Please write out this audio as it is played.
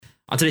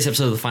On today's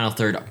episode of the Final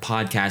Third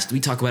podcast,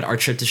 we talk about our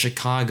trip to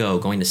Chicago,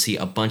 going to see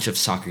a bunch of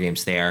soccer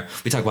games there.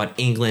 We talk about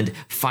England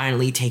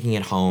finally taking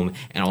it home,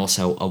 and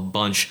also a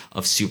bunch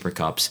of Super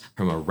Cups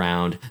from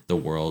around the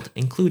world,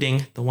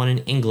 including the one in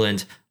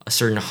England. A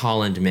certain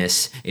Holland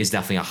miss is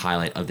definitely a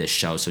highlight of this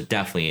show, so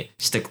definitely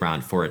stick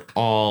around for it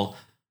all.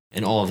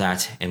 And all of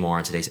that and more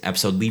on today's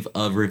episode. Leave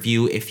a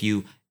review if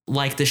you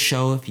like the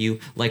show, if you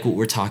like what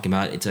we're talking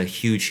about. It's a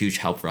huge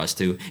help for us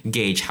to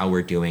gauge how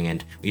we're doing,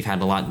 and we've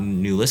had a lot of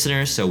new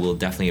listeners, so we'll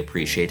definitely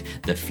appreciate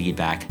the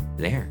feedback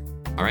there.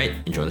 All right,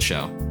 enjoy the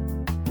show.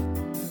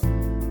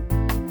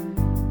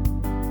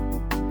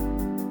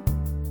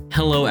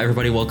 Hello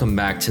everybody, welcome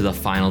back to the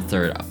Final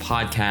Third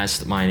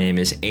podcast. My name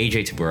is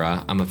AJ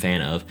Tabura. I'm a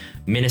fan of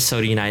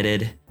Minnesota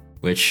United,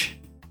 which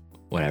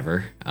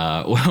whatever,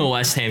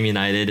 West Ham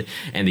United,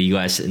 and the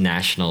U.S.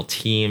 national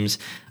teams.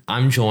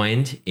 I'm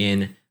joined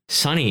in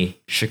sunny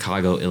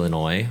Chicago,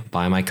 Illinois,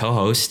 by my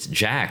co-host,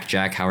 Jack.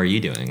 Jack, how are you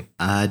doing?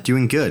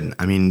 Doing good.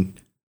 I mean,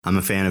 I'm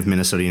a fan of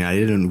Minnesota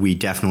United, and we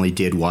definitely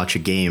did watch a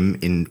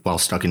game while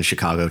stuck in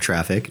Chicago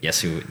traffic.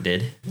 Yes, we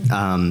did.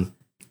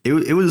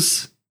 It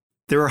was,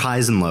 there were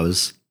highs and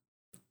lows.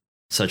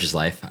 Such is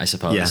life, I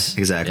suppose. Yeah,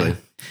 exactly. Yeah.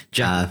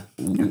 Jack,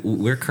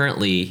 we're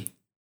currently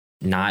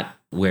not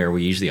where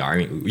we usually are. I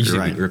mean, we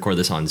usually record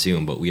this on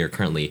Zoom, but we are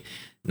currently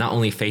not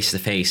only face to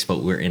face,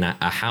 but we're in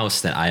a house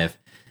that I have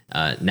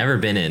never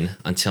been in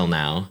until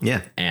now.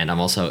 Yeah. And I'm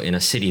also in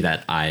a city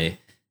that I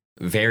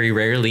very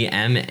rarely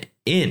am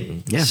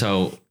in. Yeah.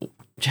 So,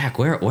 Jack,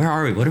 where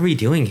are we? What are we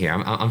doing here?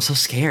 I'm so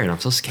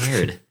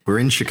scared. We're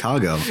in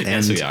Chicago. And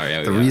yes, we are.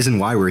 Yeah, the reason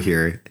why we're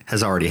here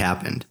has already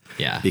happened.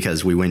 Yeah.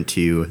 Because we went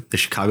to the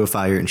Chicago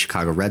Fire and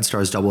Chicago Red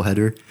Stars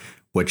doubleheader,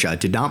 which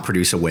did not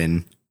produce a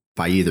win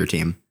by either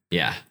team.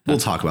 Yeah. We'll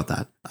talk about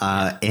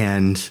that.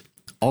 And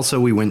also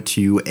we went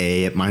to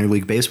a minor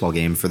league baseball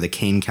game for the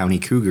Kane County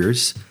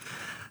Cougars.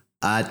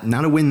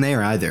 Not a win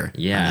there either.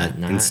 Yeah.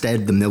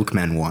 Instead, the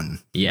Milkmen won.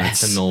 Yeah,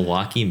 the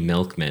Milwaukee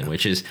Milkmen,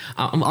 which is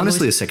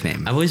honestly a sick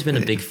name. I've always been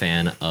a big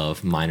fan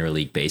of minor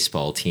league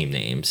baseball team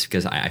names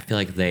because I feel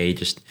like they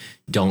just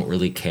don't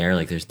really care.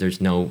 Like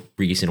there's no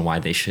reason why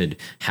they should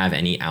have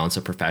any ounce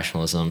of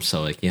professionalism.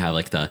 So like you have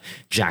like the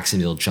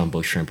Jacksonville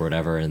Jumbo Shrimp or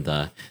whatever, and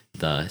the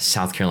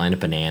South Carolina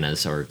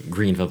Bananas or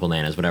Greenville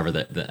Bananas, whatever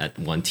that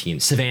one team,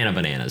 Savannah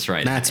Bananas,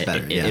 right? That's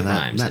better. It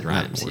rhymes. It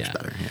rhymes. That works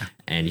better. Yeah.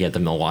 And you had the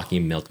Milwaukee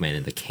Milkmen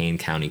and the Kane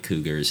County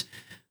Cougars.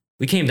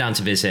 We came down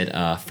to visit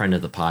a friend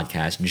of the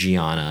podcast,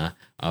 Gianna,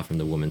 from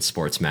the Women's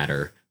Sports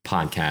Matter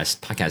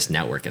podcast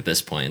network at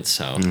this point.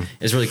 So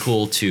it's really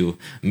cool to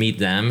meet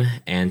them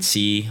and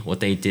see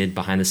what they did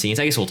behind the scenes.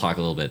 I guess we'll talk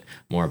a little bit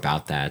more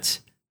about that.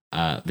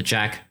 But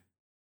Jack,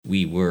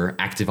 we were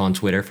active on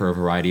Twitter for a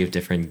variety of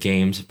different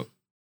games,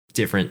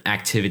 different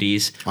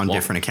activities. On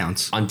different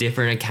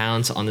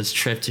accounts on this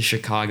trip to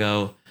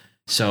Chicago.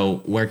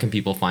 So where can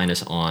people find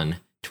us on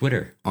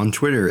Twitter? On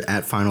Twitter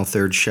at Final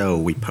Third Show.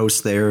 We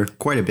post there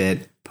quite a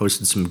bit.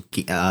 Posted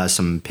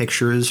some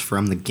pictures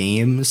from the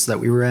games that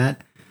we were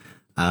at,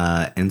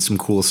 and some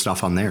cool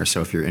stuff on there.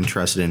 So if you're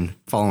interested in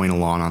following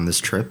along on this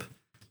trip,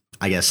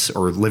 I guess,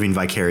 or living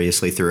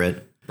vicariously through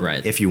it,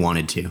 right? If you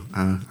wanted to,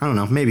 I don't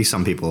know. Maybe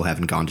some people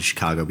haven't gone to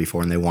Chicago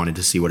before and they wanted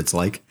to see what it's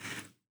like.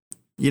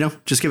 You know,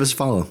 just give us a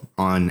follow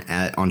on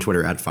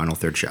Twitter at Final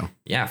Third Show.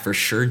 Yeah, for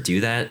sure. Do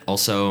that.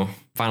 Also,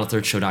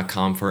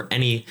 finalthirdshow.com for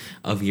any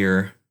of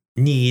your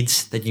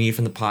needs that you need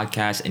from the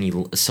podcast, any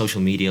social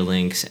media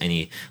links,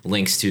 any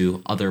links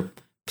to other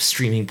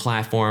streaming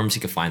platforms.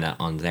 You can find that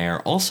on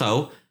there.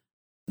 Also,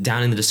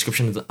 down in the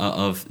description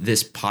of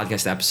this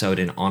podcast episode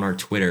and on our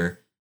Twitter,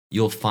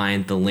 you'll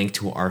find the link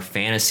to our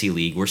fantasy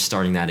league. We're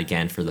starting that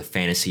again for the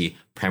Fantasy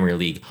Premier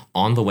League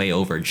on the way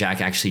over.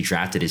 Jack actually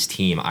drafted his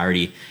team.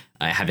 I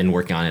have been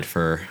working on it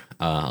for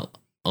a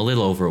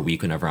little over a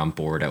week whenever I'm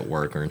bored at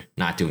work or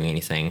not doing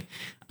anything.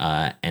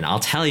 And I'll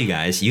tell you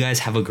guys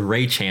have a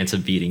great chance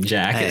of beating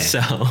Jack. Hey,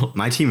 so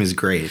my team is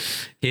great.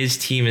 His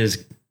team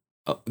is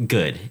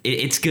good.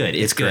 It's good.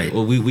 It's good. Great.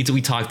 Well,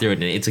 we talked through it,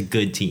 and it's a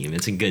good team.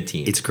 It's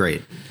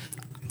great.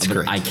 It's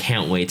great. I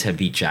can't wait to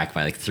beat Jack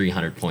by like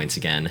 300 points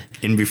again.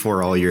 And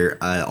before all your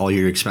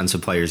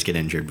expensive players get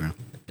injured, bro.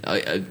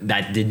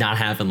 That did not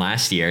happen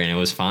last year, and it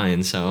was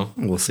fine. So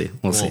we'll see.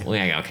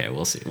 Yeah, okay,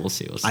 we'll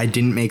see. I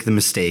didn't make the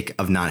mistake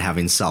of not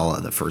having Salah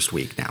the first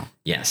week. Now,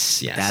 yes.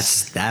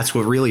 That's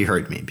what really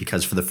hurt me,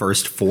 because for the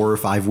first 4 or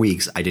 5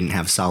 weeks I didn't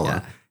have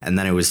Salah, and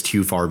then it was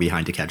too far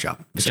behind to catch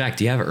up. But Jack,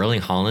 do you have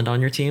Erling Haaland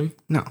on your team?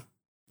 No.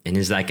 And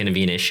is that going to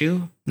be an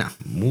issue? No.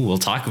 Ooh, we'll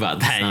talk about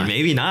that.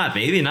 Maybe not.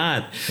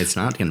 It's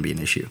not going to be an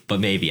issue. But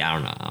maybe. I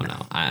don't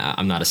know.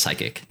 I'm not a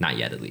psychic. Not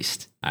yet, at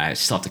least. I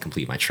still have to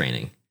complete my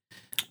training.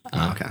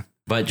 Okay.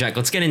 But Jack,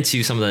 let's get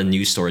into some of the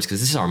news stories, because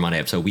this is our Monday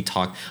episode. We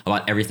talk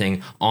about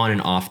everything on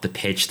and off the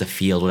pitch, the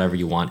field, whatever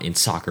you want in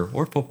soccer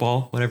or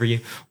football, whatever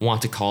you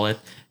want to call it.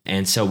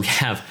 And so we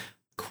have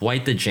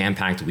quite the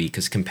jam-packed week,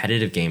 because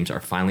competitive games are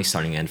finally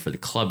starting to end for the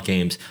club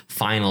games.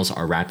 Finals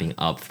are wrapping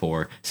up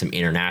for some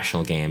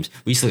international games.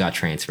 We still got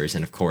transfers,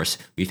 and of course,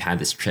 we've had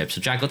this trip.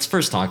 So Jack, let's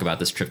first talk about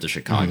this trip to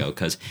Chicago,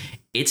 because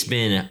it's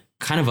been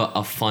kind of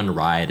a fun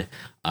ride.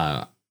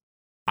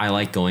 I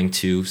like going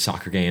to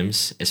soccer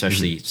games,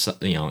 especially in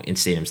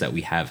stadiums that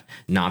we have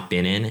not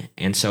been in,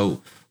 and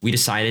so we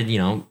decided,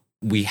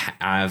 we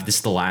have this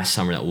is the last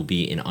summer that we'll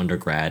be in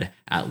undergrad,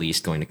 at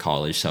least going to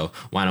college. So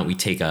why don't we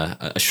take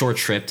a short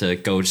trip to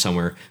go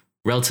somewhere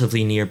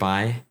relatively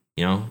nearby?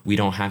 We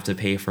don't have to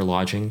pay for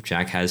lodging.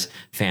 Jack has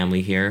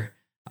family here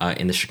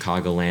in the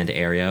Chicagoland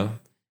area.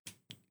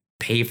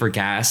 Pay for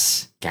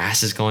gas.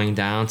 Gas is going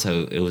down,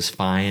 so it was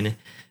fine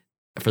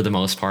for the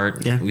most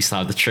part. Yeah. We still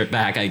have the trip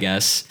back, I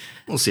guess.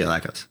 We'll see how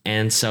that goes.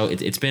 And so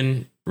it's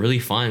been really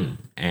fun.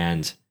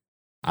 And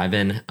I've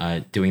been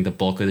doing the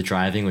bulk of the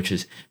driving, which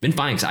has been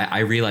fine because I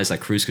realized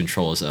that cruise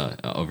control is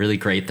a really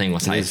great thing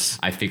once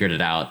I figured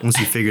it out. Once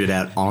you figured it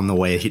out on the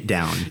way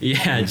down.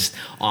 Yeah, just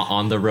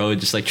on the road,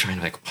 just like trying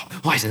to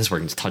why isn't this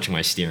working? Just touching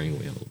my steering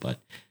wheel. But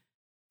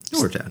it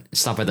worked out.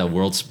 Stopped by the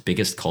world's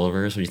biggest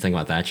Culver's. What do you think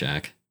about that,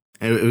 Jack?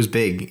 It was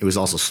big. It was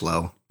also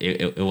slow.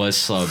 It was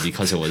slow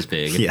because it was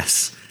big.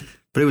 Yes.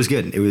 But it was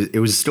good. It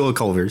was still a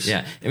Culver's.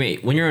 Yeah. I mean,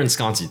 when you're in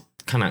Wisconsin,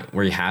 kind of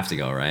where you have to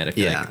go, right? I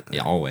feel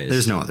like, always.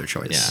 There's no other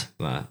choice.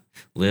 Yeah.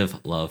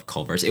 Live, love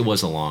Culver's. It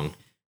was a long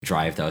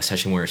drive, though,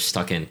 especially when we're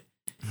stuck in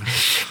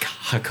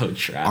Chicago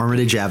traffic.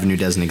 Armitage Avenue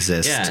doesn't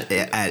exist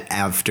at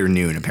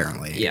afternoon,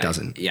 apparently. Yeah, it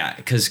doesn't. Yeah,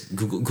 because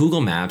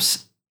Google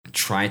Maps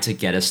tried to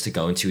get us to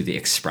go into the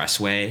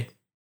expressway.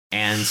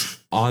 And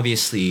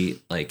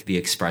obviously, like, the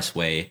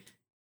expressway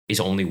is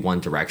only one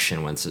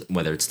direction,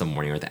 whether it's the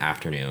morning or the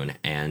afternoon,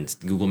 and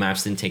Google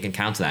Maps didn't take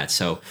account of that.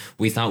 So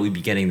we thought we'd be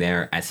getting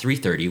there at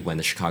 3:30 when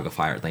the Chicago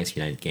Fire Atlanta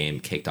United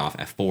game kicked off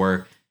at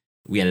 4.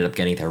 We ended up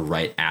getting there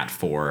right at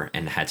 4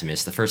 and had to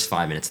miss the first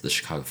 5 minutes of the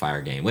Chicago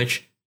Fire game,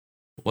 which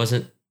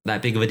wasn't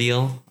that big of a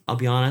deal, I'll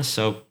be honest.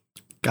 So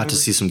got to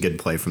see some good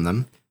play from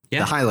them.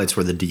 Yeah. The highlights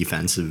were the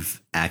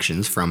defensive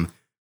actions from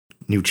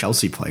new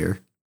Chelsea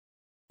player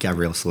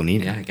Gabriel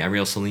Slonina. Yeah,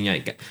 Gabriel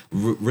Slonina.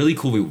 Really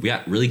cool. We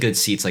got really good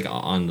seats, like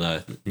on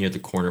near the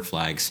corner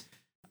flags,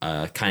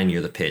 kind of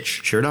near the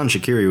pitch. Xherdan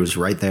Shaqiri was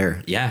right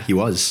there. Yeah, he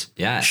was.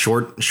 Yeah,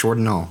 short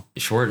and all.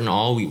 Short and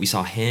all. We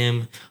saw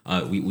him.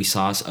 We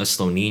saw a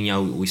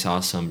Slonina. We saw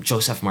some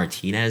Joseph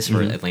Martinez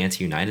for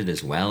Atlanta United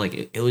as well.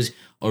 Like it was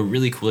a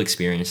really cool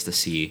experience to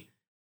see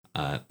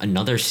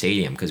another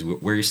stadium, because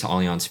we're used to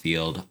Allianz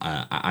Field.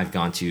 I've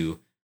gone to.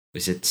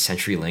 Is it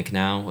CenturyLink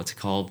now? What's it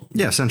called?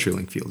 Yeah,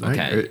 CenturyLink Field, right?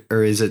 Okay.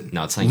 Or is it?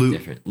 No, it's something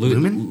different.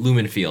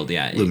 Lumen Field,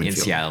 yeah, Lumen in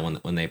Field. Seattle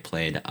when they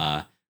played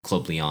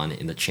Club Leon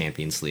in the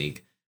Champions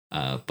League.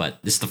 But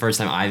this is the first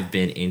time I've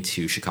been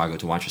into Chicago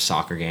to watch a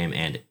soccer game,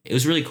 and it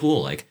was really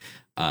cool. Like,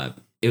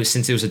 it was,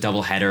 since it was a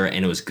doubleheader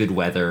and it was good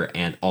weather,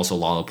 and also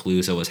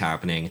Lollapalooza was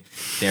happening.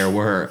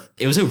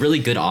 It was a really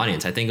good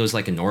audience. I think it was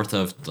like north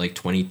of like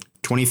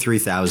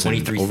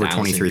 23,000. Over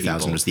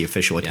 23,000 was the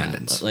official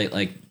attendance.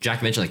 Like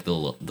Jack mentioned, like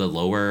the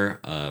lower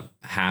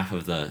half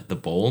of the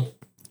bowl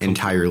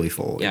entirely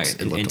full. Yeah,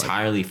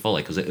 entirely full.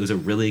 Like it was a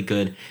really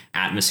good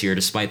atmosphere,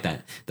 despite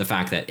the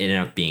fact that it ended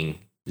up being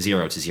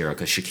 0-0,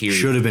 because Shaqiri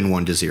should have been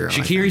 1-0.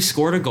 Shaqiri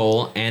scored a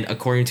goal, and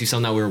according to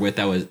some that we were with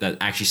that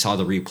actually saw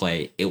the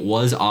replay, it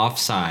was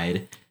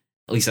offside.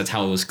 At least that's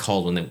how it was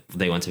called when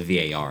they went to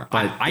VAR.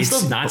 But I still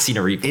have not seen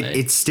a replay.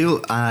 It's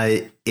still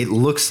it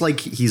looks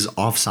like he's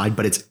offside,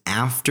 but it's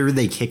after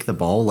they kick the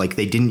ball. Like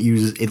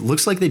it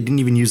looks like they didn't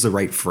even use the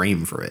right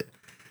frame for it.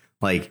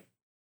 Like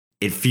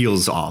it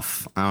feels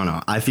off. I don't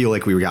know. I feel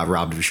like we got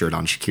robbed of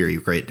Xherdan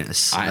Shaqiri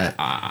greatness.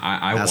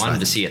 I wanted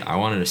to see it. I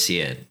wanted to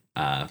see it.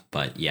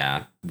 But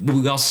yeah,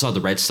 we also saw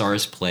the Red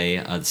Stars play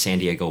the San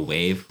Diego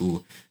Wave,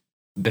 who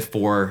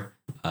before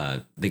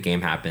the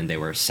game happened, they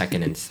were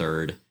second and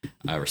third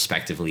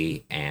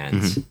respectively,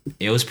 and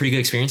it was a pretty good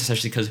experience,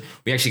 especially because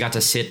we actually got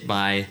to sit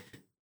by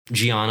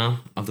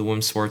Gianna of the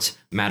Women's Sports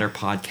Matter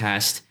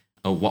podcast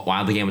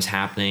while the game was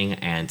happening,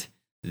 and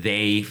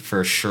they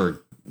for sure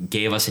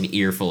gave us an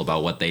earful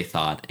about what they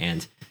thought,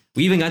 and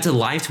we even got to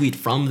live tweet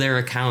from their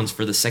accounts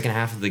for the second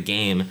half of the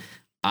game.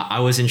 I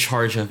was in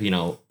charge of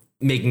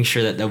making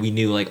sure that we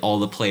knew like all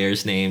the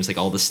players' names, like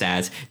all the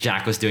stats.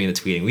 Jack was doing the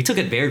tweeting. We took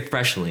it very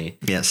professionally.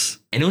 Yes.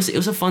 And it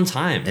was a fun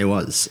time. It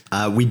was.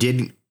 We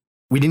didn't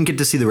get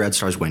to see the Red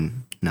Stars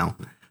win, no.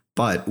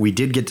 But we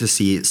did get to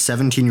see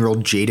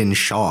 17-year-old Jaden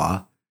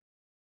Shaw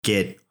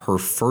get her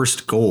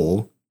first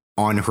goal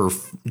on her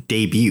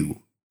debut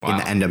in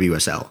the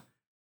NWSL.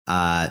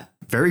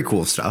 Very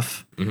cool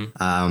stuff.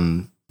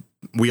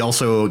 We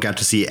also got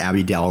to see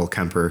Abby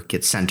Dahl-Kemper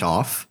get sent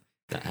off.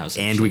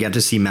 And we got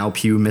to see Mal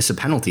Pugh miss a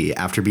penalty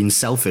after being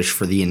selfish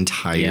for the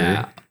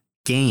entire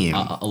game.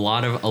 A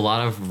lot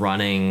of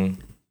running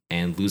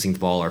and losing the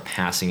ball or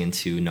passing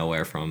into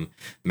nowhere from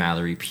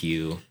Mallory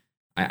Pugh.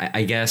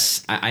 I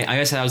guess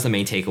that was the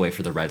main takeaway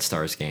for the Red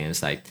Stars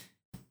games. Like,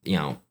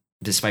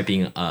 despite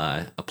being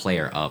a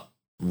player up,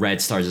 Red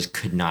Stars just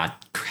could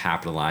not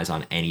capitalize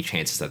on any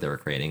chances that they were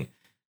creating.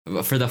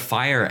 For the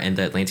Fire and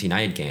the Atlanta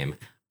United game,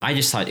 I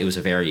just thought it was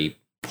a very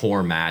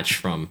poor match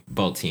from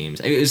both teams.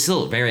 It was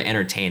still very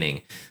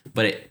entertaining,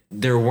 but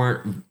there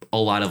weren't a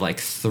lot of like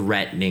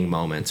threatening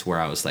moments where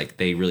I was like,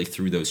 they really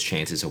threw those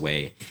chances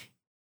away.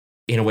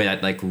 in a way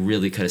that like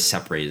really could have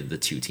separated the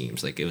two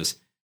teams. Like it was,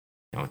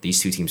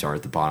 these two teams are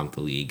at the bottom of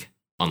the league,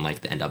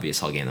 unlike the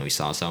NWSL game that we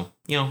saw. So,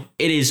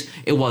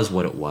 it was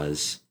what it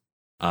was.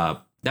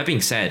 That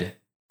being said,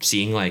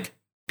 seeing like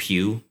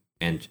Pugh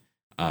and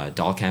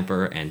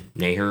Dahlkemper and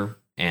Naher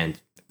and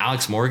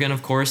Alex Morgan,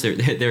 of course,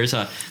 there's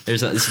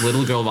this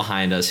little girl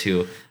behind us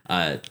who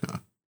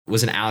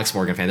was an Alex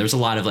Morgan fan. There was a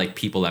lot of like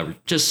people that were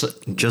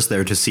just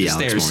there to see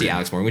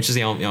Alex Morgan, which is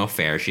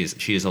fair.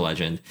 She is a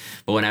legend.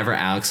 But whenever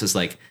Alex was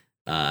like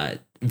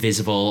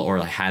visible or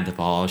like had the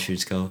ball, she would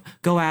just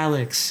go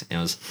Alex. And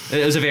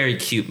it was a very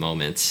cute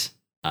moment.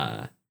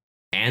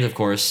 And of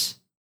course,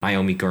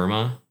 Naomi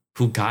Girma,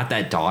 who got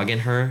that dog in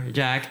her,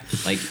 Jack.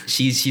 Like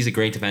she's a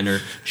great defender.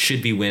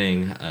 Should be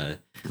winning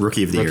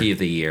Rookie of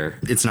the year.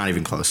 It's not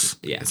even close.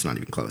 Yeah, it's not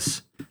even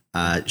close.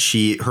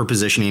 Her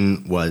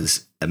positioning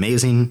was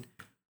amazing,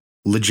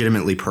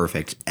 legitimately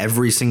perfect.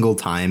 Every single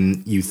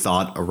time you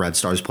thought a Red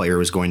Stars player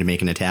was going to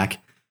make an attack,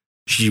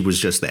 she was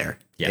just there.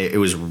 Yeah. It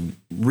was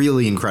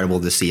really incredible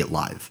to see it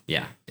live.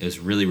 Yeah, it was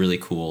really, really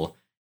cool.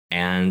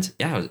 And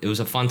yeah, it was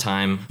a fun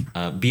time.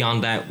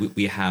 Beyond that,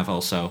 we have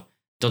also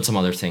done some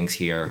other things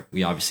here.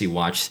 We obviously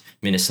watched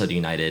Minnesota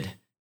United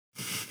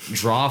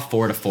draw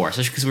 4-4,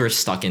 especially because we were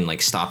stuck in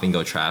like stop and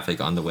go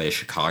traffic on the way to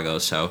Chicago.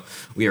 So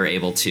we were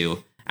able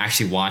to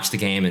actually watch the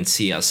game and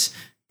see us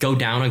go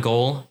down a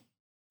goal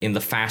in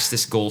the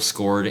fastest goal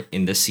scored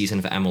in this season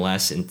of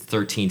MLS in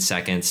 13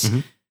 seconds. Mm-hmm.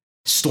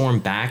 Storm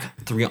back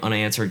 3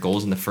 unanswered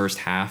goals in the first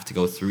half to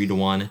go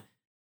 3-1,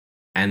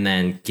 and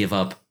then give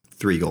up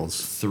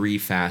 3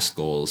 fast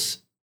goals,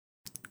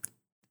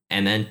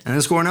 and then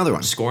score another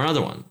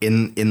one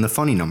in the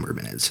funny number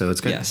minute. So it's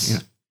good. Yes. Yeah.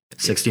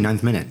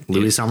 69th minute,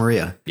 Luis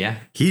Amarilla. Yeah,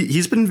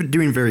 he's been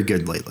doing very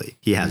good lately.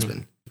 He has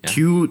been. Yeah.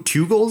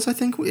 Two goals, I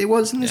think it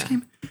was in this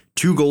game.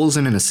 2 goals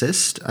and an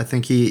assist, I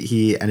think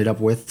he ended up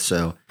with.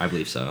 So I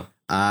believe so.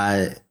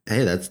 Hey,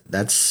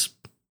 that's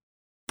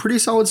pretty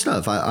solid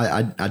stuff.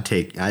 I'd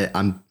take.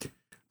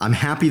 I'm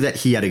happy that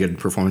he had a good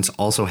performance.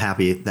 Also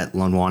happy that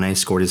Lonwane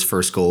scored his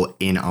first goal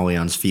in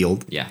Allianz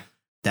Field. Yeah,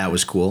 that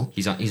was cool.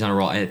 He's on a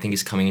roll. I think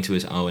he's coming into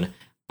his own.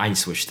 I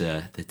switched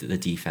the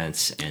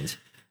defense, and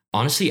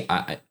honestly,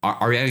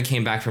 Arriaga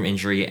came back from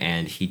injury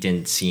and he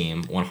didn't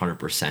seem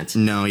 100%.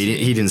 No,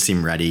 he didn't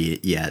seem ready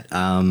yet.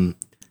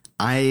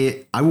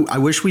 I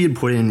wish we had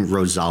put in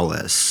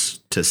Rosales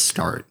to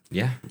start.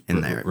 Yeah,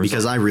 in there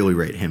because I really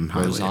rate him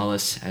highly.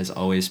 Rosales has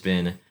always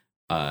been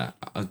a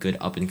good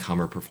up and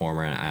comer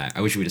performer, and I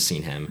wish we would have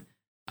seen him.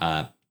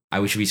 I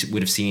wish we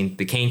would have seen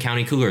the Kane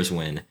County Cougars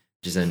win,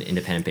 which is an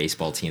independent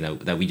baseball team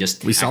that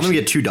we saw them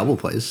get 2 double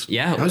plays.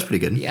 Yeah, that was pretty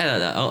good. Yeah,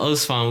 that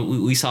was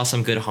fun. We saw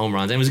some good home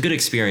runs, and it was a good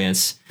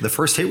experience. The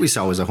first hit we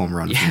saw was a home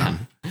run. Yeah.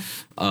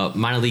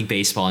 Minor league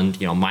baseball and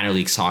minor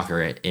league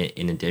soccer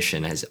in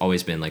addition has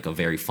always been like a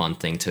very fun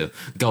thing to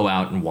go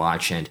out and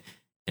watch, and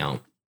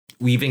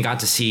we even got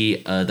to see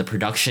the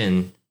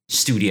production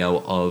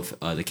studio of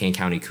the Kane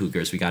County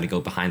Cougars. We got to go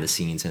behind the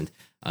scenes and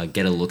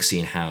get a look see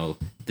in how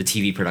the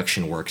TV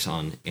production works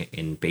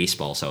in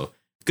baseball. So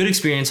good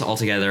experience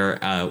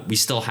altogether. We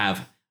still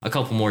have a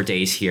couple more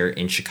days here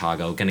in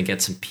Chicago. Gonna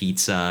get some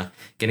pizza.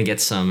 Gonna get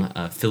some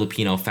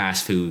Filipino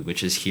fast food,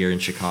 which is here in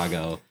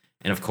Chicago.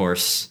 And of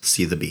course,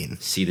 see the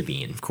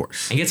bean, of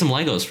course, and get some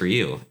Legos for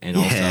you. And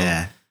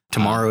also,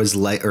 tomorrow is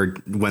or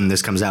when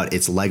this comes out,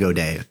 it's Lego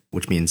Day,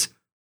 which means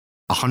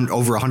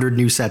over 100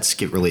 new sets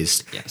get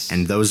released. Yes,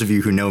 and those of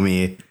you who know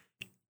me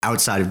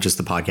outside of just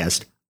the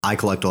podcast, I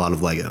collect a lot of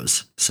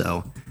Legos.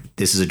 So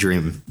this is a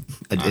dream.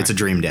 It's a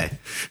dream day.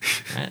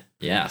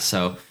 Yeah.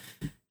 So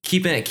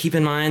keep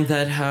in mind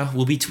that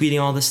we'll be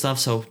tweeting all this stuff.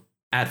 So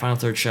at Final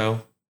Third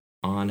Show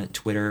on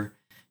Twitter.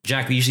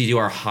 Jack, we usually do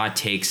our hot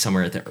takes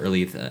somewhere at the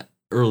early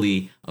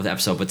of the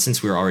episode, but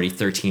since we're already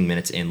 13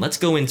 minutes in, let's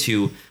go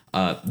into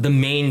the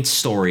main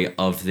story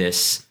of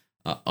this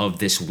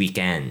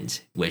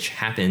weekend, which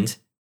happened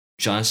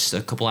just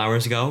a couple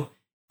hours ago,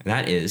 and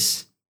that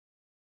is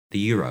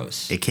the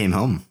Euros. It came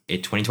home.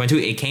 2022.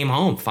 It came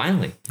home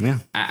finally. Yeah.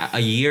 A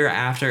year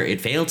after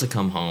it failed to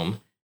come home,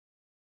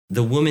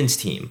 the women's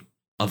team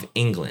of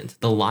England,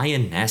 the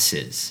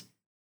Lionesses,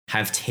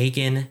 have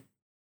taken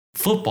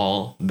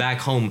football back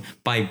home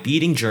by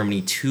beating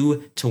Germany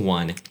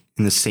 2-1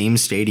 in the same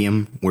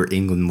stadium where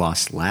England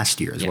lost last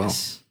year as well.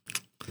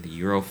 The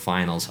Euro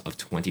Finals of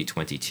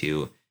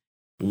 2022.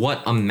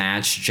 What a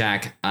match,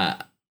 Jack.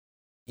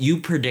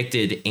 You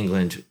predicted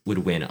England would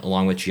win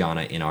along with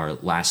Gianna in our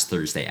last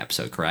Thursday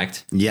episode,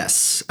 correct?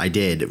 Yes, I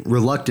did.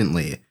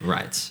 Reluctantly.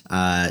 Right.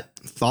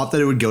 Thought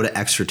that it would go to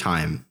extra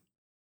time,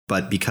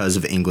 but because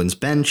of England's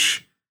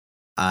bench,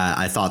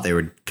 I thought they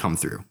would come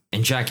through.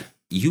 And Jack,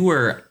 you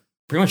were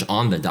pretty much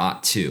on the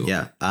dot too.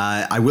 Yeah.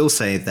 I will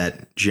say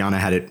that Gianna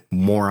had it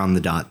more on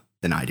the dot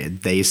than I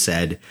did. They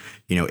said,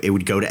 it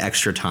would go to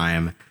extra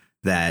time,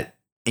 that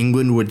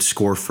England would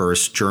score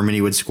first, Germany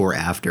would score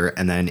after,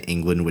 and then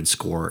England would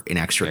score in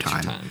extra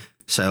time.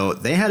 So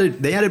they had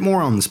it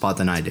more on the spot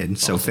than I did.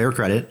 So fair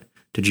credit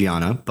to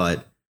Gianna,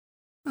 but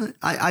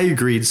I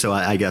agreed. So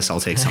I guess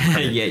I'll take some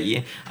credit.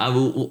 Yeah.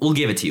 We'll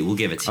give it to you.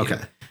 Okay.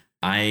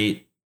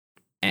 I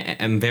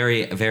am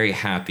very, very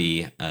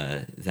happy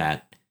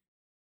that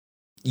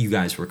you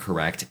guys were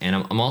correct. And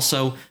I'm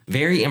also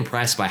very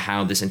impressed by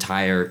how this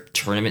entire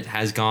tournament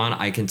has gone.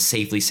 I can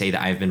safely say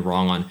that I've been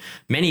wrong on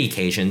many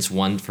occasions.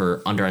 One,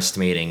 for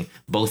underestimating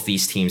both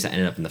these teams that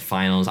ended up in the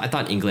finals. I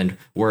thought England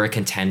were a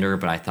contender,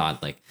 but I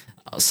thought like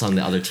some of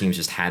the other teams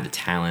just had the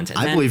talent. And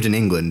I believed in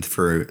England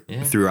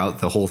throughout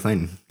the whole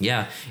thing.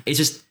 Yeah, it's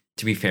just,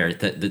 to be fair,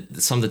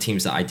 some of the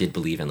teams that I did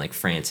believe in, like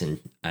France and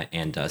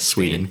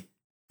Sweden,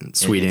 and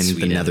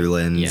the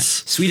Netherlands. Yeah.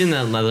 Sweden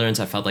and the Netherlands,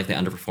 I felt like they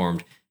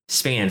underperformed.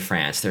 Spain and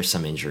France, there's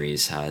some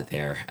injuries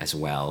there as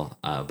well.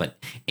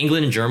 But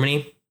England and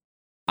Germany,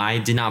 I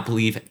did not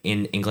believe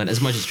in England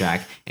as much as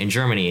Jack. And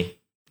Germany,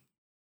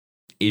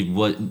 it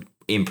was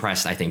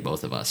impressed, I think,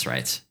 both of us,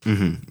 right?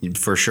 Mm-hmm.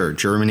 For sure.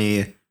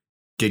 Germany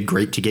did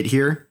great to get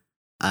here.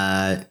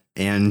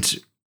 And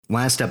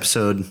last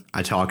episode,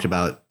 I talked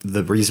about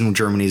the reason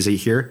Germany's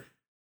here.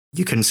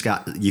 You couldn't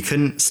stop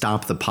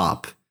the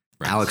pop.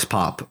 Right. Alex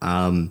Pop.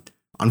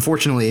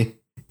 Unfortunately,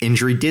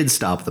 injury did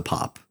stop the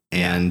pop.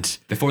 And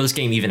before this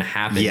game even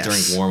happened,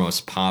 during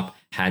warm-ups, Pop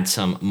had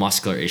some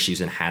muscular issues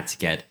and had to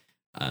get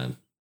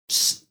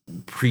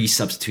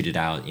pre-substituted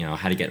out,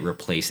 had to get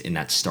replaced in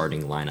that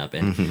starting lineup.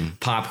 And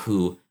Pop,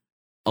 who,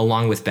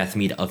 along with Beth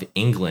Mead of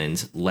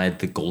England, led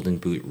the Golden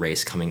Boot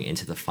race coming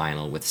into the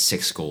final with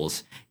 6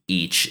 goals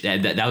each.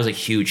 That was a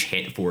huge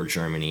hit for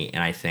Germany.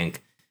 And I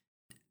think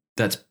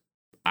that's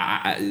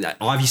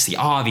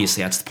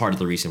obviously that's part of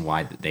the reason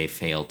why they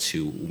failed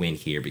to win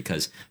here,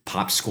 because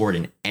Pop scored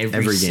in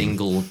every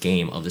single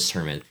game of this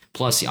tournament.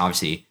 Plus, he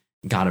obviously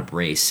got a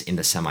brace in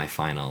the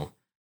semifinal,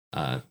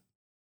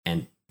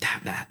 and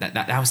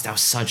that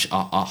was such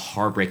a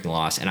heartbreaking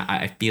loss. And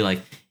I feel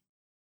like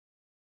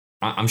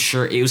I'm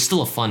sure it was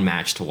still a fun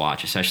match to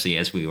watch, especially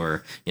as we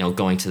were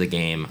going to the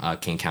game,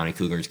 King County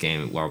Cougars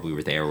game, while we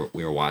were there.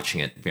 We were watching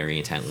it very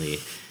intently.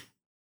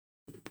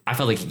 I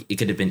felt like it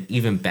could have been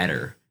even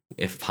better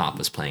if Pop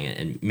was playing it,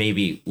 and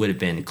maybe would have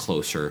been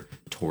closer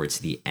towards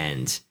the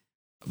end.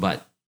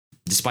 But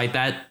despite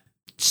that,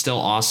 still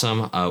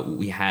awesome.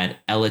 We had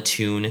Ella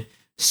Toone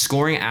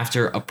scoring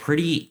after a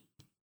pretty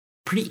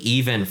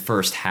even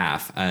first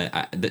half.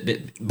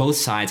 Both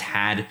sides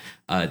had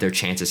their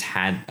chances,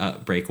 had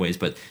breakaways,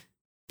 but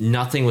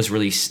nothing was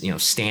really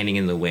standing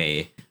in the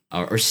way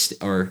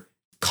or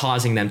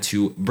causing them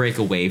to break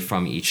away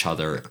from each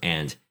other.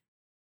 And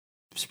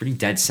it was pretty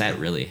dead set,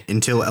 really.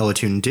 Until Ella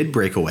Toone did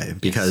break away,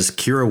 because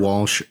Kira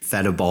Walsh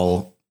fed a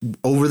ball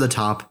over the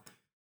top.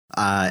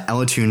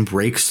 Ella Toone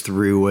breaks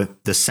through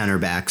the center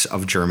backs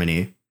of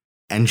Germany,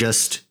 and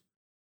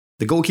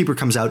the goalkeeper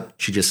comes out.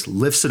 She just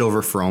lifts it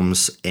over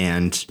Froms,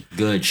 and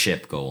good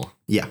ship goal.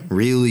 Yeah,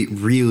 really,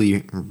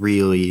 really,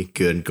 really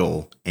good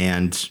goal.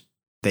 And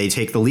they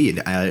take the lead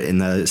in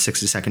the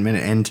 62nd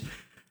minute. And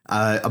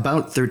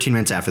about 13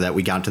 minutes after that,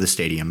 we got to the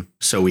stadium.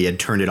 So we had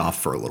turned it off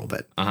for a little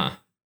bit.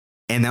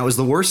 And that was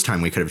the worst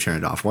time we could have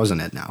turned it off,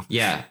 wasn't it now?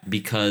 Yeah,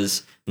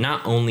 because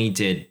not only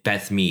did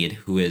Beth Mead,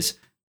 who is,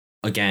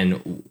 again,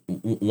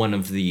 one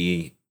of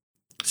the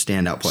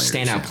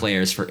standout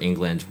players for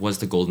England, was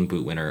the Golden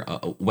Boot winner,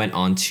 went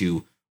on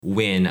to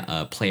win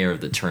Player of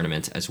the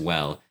Tournament as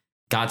well,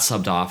 got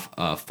subbed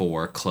off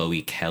for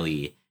Chloe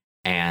Kelly,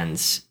 and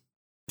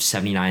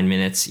 79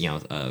 minutes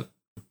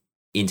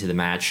into the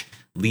match,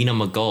 Lena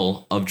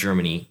McGull of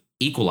Germany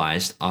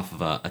equalized off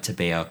of a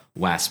Tabea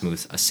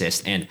Wasmuth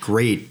assist, and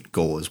great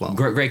goal as well.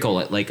 Great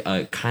goal. Like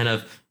kind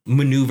of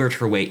maneuvered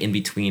her way in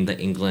between the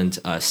England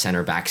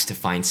center backs to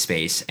find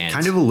space, and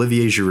kind of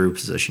Olivier Giroud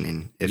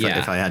positioning. If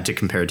I had to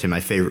compare it to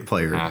my favorite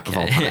player of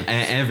all time,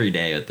 every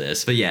day with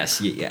this. But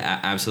yes,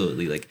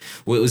 absolutely. Like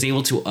was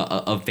able to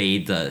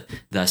evade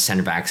the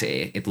center backs.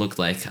 It looked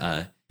like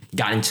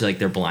got into like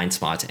their blind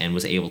spots and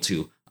was able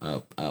to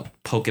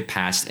poke it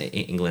past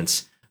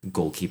England's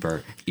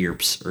goalkeeper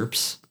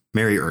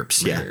Mary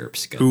Earps,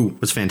 who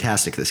was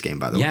fantastic this game,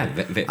 by the way. Yeah,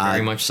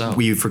 very much so.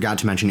 We forgot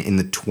to mention in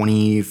the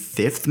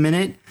 25th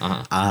minute,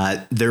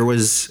 there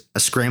was a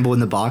scramble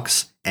in the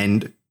box,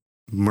 and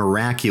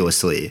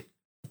miraculously,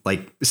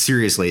 like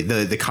seriously,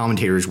 the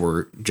commentators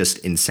were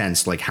just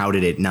incensed. Like, how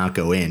did it not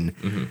go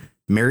in?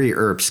 Mary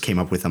Earps came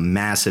up with a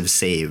massive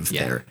save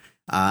there.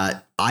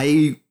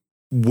 I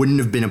wouldn't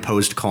have been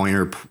opposed to calling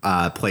her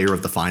player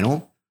of the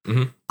final.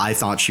 I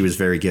thought she was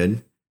very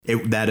good.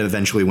 That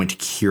eventually went to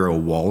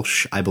Kira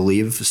Walsh, I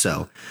believe.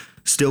 So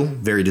still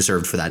very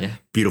deserved for that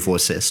beautiful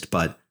assist.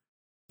 But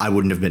I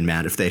wouldn't have been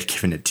mad if they had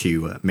given it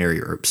to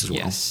Mary Earps as well.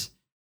 Yes.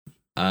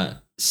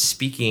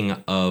 Speaking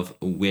of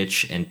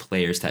which, and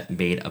players that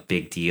made a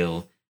big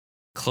deal,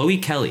 Chloe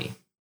Kelly,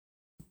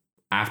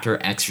 after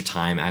extra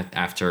time,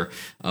 after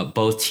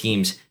both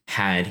teams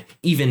had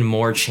even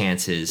more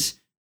chances,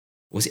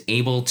 was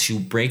able to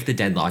break the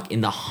deadlock in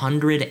the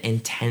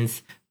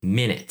 110th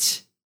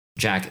minute.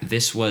 Jack,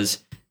 this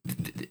was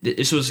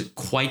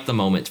quite the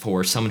moment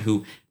for someone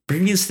who,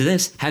 previous to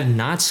this, had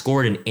not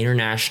scored an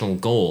international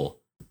goal,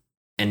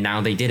 and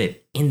now they did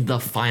it in the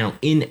final,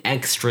 in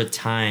extra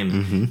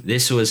time.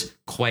 This was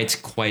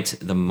quite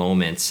the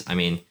moment. I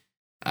mean,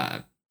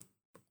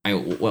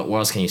 What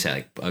else can you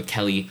say? Like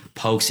Kelly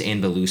pokes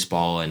in the loose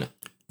ball and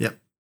yep,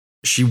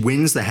 she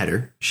wins the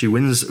header. She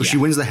wins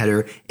the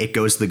header. It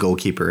goes to the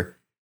goalkeeper.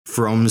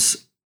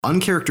 Fromms,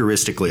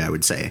 uncharacteristically, I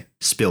would say,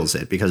 spills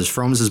it because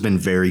Fromms has been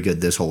very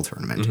good this whole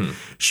tournament. Mm-hmm.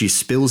 She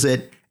spills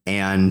it,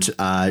 and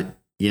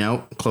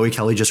Chloe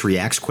Kelly just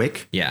reacts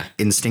quick. Yeah,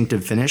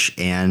 instinctive finish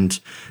and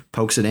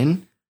pokes it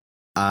in.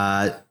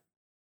 It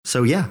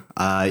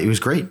was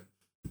great.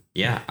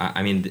 Yeah,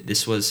 I mean,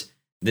 this was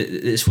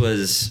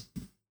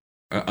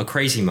a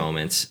crazy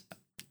moment.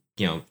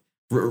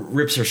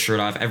 Rips her shirt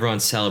off.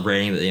 Everyone's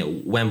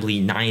celebrating. Wembley,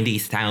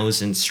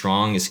 90,000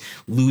 strong, is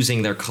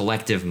losing their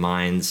collective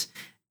minds.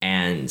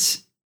 And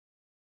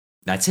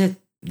that's it.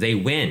 They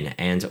win.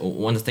 And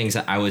one of the things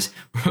that I was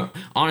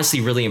honestly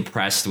really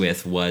impressed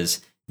with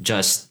was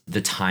just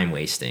the time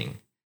wasting.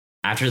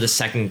 After the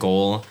second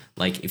goal,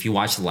 like if you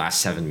watch the last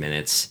 7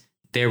 minutes,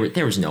 there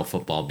was no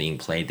football being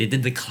played. They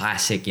did the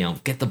classic,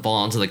 get the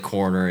ball into the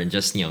corner and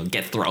just,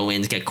 get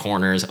throw-ins, get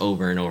corners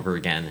over and over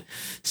again.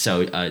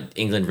 So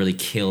England really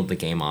killed the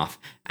game off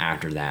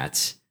after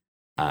that.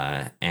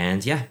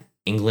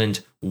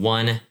 England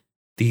won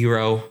the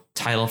Euro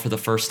title for the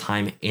first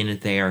time in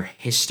their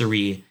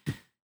history.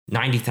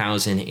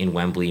 90,000 in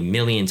Wembley,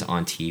 millions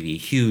on TV,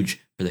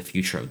 huge for the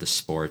future of the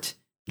sport.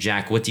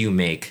 Jack, what do you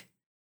make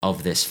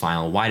of this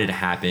final? Why did it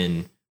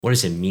happen? What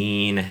does it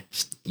mean?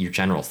 Just your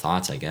general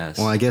thoughts, I guess.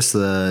 Well, I guess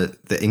the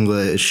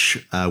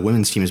English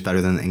women's team is better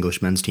than the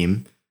English men's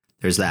team.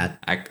 There's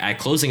that. At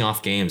closing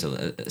off games,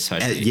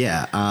 especially.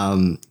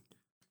 Sierra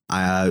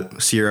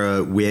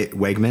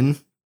Wegman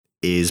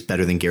is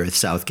better than Gareth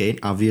Southgate,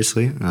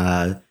 obviously.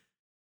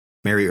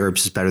 Mary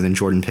Earps is better than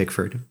Jordan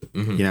Pickford.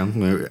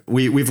 Mm-hmm.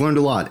 We've learned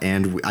a lot,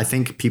 and I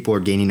think people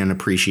are gaining an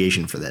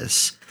appreciation for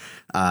this,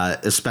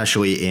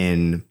 especially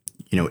in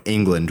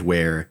England,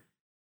 where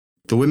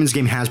the women's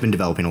game has been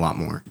developing a lot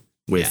more.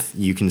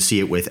 You can see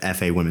it with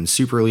FA Women's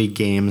Super League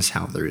games,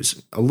 how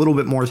there's a little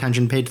bit more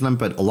attention paid to them.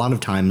 But a lot of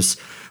times,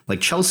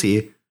 like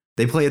Chelsea,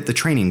 they play at the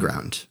training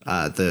ground,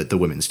 the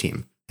women's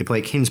team. They play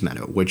at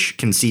Kingsmeadow, which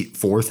can seat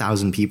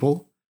 4,000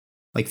 people.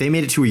 Like they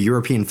made it to a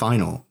European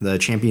final, the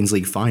Champions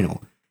League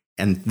final,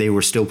 and they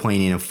were still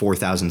playing in a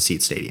 4,000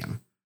 seat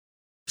stadium.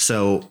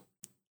 So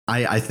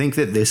I think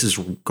that this is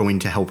going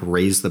to help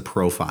raise the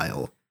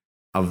profile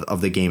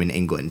of the game in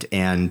England.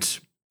 And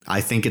I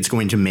think it's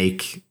going to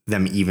make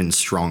them even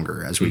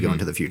stronger as we go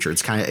into the future.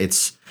 It's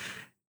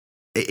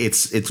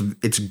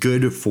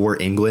good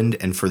for England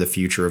and for the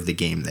future of the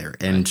game there.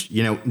 And,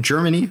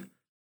 Germany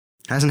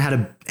hasn't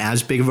had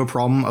as big of a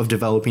problem of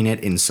developing it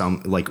in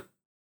some, like,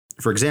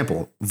 for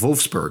example,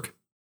 Wolfsburg,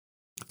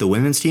 the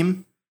women's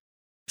team,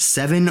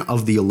 7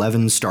 of the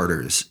 11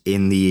 starters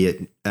in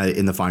the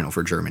final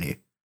for Germany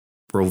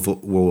are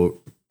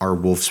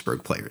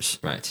Wolfsburg players.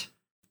 Right.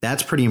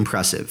 That's pretty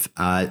impressive.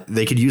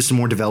 They could use some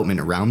more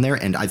development around there,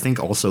 and I think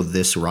also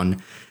this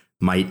run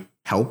might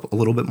help a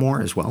little bit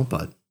more as well.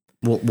 But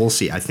we'll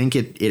see. I think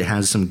it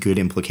has some good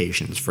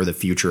implications for the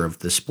future of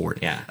the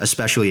sport,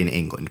 especially in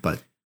England,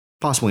 but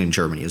possibly in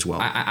Germany as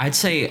well. I'd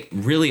say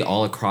really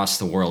all across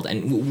the world,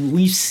 and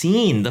we've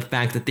seen the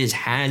fact that this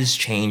has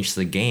changed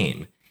the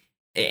game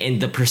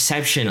and the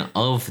perception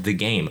of the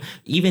game.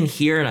 Even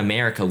here in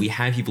America, we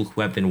have people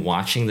who have been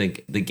watching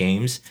the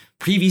games,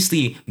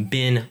 previously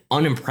been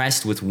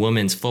unimpressed with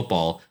women's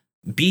football,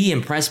 be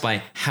impressed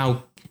by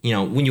how,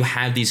 when you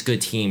have these good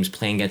teams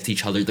playing against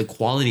each other, the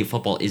quality of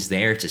football is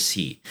there to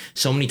see.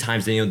 So many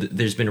times,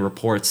 there's been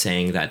reports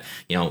saying that,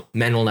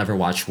 men will never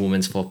watch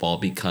women's football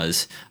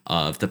because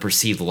of the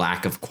perceived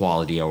lack of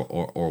quality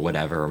or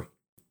whatever.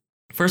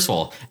 First of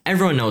all,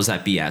 everyone knows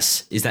that's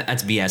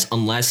BS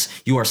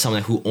unless you are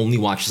someone who only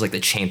watches like the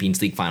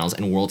Champions League finals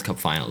and World Cup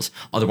finals.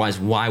 Otherwise,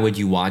 why would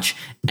you watch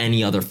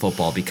any other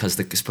football? Because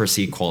the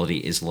perceived quality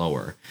is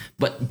lower.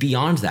 But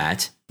beyond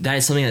that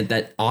is something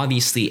that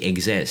obviously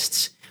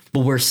exists.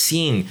 But we're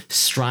seeing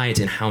strides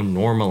in how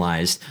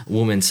normalized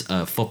women's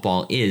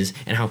football is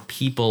and how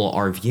people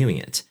are viewing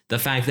it. The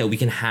fact that we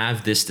can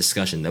have this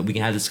discussion,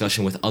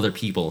 with other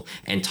people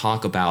and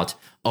talk about,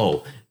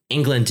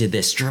 England did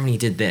this, Germany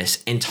did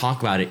this, and talk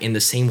about it in the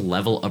same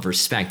level of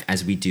respect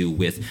as we do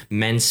with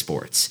men's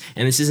sports.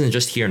 And this isn't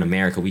just here in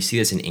America. We see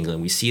this in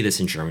England. We see this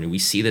in Germany. We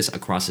see this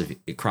across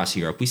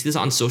Europe. We see this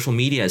on social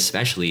media,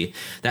 especially,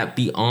 that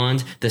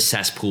beyond the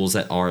cesspools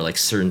that are like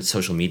certain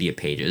social media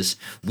pages,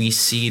 we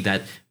see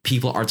that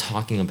people are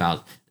talking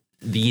about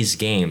these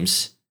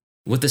games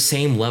with the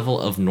same level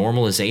of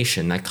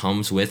normalization that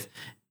comes with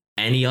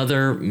any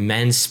other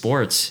men's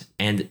sports.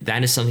 And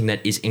that is something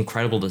that is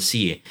incredible to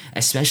see,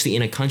 especially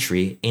in a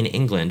country, in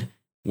England,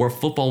 where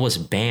football was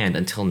banned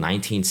until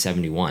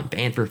 1971,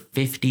 banned for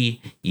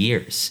 50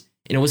 years.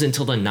 And it wasn't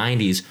until the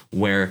 90s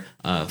where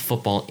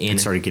football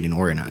started getting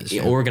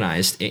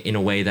organized in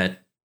a way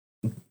that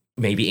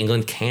maybe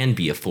England can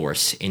be a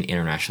force in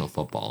international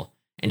football.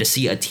 And to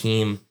see a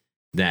team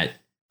that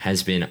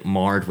has been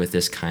marred with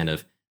this kind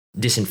of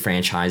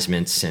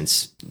disenfranchisement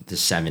since the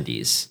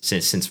 70s,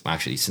 since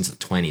the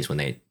 20s when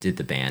they did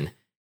the ban,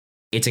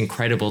 it's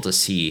incredible to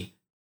see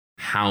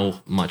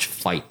how much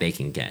fight they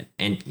can get.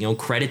 And,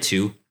 credit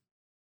to,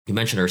 you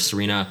mentioned her,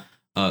 Serena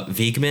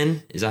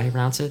Wiegmann. Is that how you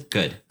pronounce it?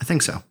 Good. I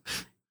think so.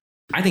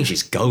 I think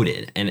she's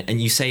goated.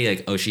 And you say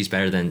like, oh, she's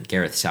better than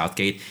Gareth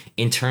Southgate.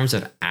 In terms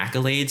of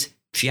accolades,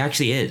 she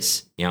actually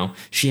is.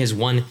 She has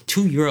won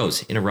 2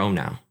 Euros in a row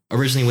now.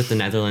 Originally with the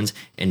Netherlands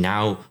and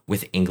now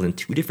with England,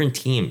 2 different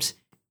teams.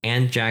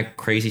 And Jack,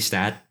 crazy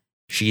stat,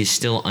 she is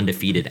still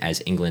undefeated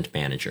as England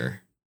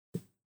manager.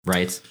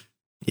 Right?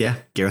 Yeah,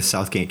 Gareth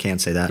Southgate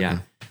can't say that. Yeah.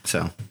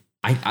 So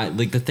I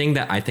like the thing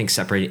that I think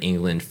separated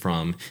England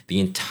from the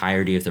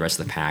entirety of the rest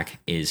of the pack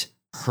is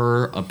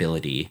her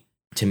ability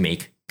to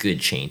make good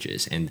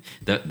changes. And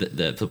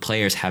the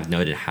players have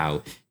noted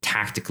how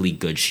tactically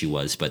good she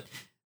was. But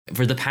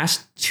for the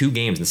past 2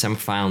 games, the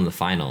semifinal and the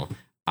final,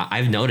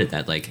 I've noted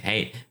that like,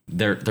 hey,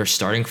 their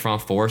starting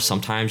front 4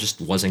 sometimes just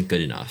wasn't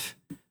good enough.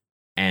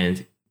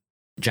 And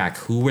Jack,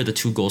 who were the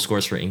 2 goal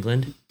scorers for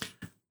England?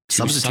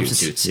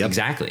 Substitutes. Yep.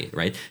 Exactly.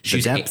 Right. She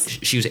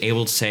was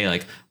able to say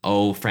like,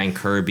 oh, Frank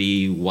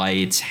Kirby,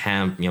 White,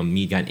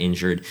 Mead got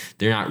injured.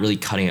 They're not really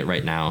cutting it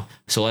right now.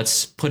 So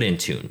let's put in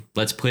Toon.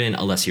 Let's put in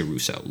Alessia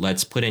Russo.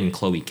 Let's put in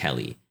Chloe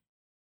Kelly.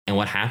 And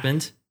what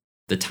happened?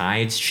 The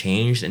tides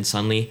changed and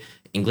suddenly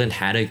England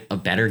had a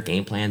better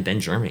game plan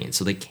than Germany. And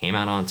so they came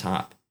out on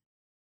top.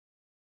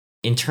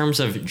 In terms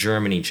of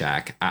Germany,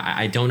 Jack,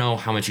 I don't know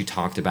how much you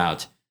talked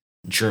about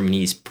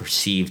Germany's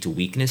perceived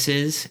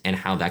weaknesses and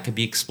how that could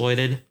be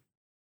exploited.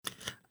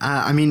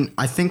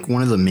 I think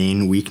one of the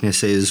main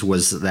weaknesses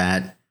was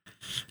that,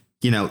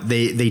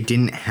 they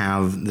didn't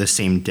have the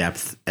same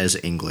depth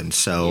as England.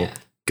 So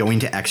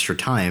going to extra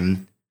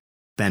time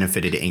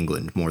benefited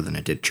England more than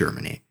it did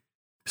Germany.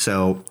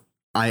 So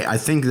I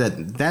think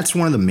that's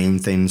one of the main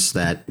things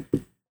that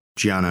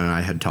Gianna and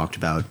I had talked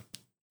about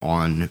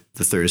on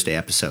the Thursday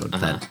episode,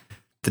 that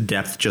the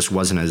depth just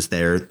wasn't as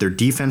there. Their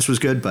defense was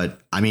good, but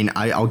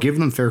I'll give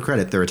them fair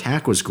credit. Their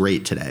attack was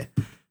great today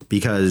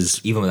because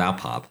even without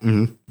Pop,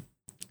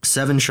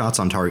 7 shots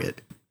on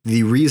target.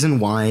 The reason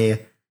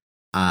why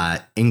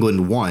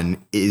England won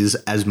is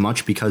as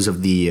much because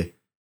of the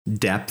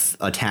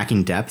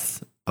attacking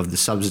depth of the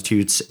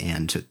substitutes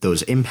and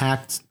those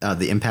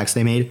the impacts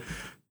they made,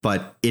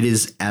 but it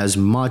is as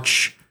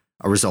much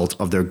a result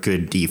of their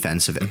good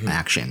defensive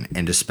action,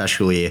 and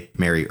especially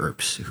Mary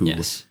Earps, who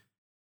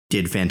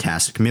did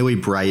fantastic. Millie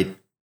Bright,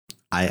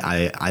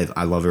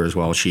 I love her as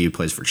well. She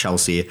plays for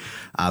Chelsea.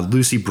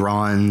 Lucy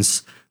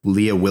Bronze,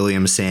 Leah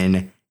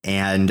Williamson,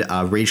 and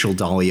Rachel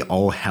Dolly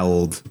all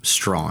held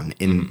strong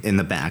in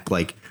the back.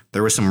 Like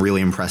there were some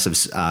really impressive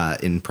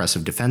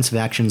defensive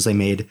actions they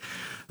made.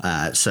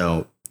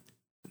 So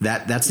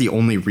that's the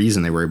only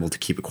reason they were able to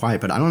keep it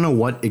quiet. But I don't know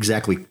what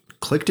exactly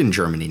clicked in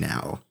Germany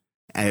now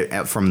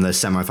from the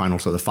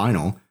semifinal to the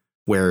final,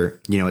 where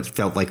it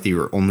felt like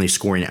the only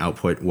scoring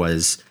output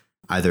was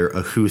either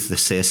a Huth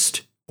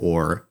assist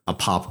or a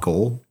Pop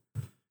goal,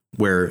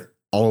 where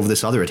all of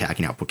this other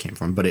attacking output came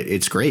from. But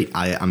it's great.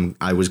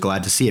 I was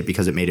glad to see it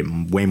because it made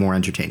it way more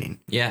entertaining.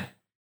 Yeah.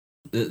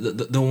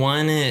 The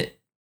one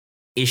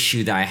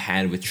issue that I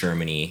had with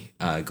Germany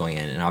going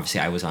in, and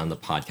obviously I was on the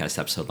podcast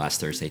episode last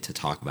Thursday to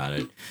talk about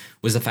it,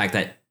 was the fact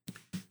that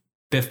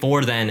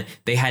before then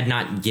they had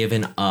not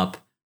given up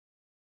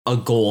a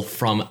goal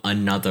from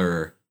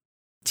another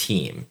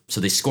team.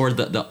 So they scored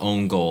the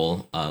own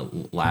goal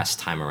last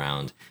time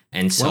around.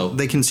 And so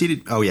they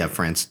conceded. Oh yeah,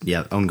 France.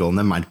 Yeah, own goal.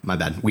 Then my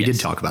bad. We did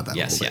talk about that.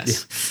 Yes, a little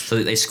yes. bit.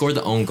 So they scored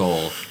the own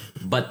goal,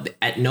 but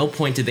at no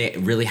point did they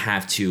really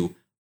have to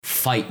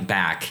fight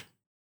back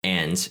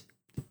and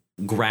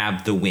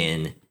grab the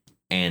win.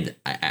 And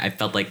I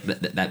felt like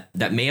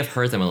that may have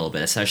hurt them a little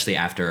bit, especially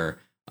after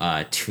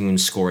Toon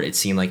scored. It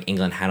seemed like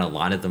England had a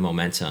lot of the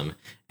momentum.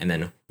 And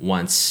then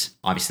once,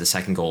 obviously, the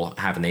second goal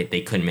happened,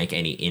 they couldn't make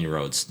any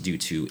inroads due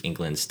to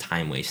England's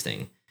time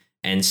wasting.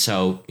 And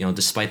so,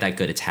 despite that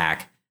good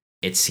attack,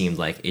 it seemed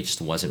like it just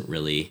wasn't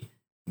really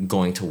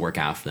going to work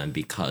out for them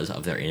because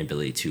of their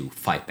inability to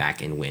fight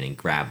back and win and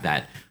grab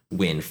that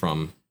win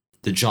from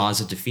the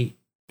jaws of defeat.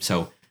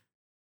 So,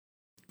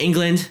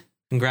 England,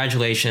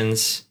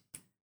 congratulations.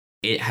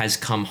 It has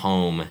come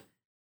home.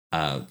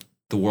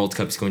 The World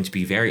Cup is going to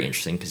be very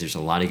interesting because there's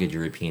a lot of good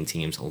European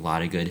teams, a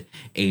lot of good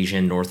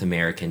Asian, North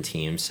American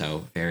teams.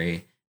 So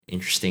very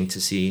interesting to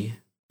see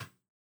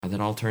how that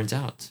all turns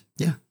out.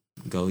 Yeah.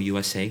 Go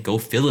USA, go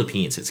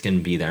Philippines. It's going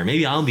to be there.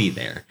 Maybe I'll be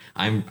there.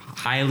 I'm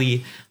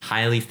highly,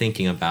 highly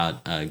thinking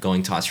about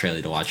going to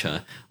Australia to watch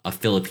a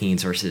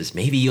Philippines versus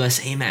maybe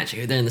USA match.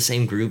 Maybe they're in the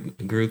same group.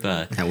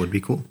 That would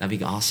be cool. That'd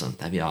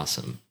be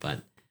awesome. But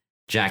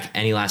Jack,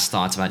 any last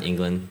thoughts about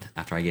England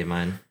after I gave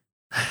mine?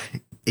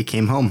 It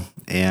came home,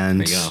 and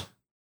there you go.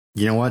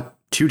 You know what?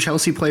 2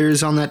 Chelsea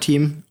players on that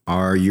team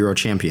are Euro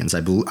champions.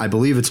 I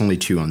believe it's only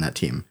 2 on that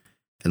team,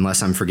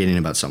 unless I'm forgetting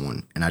about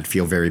someone, and I'd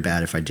feel very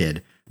bad if I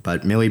did.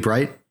 But Millie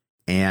Bright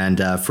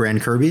and Fran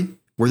Kirby.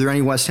 Were there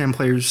any West Ham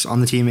players on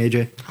the team,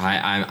 AJ?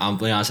 I'll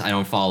be honest, I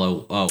don't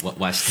follow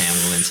West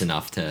Ham women's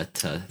enough to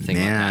think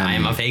about that. I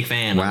am a fake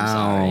fan.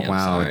 Wow, I'm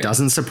sorry.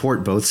 Doesn't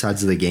support both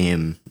sides of the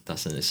game.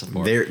 Doesn't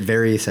support. Very,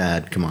 very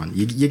sad. Come on,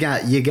 you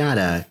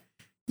gotta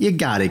you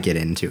gotta get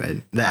into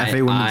it. The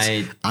FA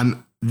Women's.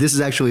 This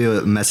is actually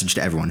a message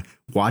to everyone.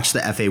 Watch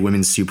the FA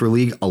Women's Super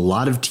League. A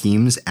lot of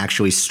teams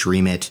actually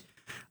stream it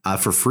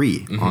for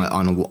free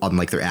on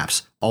like their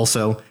apps.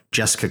 Also,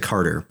 Jessica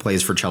Carter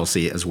plays for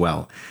Chelsea as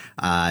well.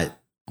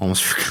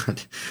 Almost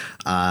forgot.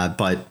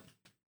 But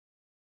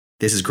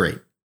this is great.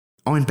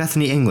 Oh, and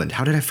Bethany England.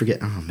 How did I forget?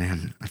 Oh,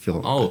 man. I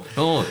feel...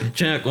 Oh,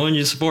 Jack, why don't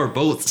you support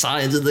both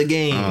sides of the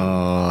game?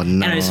 Oh,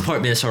 no. And I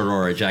support Minnesota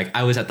Aurora, Jack.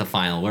 I was at the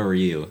final. Where were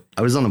you?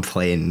 I was on a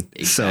plane.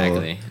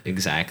 Exactly.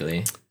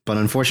 But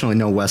unfortunately,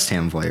 no West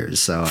Ham players.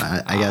 So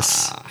I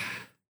guess...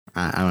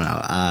 I don't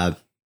know.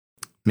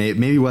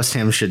 Maybe West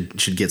Ham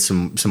should get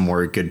some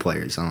more good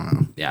players. I don't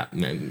know. Yeah.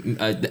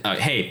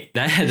 Hey,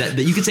 that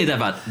you could say that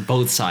about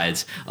both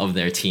sides of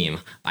their team,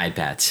 I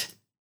bet.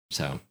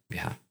 So,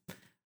 yeah.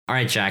 All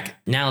right, Jack,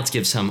 now let's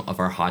give some of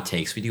our hot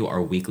takes. We do our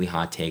weekly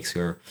hot takes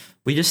where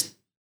we just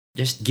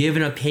give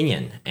an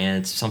opinion,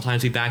 and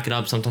sometimes we back it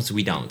up, sometimes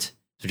we don't.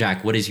 So,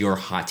 Jack, what is your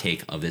hot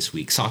take of this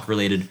week?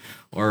 Soccer-related,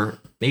 or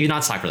maybe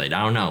not soccer-related.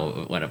 I don't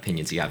know what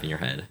opinions you have in your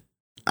head.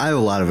 I have a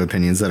lot of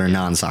opinions that are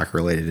non-soccer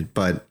related,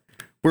 but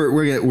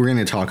we're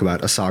gonna talk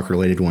about a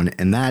soccer-related one,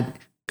 and that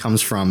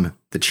comes from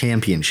the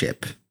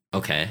championship.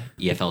 Okay,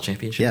 EFL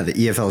Championship? Yeah, the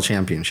EFL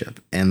Championship.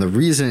 And the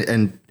reason...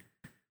 and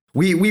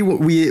We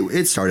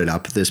it started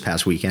up this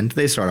past weekend.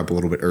 They start up a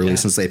little bit early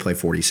since they play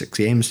 46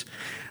 games.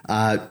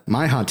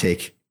 My hot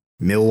take: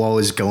 Millwall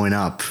is going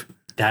up.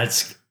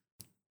 That's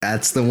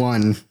the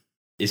one.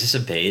 Is this a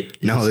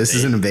bait? No, this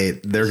isn't a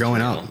bait. They're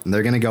going up.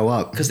 They're going to go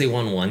up because they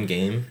won one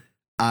game.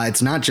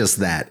 It's not just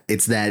that.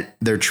 It's that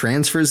their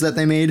transfers that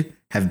they made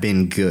have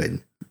been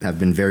good. Have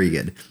been very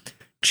good.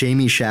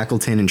 Jamie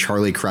Shackleton and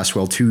Charlie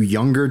Cresswell, two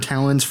younger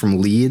talents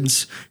from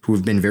Leeds who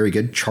have been very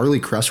good. Charlie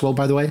Cresswell,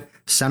 by the way,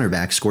 center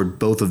back, scored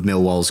both of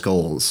Millwall's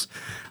goals.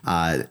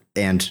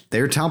 And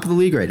they're top of the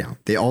league right now.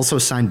 They also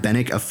signed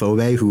Benik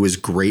Afobe, who was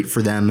great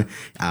for them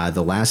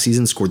the last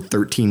season, scored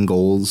 13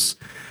 goals,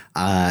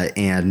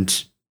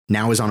 and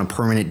now is on a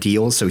permanent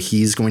deal. So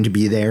he's going to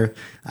be there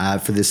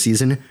for this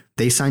season.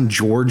 They signed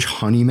George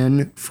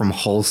Honeyman from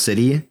Hull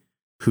City,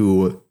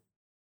 who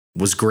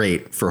was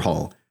great for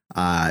Hull.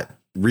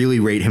 Really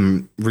rate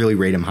him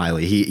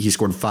highly. He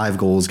scored 5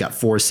 goals, got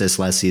 4 assists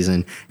last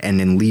season, and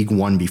in League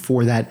One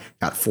before that,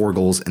 got 4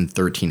 goals and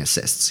 13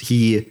 assists.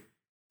 He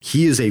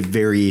is a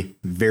very,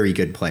 very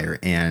good player,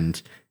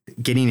 and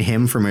getting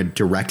him from a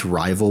direct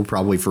rival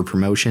probably for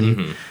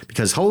promotion,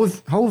 because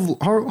Hull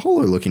are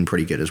looking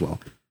pretty good as well.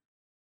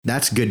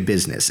 That's good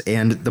business.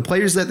 And the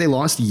players that they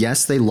lost,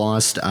 yes, they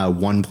lost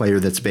one player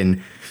that's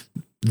been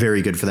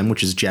very good for them,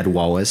 which is Jed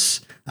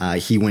Wallace.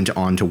 He went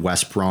on to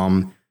West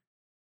Brom,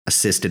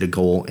 assisted a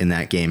goal in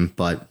that game,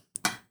 but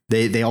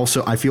they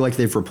also, I feel like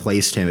they've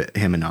replaced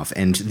him enough,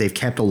 and they've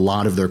kept a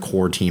lot of their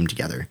core team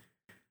together.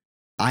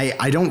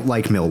 I don't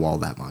like Millwall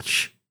that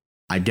much.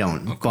 I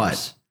don't,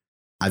 but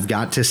I've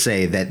got to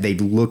say that they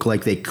look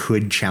like they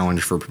could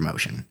challenge for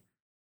promotion,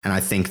 and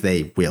I think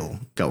they will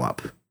go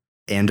up.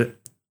 And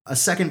a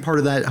second part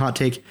of that hot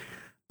take,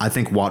 I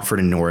think Watford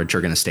and Norwich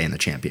are going to stay in the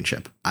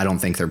championship. I don't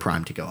think they're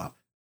primed to go up.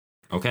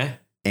 Okay.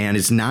 And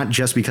it's not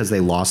just because they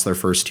lost their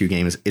first 2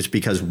 games. It's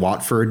because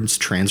Watford's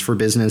transfer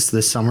business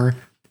this summer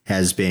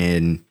has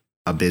been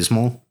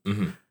abysmal.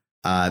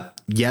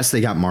 Yes, they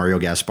got Mario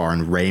Gaspar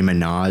and Ray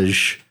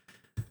Minaj,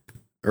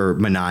 or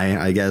Manai,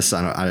 I guess.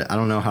 I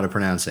don't know how to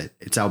pronounce it.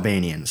 It's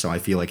Albanian, so I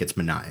feel like it's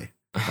Manai.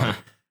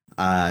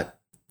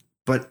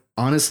 But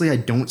honestly, I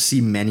don't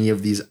see many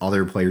of these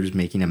other players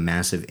making a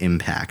massive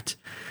impact.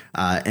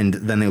 And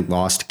then they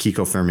lost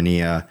Kiko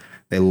Firmania.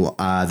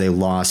 They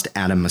lost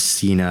Adam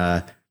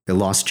Messina. They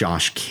lost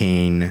Josh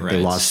Kane. Right.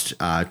 They lost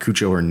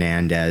Cucho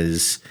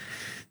Hernandez.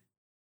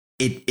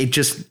 It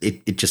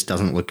just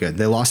doesn't look good.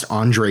 They lost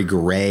Andre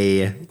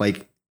Gray.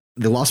 Like,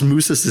 they lost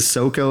Musa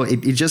Sissoko.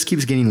 It just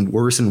keeps getting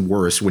worse and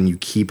worse when you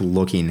keep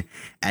looking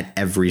at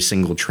every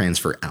single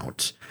transfer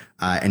out.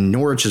 And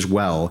Norwich as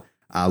well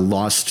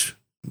lost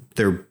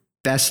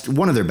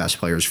one of their best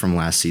players from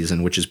last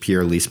season, which is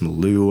Pierre-Elise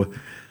Malou.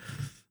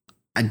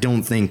 I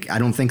don't think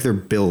they're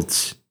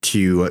built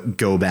to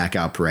go back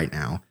up right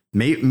now.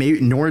 Maybe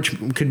Norwich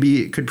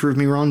could prove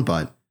me wrong,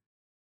 but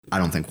I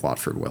don't think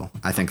Watford will.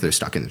 I think they're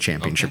stuck in the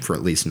championship for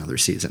at least another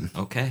season.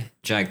 Okay,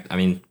 Jack. I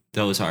mean,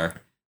 those are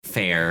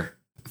fair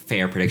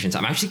predictions.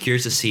 I'm actually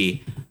curious to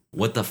see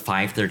what the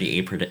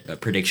 538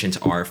 predictions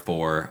are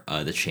for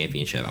the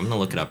championship. I'm gonna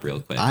look it up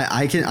real quick.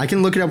 I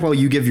can look it up while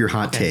you give your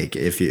hot take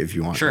if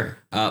you want. Sure.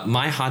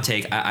 My hot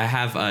take. I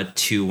have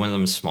 2. One of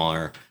them is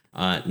smaller.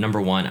 Number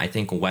 1, I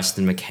think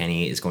Weston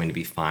McKennie is going to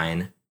be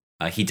fine.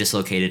 He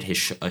dislocated his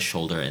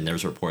shoulder, and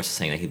there's reports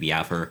saying that he'd be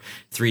out for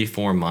 3 to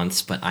 4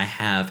 months. But I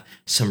have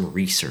some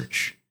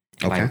research.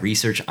 And by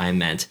research, I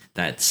meant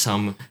that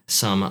some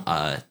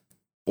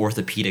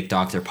orthopedic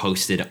doctor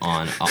posted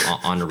on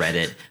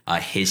Reddit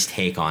his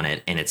take on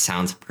it, and it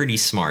sounds pretty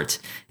smart.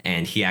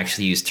 And he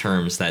actually used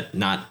terms that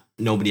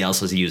nobody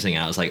else was using.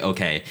 And I was like,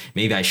 okay,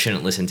 maybe I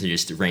shouldn't listen to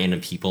just random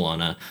people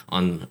on a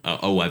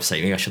website.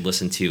 Maybe I should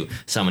listen to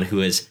someone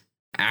who is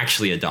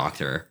actually a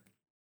doctor.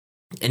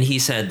 And he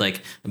said,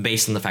 like,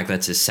 based on the fact that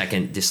it's his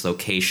second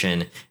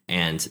dislocation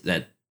and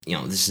that,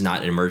 this is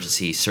not an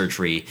emergency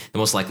surgery, the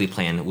most likely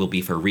plan will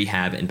be for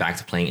rehab and back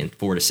to playing in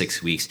 4 to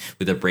 6 weeks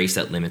with a brace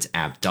that limits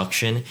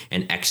abduction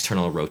and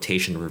external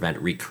rotation to prevent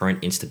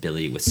recurrent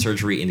instability with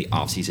surgery in the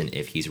offseason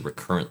if he's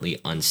recurrently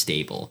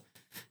unstable.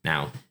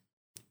 Now,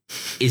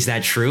 is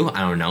that true?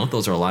 I don't know.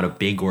 Those are a lot of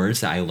big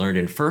words that I learned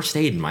in first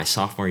aid in my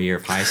sophomore year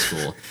of high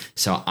school.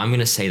 So I'm going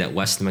to say that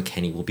Weston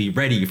McKennie will be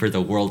ready for the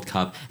World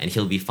Cup and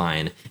he'll be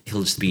fine.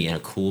 He'll just be in a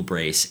cool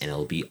brace and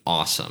it'll be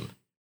awesome.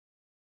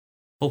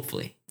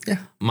 Hopefully.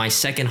 Yeah. My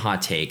second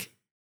hot take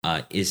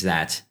is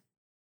that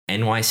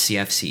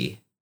NYCFC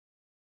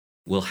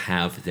will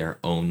have their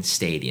own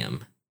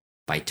stadium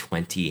by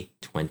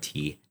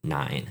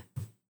 2029.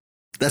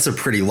 That's a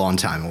pretty long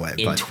time away.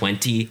 In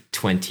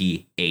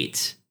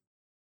 2028.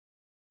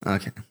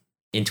 Okay.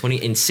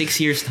 In 6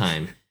 years'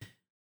 time,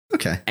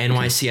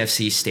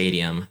 NYCFC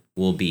Stadium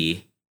will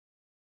be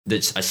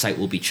a site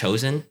will be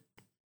chosen.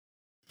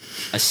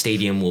 A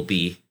stadium will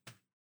be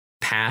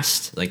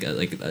passed,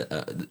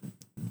 the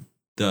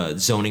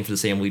zoning for the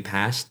stadium will be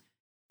passed.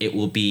 It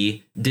will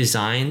be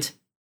designed.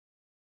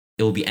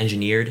 It will be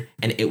engineered,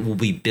 and it will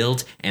be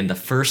built. And the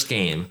first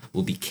game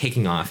will be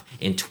kicking off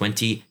in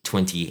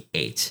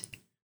 2028.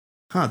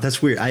 Huh,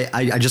 that's weird.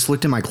 I just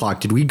looked at my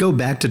clock. Did we go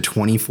back to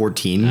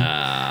 2014?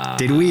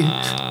 Did we?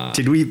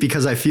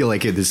 Because I feel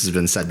like this has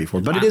been said before,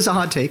 but it is a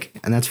hot take,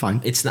 and that's fine.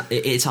 It's not.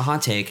 It's a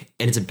hot take,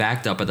 and it's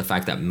backed up by the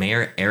fact that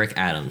Mayor Eric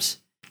Adams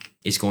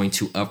is going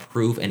to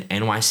approve an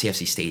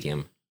NYCFC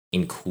stadium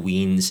in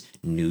Queens,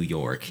 New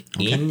York,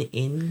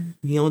 in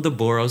the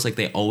boroughs like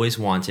they always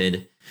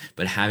wanted.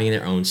 But having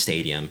their own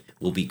stadium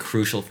will be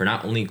crucial for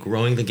not only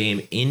growing the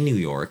game in New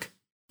York,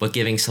 but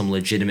giving some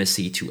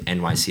legitimacy to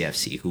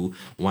NYCFC, who,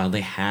 while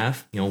they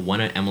have, won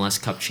an MLS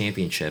Cup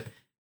championship,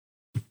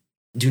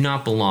 do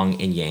not belong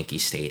in Yankee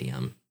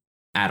Stadium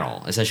at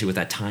all, especially with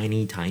that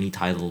tiny, tiny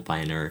title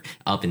banner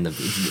up in the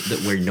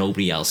where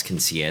nobody else can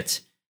see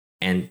it.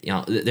 And,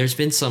 there's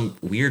been some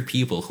weird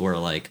people who are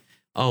like,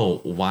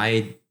 oh,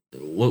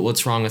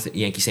 what's wrong with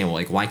Yankee Stadium?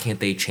 Like, why can't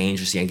they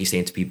change this Yankee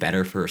Stadium to be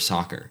better for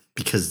soccer?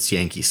 Because it's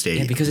Yankee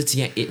Stadium. Yeah, because it's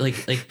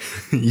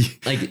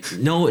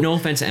no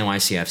offense to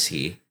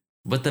NYCFC,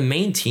 but the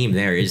main team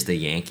there is the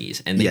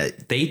Yankees, and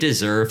they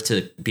deserve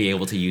to be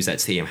able to use that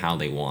stadium how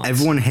they want.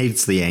 Everyone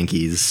hates the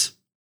Yankees,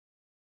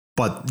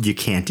 but you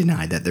can't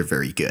deny that they're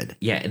very good.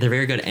 Yeah, they're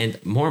very good, and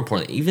more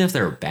importantly, even if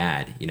they're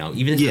bad,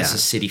 even if it's a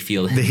City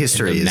Field, the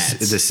history is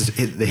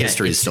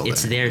still there.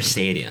 It's their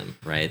stadium,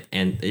 right?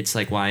 And it's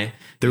like why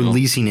they're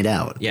leasing it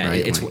out. Yeah,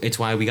 right? it's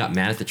why we got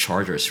mad at the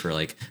Chargers for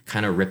like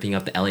kind of ripping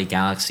up the LA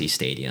Galaxy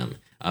Stadium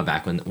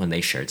back when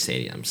they shared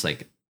stadiums.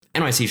 Like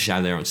NYC should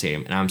have their own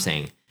stadium, and I'm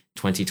saying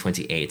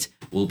 2028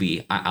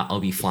 I'll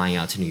be flying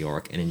out to New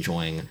York and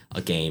enjoying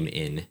a game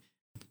in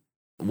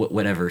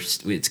whatever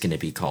it's going to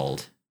be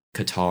called.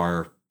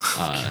 Qatar.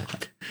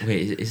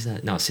 Wait, is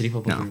that no City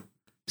Football? No,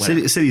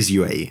 city's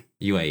UAE.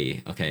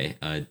 UAE. Okay.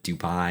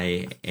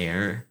 Dubai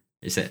Air.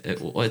 Is that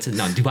what's it?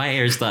 No, Dubai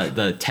Air is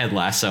the Ted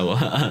Lasso.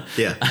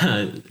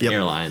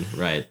 Airline.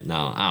 Right.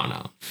 No, I don't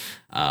know.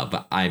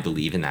 But I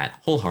believe in that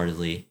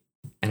wholeheartedly,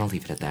 and I'll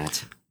leave it at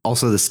that.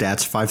 Also, the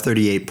stats,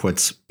 538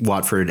 puts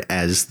Watford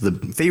as the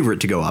favorite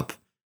to go up,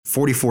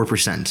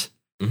 44%.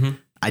 Mm-hmm.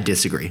 I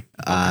disagree.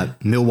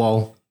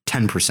 Millwall,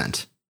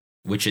 10%.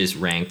 Which is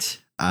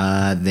ranked?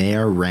 They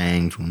are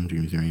ranked 1,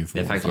 2, 3,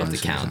 4, in fact, 5, you have to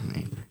 6, count.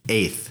 7,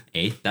 8. 8th.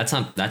 8th? That's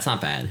not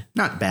bad.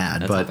 Not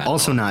bad, but not bad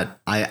also not.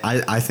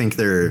 I think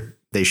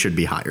they should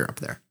be higher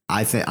up there.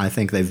 I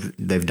think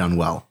they've done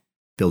well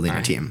building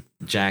a team.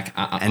 Jack,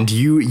 and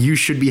you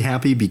should be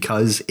happy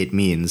because it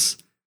means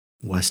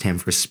West Ham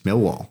versus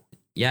Millwall.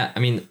 Yeah, I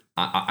mean,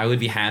 I would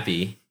be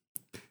happy,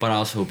 but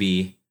also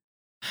be.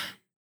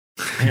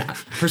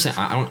 Personally,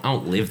 I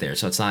don't live there,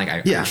 so it's not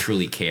like I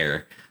truly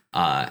care.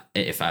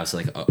 If I was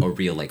like a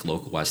real like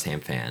local West Ham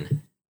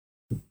fan,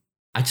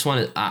 I just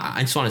want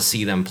to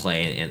see them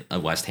play in a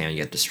West Ham and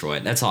get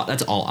destroyed. That's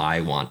all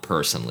I want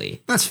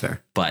personally. That's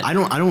fair, but I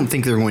don't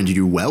think they're going to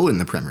do well in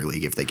the Premier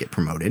League if they get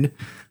promoted.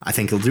 I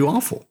think they'll do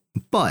awful,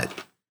 but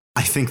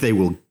I think they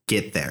will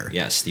get there.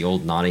 Yes, the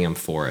old Nottingham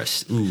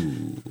Forest.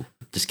 Ooh.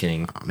 Just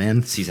kidding. Oh,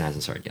 man. Season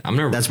hasn't started yet.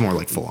 That's more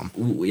like Fulham.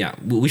 Yeah,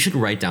 we should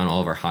write down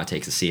all of our hot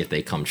takes to see if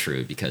they come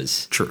true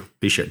because... True,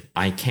 we should.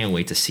 I can't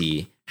wait to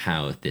see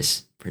how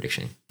this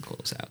prediction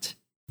goes out.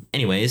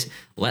 Anyways,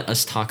 let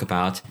us talk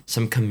about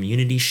some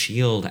Community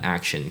Shield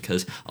action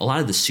because a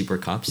lot of the Super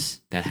Cups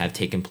that have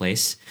taken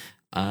place,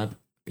 have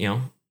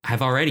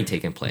already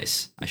taken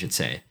place, I should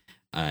say.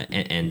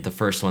 And the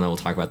first one that we'll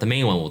talk about, the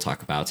main one we'll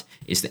talk about,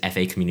 is the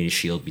FA Community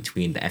Shield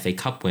between the FA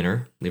Cup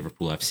winner,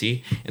 Liverpool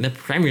FC, and the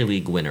Premier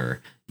League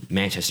winner,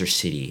 Manchester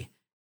City.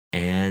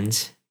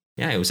 And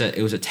yeah, it was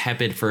a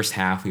tepid first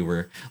half. We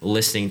were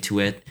listening to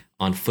it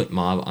on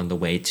FootMob on the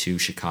way to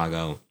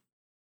Chicago.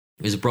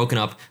 It was broken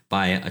up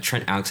by a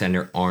Trent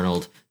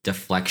Alexander-Arnold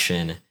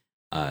deflection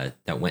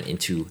that went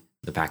into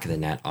the back of the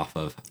net off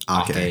of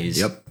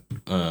Ake's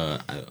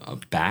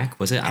back.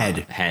 Was it? Head.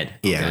 Head.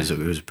 Yeah, okay.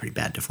 It was a pretty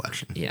bad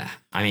deflection. Yeah.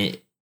 I mean,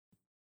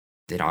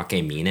 did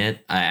Ake mean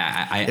it?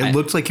 It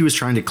looked like he was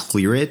trying to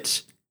clear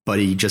it, but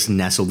he just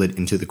nestled it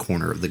into the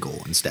corner of the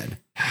goal instead.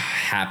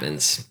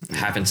 Happens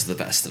to the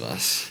best of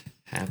us.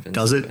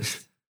 Does it?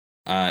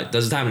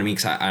 Doesn't happen to me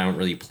because I don't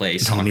really play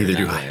soccer. Neither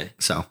do way. I.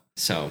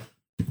 So,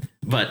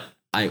 but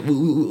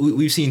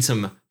we've seen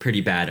some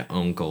pretty bad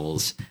own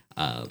goals.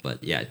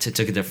 But yeah,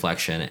 took a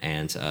deflection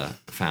and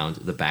found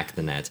the back of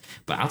the net.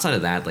 But outside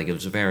of that, like it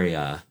was a very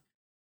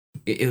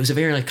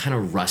like kind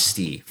of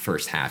rusty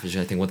first half, which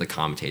I think what the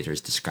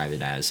commentators described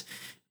it as.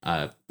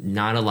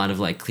 Not a lot of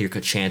like clear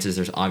cut chances.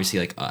 There's obviously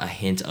like a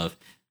hint of,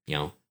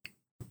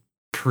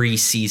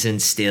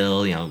 preseason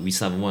still. We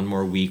still have one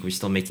more week. We're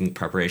still making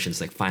preparations,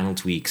 like final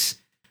tweaks.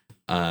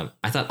 I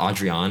thought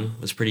Adrian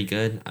was pretty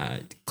good.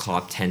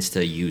 Klopp tends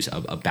to use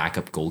a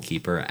backup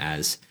goalkeeper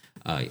as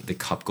the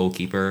cup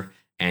goalkeeper.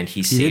 And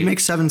he did make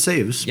 7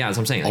 saves. Yeah, that's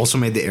what I'm saying. Also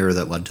made the error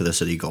that led to the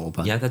City goal.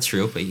 But. Yeah, that's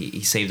true. But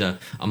he saved some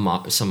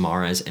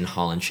Mahrez and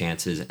Haaland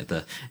chances at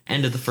the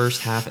end of the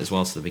first half as well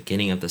as the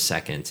beginning of the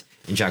second.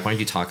 And Jack, why don't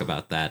you talk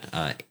about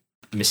that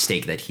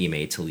mistake that he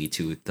made to lead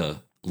to the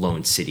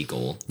lone City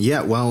goal?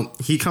 Yeah, well,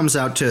 he comes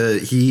out to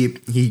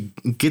he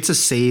gets a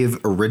save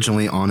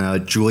originally on a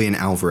Julian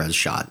Alvarez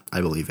shot,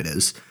 I believe it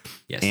is.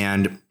 Yes.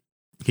 And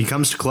he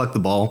comes to collect the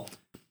ball.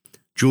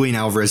 Julian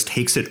Alvarez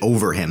takes it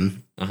over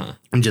him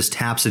and just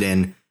taps it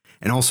in,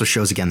 and also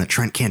shows again that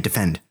Trent can't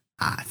defend.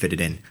 Fit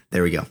it in.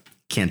 There we go.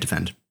 Can't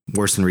defend.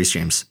 Worse than Reece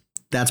James.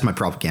 That's my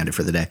propaganda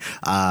for the day.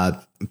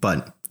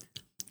 But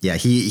yeah,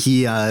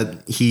 he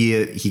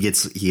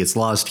gets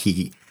lost.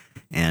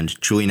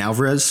 And Julian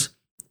Alvarez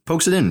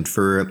pokes it in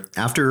for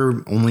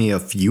after only a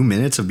few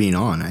minutes of being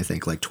on. I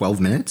think like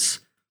 12 minutes.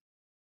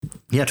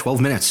 Yeah,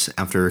 12 minutes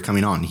after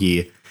coming on,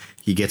 he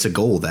gets a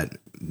goal that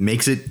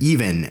makes it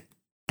even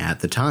at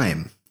the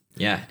time.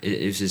 Yeah,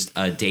 it was just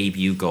a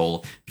debut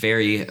goal.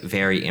 Very,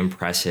 very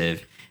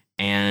impressive.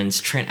 And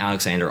Trent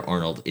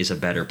Alexander-Arnold is a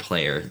better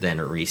player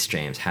than Reece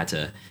James. Had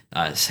to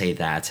say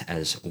that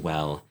as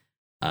well.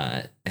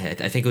 I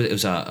think it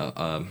was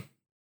a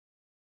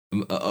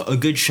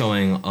good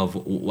showing of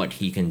what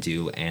he can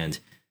do. And,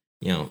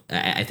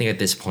 I think at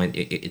this point,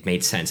 it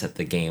made sense that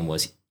the game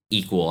was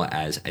equal,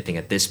 as I think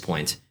at this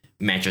point,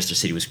 Manchester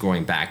City was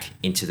growing back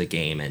into the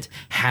game and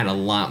had a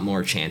lot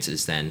more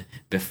chances than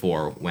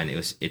before, when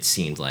it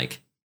seemed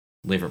like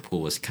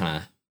Liverpool was kind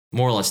of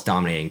more or less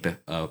dominating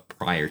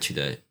prior to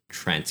the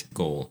Trent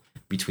goal.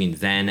 Between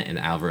then and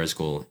the Alvarez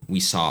goal, we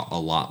saw a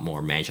lot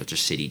more Manchester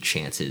City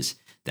chances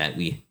that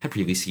we had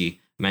previously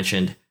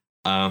mentioned.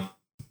 And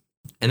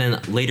then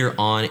later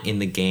on in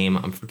the game,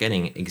 I'm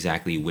forgetting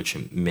exactly which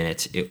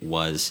minute it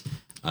was,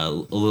 a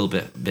little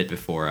bit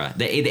before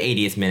the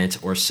 80th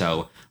minute or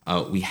so,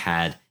 we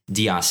had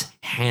Diaz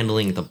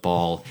handling the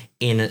ball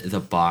in the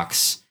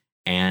box,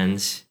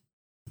 and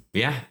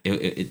yeah,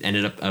 it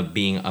ended up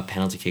being a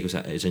penalty kick. It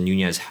was a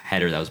Nunez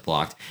header that was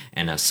blocked,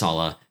 and a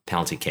Salah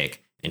penalty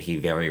kick, and he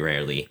very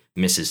rarely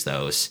misses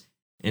those.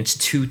 And it's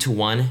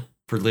 2-1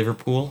 for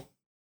Liverpool,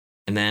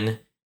 and then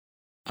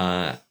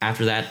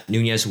after that,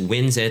 Nunez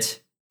wins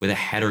it with a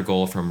header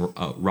goal from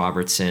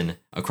Robertson,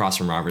 across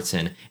from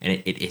Robertson,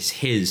 and it is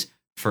his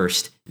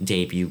first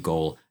debut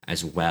goal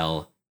as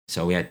well.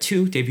 So we had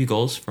 2 debut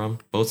goals from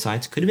both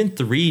sides. Could have been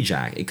 3,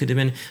 Jack. It could have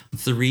been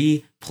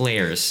 3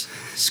 players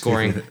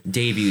scoring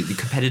the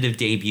competitive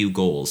debut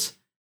goals.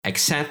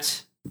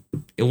 Except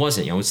it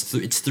wasn't. It's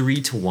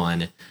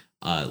 3-1.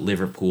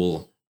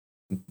 Liverpool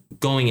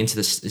going into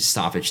the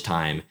stoppage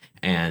time,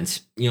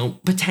 and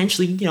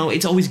potentially,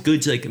 it's always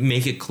good to like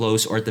make it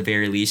close, or at the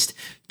very least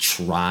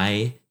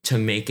try to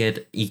make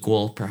it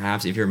equal.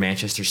 Perhaps if you're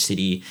Manchester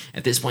City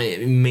at this point,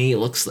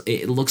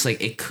 it looks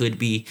like it could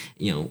be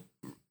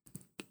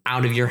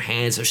out of your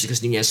hands, especially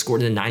because Nunez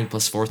scored in the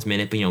 9+4th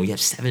minute. But you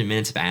have 7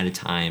 minutes of added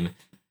time.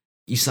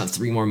 You still have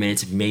 3 more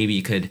minutes. Maybe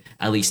you could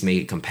at least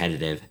make it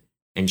competitive.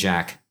 And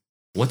Jack,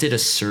 what did a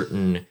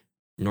certain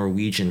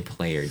Norwegian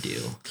player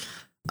do?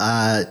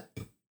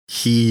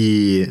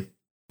 He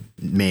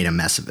made a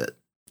mess of it.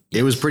 Yes.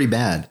 It was pretty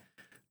bad.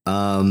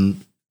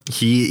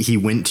 He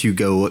went to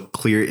go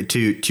clear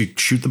to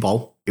shoot the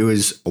ball. It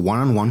was a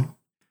 1-on-1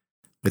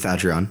 with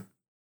Adrian.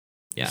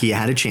 Yeah. He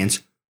had a chance.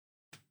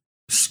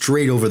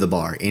 Straight over the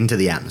bar into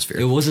the atmosphere.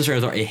 It wasn't straight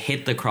over the bar. It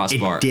hit the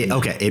crossbar. It did.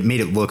 Okay. It made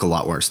it look a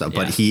lot worse though,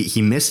 but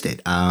he missed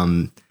it.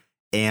 And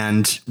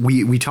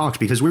we talked,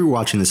 because we were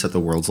watching this at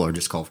the world's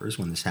largest golfers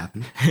when this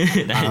happened.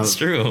 That's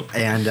true.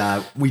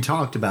 And we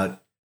talked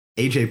about,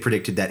 AJ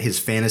predicted that his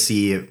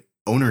fantasy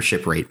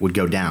ownership rate would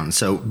go down.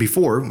 So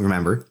before,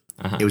 remember,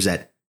 it was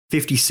at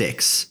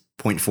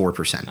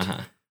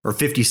 56.4% or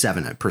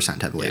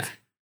 57%, I believe. Yeah.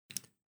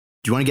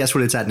 Do you want to guess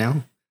what it's at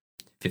now?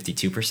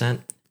 52%.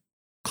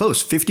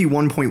 Close,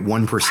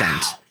 51.1%.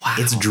 Wow.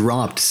 It's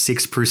dropped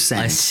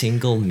 6%. A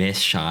single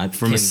missed shot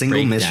from a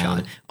single missed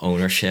shot.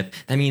 Ownership.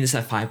 That means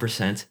that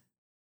 5%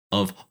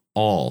 of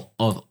all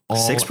 6%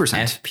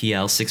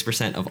 FPL,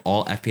 6% of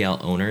all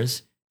FPL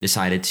owners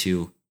decided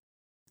to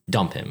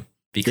dump him.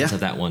 because of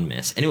that one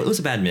miss. And it was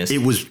a bad miss. It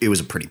was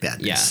a pretty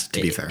bad miss,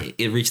 to be fair.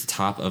 It reached the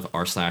top of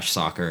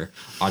r/soccer.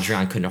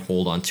 Adrian couldn't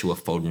hold on to a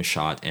Foden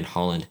shot, and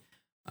Holland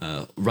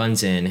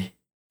runs in,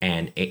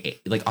 and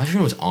like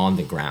Adrian was on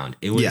the ground.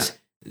 It was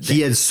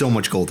he had so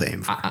much goal to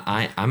aim for.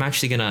 I'm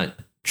actually gonna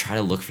try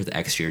to look for the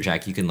XG, or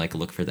Jack, you can like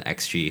look for the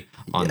XG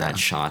on that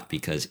shot,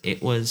 because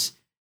it was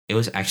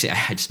actually,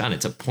 I just found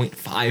it's a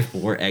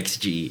 0.54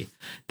 XG.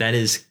 That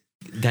is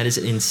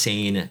an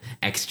insane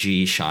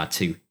XG shot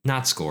to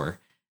not score.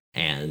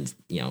 And,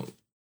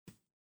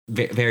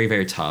 very,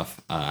 very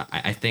tough.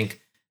 I think,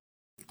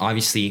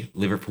 obviously,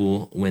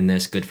 Liverpool win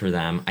this. Good for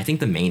them. I think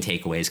the main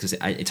takeaways, because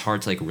it's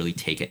hard to like really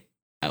take it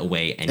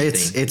away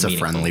anything. It's a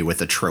friendly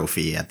with a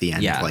trophy at the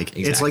end. Yeah,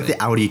 exactly. It's like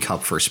the Audi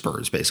Cup for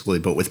Spurs, basically,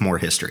 but with more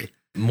history.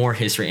 More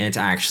history, and it's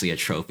actually a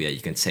trophy that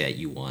you can say that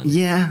you won.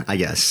 Yeah, I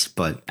guess,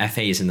 but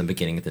FA is in the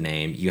beginning of the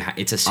name.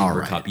 It's a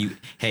Super Cup.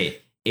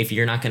 If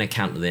you're not going to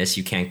count this,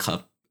 you can't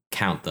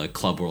count the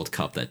Club World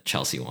Cup that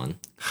Chelsea won.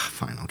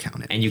 Fine, I'll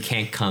count it. And you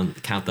can't count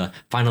the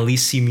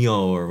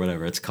Finalissimo or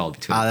whatever it's called.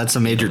 That's a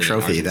major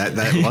trophy. That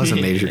was a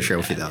major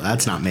trophy, though.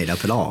 That's not made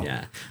up at all.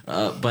 Yeah.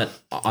 But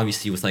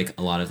obviously with like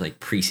a lot of like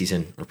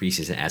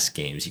preseason-esque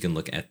games, you can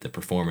look at the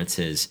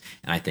performances,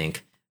 and I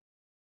think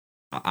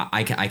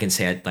I can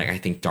say it, like I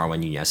think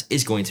Darwin Núñez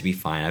is going to be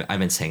fine. I've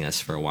been saying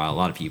this for a while. A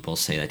lot of people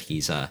say that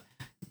he's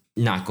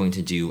not going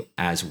to do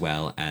as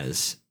well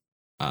as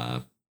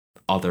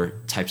other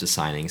types of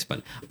signings,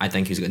 but I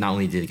think he's not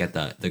only did he get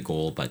the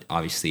goal, but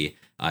obviously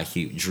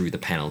he drew the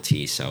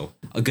penalty. So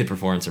a good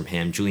performance from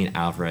him. Julian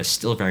Alvarez,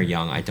 still very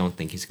young. I don't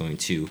think he's going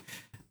to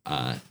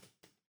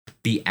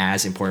be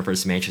as important for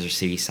his Manchester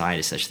City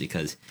side, especially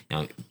because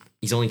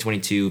he's only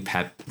 22.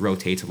 Pep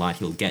rotates a lot.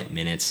 He'll get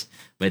minutes,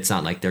 but it's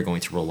not like they're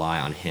going to rely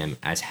on him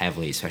as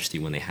heavily, especially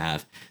when they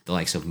have the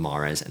likes of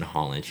Mahrez and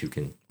Holland, who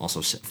can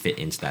also fit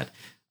into that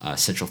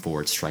central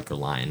forward striker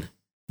line.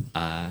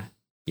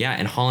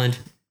 And Holland,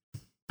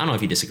 I don't know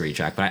if you disagree,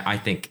 Jack, but I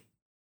think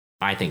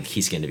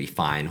he's going to be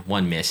fine.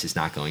 One miss is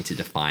not going to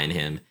define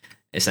him,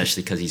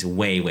 especially because he's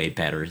way, way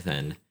better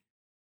than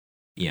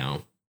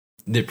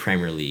the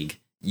Premier League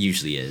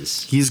usually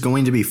is. He's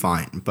going to be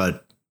fine,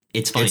 but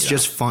it's funny. It's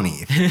just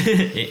funny.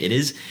 It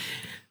is.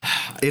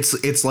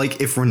 It's like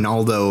if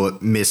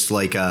Ronaldo missed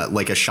like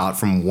a shot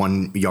from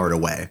 1 yard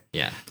away.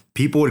 Yeah.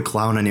 People would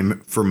clown on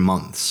him for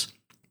months,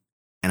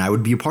 and I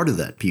would be a part of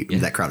that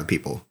that crowd of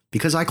people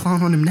because I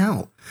clown on him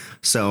now.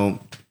 So,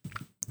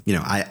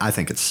 I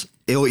think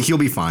he'll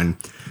be fine.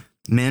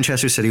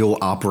 Manchester City will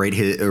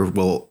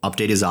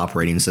update his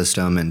operating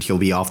system, and he'll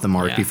be off the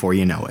mark before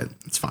you know it.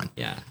 It's fine.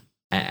 Yeah,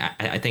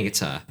 I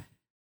think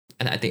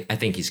I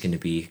think he's going to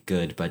be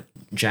good. But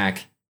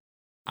Jack,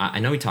 I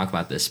know we talk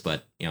about this,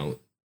 but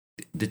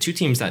the two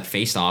teams that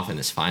faced off in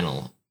this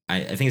final,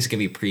 I think it's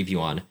going to be a preview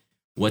on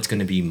what's going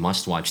to be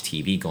must-watch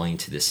TV going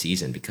into this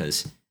season,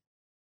 because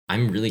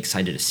I'm really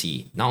excited to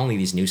see not only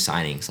these new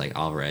signings like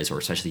Alvarez or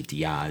especially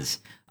Diaz,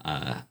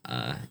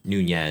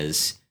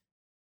 Núñez,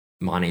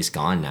 Mane's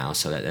gone now,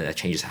 so that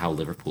changes how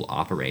Liverpool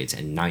operates,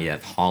 and now you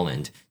have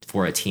Holland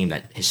for a team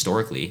that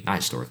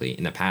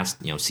in the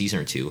past season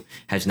or two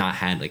has not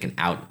had like an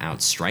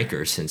out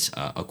striker since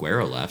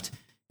Aguero left.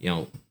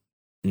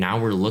 Now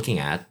we're looking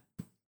at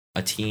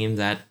a team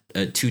that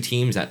two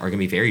teams that are going to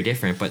be very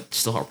different, but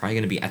still are probably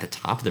going to be at the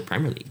top of the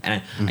Premier League.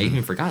 And I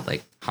even forgot,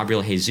 like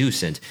Gabriel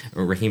Jesus and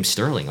Raheem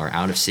Sterling are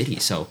out of City.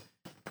 So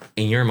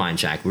in your mind,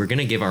 Jack, we're going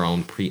to give our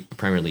own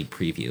Premier League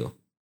preview.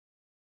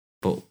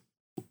 But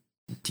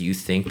do you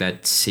think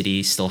that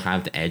City still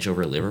have the edge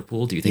over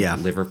Liverpool? Do you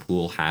think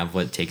Liverpool have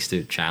what it takes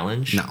to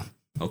challenge? No.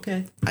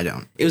 Okay. I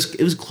don't. It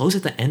was close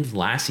at the end of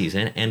last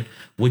season. And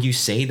would you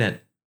say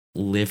that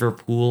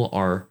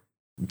Liverpool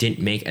didn't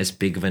make as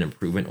big of an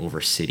improvement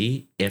over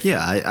City?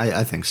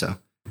 I think so.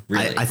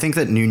 Really? I think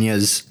that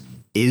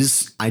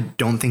Núñez I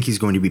don't think he's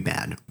going to be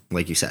bad,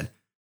 like you said,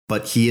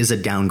 but he is a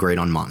downgrade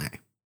on Mane.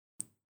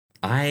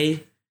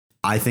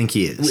 I think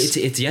he is.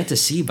 It's yet to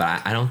see,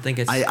 but I don't think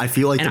it's. I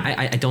feel like, and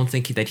I don't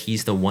think that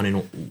he's the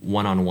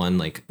one-on-one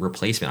like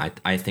replacement.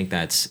 I think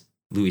that's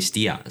Luis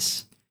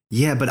Diaz.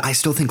 Yeah, but I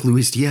still think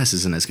Luis Diaz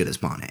isn't as good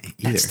as Mane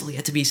either. That's still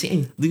yet to be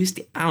seen. Luis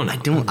Diaz, I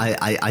don't know.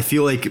 I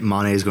feel like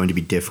Mane is going to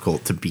be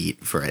difficult to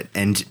beat for it.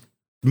 And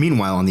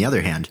meanwhile, on the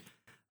other hand,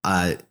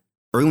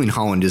 Erling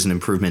Haaland is an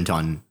improvement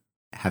on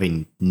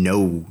having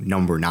no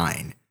number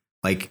 9.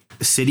 Like,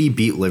 City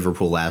beat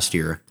Liverpool last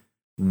year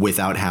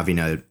without having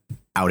a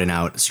out and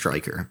out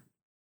striker.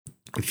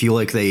 I feel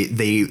like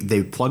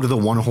they plugged the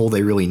one hole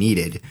they really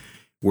needed.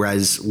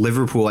 Whereas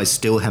Liverpool, I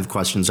still have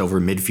questions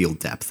over midfield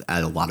depth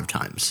at a lot of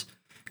times.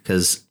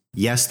 Because,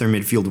 yes, their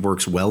midfield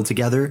works well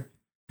together,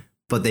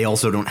 but they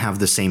also don't have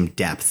the same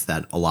depth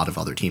that a lot of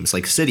other teams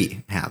like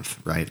City have,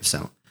 right?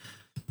 So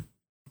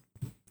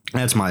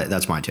that's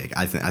my take.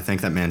 I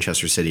think that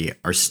Manchester City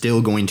are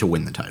still going to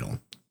win the title.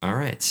 All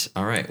right.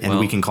 And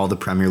we can call the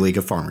Premier League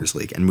a Farmers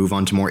League and move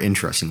on to more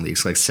interesting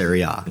leagues like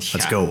Serie A.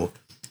 Let's go.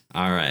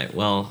 All right.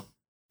 Well,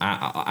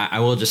 I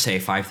will just say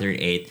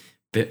 538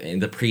 in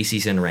the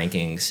preseason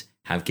rankings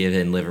have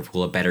given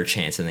Liverpool a better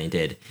chance than they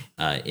did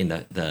in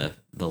the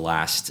the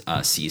last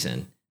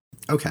season.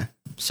 Okay.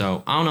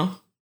 So I don't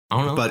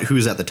know. But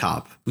who's at the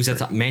top? Who's at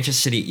the top?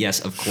 Manchester City, yes,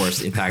 of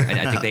course. In fact,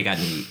 I think they got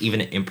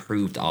even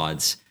improved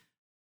odds.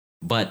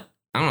 But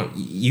I don't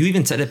know. You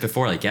even said it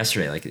before, like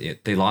yesterday.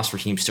 Like they lost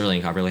Raheem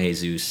Sterling, Gabriel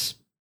Jesus.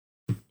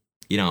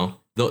 You know,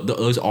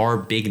 those are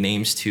big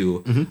names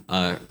to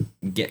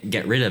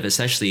get rid of,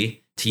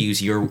 especially to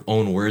use your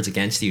own words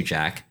against you,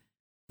 Jack.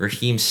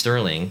 Raheem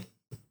Sterling,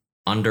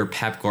 under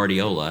Pep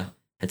Guardiola,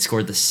 had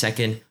scored the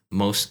second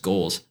most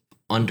goals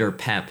under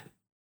Pep.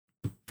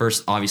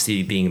 First,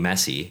 obviously, being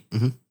Messi.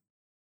 Mm-hmm.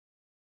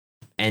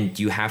 And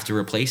you have to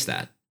replace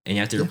that. And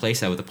you have to replace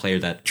that with a player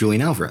that...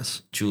 Julian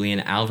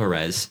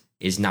Alvarez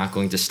is not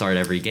going to start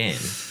every game.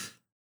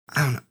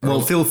 I don't know.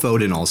 Well, Phil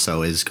Foden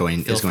also is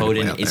going to play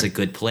out there. Is a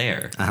good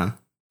player. Uh-huh.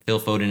 Phil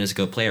Foden is a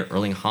good player.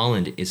 Erling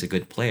Haaland is a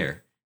good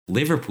player.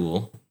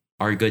 Liverpool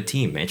are a good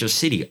team. Manchester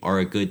City are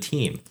a good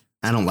team.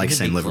 I don't like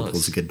saying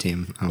Liverpool's a good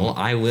team. Well,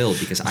 I will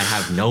because I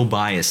have no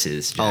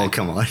biases, Jack. Oh,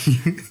 come on.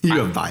 You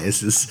have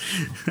biases.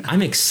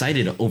 I'm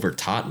excited over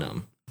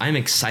Tottenham. I'm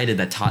excited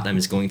that Tottenham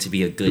is going to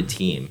be a good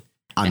team.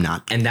 I'm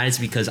not. And that is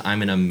because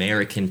I'm an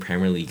American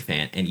Premier League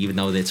fan. And even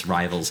though it's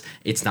rivals,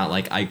 it's not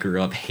like I grew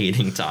up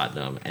hating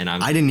Tottenham. And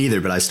I didn't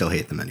either, but I still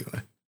hate them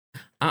anyway.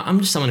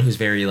 I'm just someone who's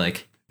very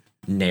like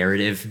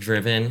narrative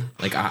driven.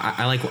 Like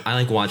I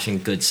like watching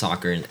good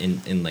soccer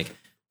and like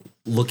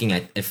looking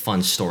at fun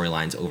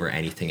storylines over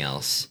anything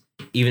else.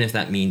 Even if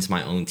that means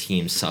my own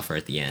team suffer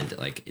at the end.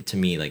 Like to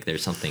me, like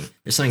there's something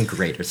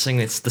great. There's something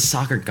that's the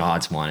soccer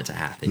gods want it to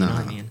happen. You know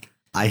what I mean?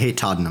 I hate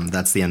Tottenham.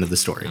 That's the end of the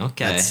story.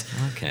 Okay.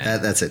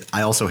 That's it.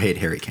 I also hate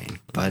Harry Kane.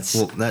 But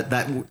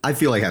that I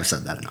feel like I've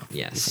said that enough.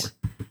 Yes.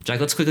 Before.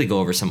 Jack, let's quickly go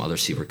over some other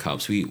Super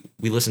Cups. We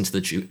listened to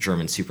the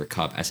German Super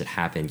Cup as it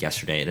happened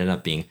yesterday. It ended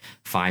up being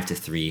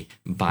 5-3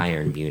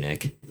 Bayern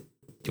Munich.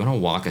 Do you want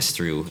to walk us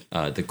through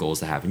the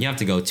goals that happened? You have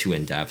to go too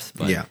in depth,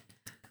 but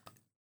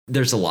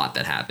there's a lot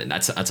that happened.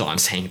 That's all I'm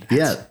saying.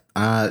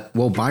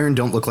 Well, Bayern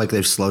don't look like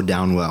they've slowed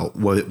down well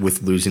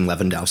with losing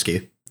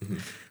Lewandowski.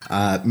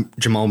 Mm-hmm.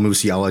 Jamal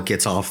Musiala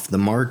gets off the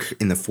mark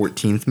in the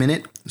 14th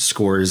minute,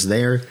 scores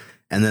there,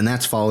 and then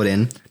that's followed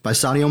in by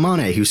Sadio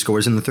Mane, who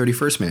scores in the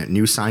 31st minute.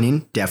 New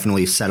signing,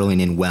 definitely settling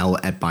in well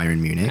at Bayern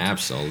Munich.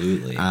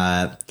 Absolutely.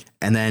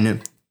 And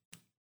then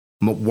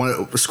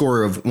one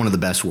scorer of one of the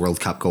best World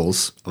Cup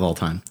goals of all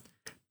time,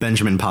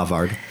 Benjamin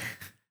Pavard.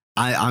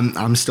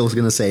 I'm still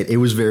going to say it. It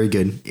was very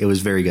good. It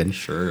was very good.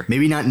 Sure.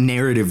 Maybe not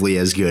narratively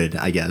as good,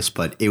 I guess,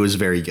 but it was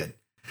very good.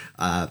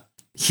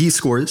 He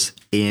scores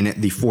in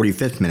the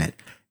 45th minute.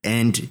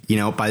 And,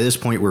 by this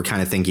point, we're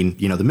kind of thinking,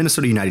 the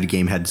Minnesota United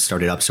game had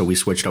started up. So we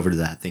switched over to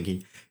that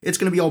thinking it's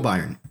going to be all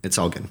Bayern. It's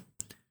all good.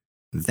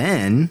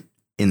 Then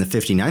in the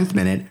 59th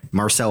minute,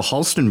 Marcel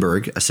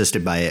Halstenberg,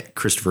 assisted by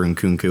Christopher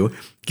Nkunku,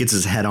 gets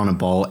his head on a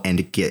ball and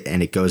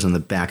it goes on the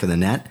back of the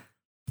net.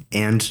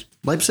 And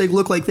Leipzig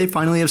look like they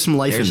finally have some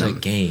life in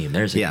them.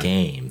 There's a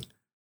game.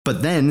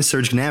 But then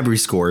Serge Gnabry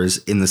scores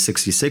in the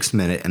 66th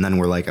minute, and then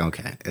we're like,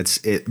 okay, it's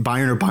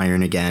Bayern or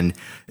Bayern again.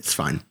 It's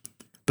fine.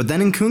 But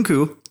then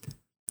Nkunku,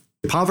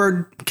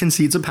 Pavard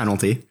concedes a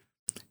penalty,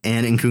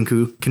 and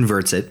Nkunku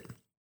converts it.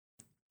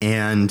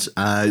 And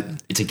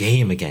it's a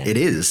game again. It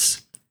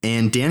is.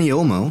 And Dani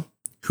Olmo,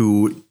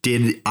 who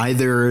did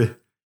either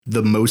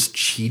the most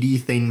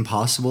cheaty thing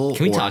possible.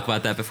 Can we talk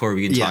about that before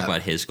we can talk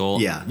about his goal?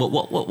 Yeah.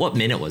 What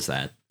minute was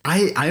that?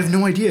 I have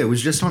no idea. It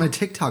was just on a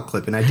TikTok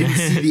clip, and I didn't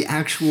see the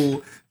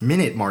actual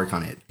minute mark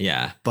on it.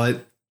 Yeah.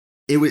 But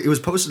it was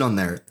posted on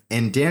there,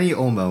 and Dani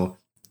Olmo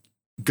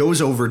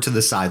goes over to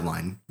the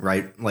sideline,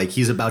 right? Like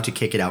he's about to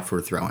kick it out for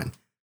a throw-in.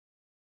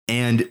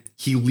 And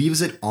he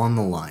leaves it on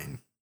the line.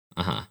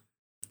 Uh-huh.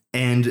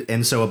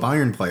 And so a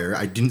Bayern player,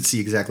 I didn't see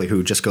exactly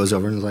who, just goes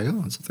over and is like,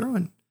 oh, it's a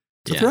throw-in.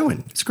 It's a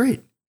throw-in. It's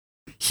great.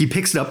 He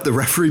picks it up. The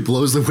referee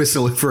blows the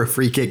whistle for a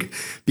free kick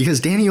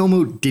because Dani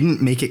Olmo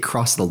didn't make it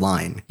cross the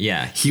line.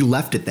 Yeah. He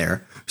left it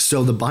there.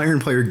 So the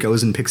Bayern player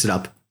goes and picks it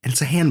up, and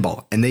it's a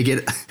handball. And they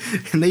get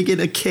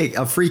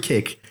a free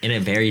kick. In a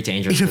very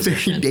dangerous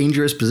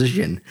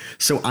position.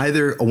 So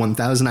either a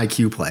 1000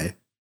 IQ play.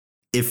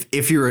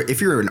 If you're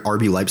an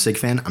RB Leipzig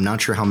fan, I'm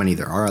not sure how many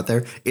there are out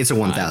there. It's a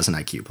 1000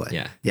 IQ play.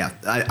 Yeah. Yeah.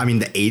 I mean,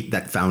 the 8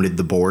 that founded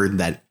the board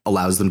that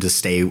allows them to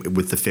stay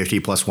with the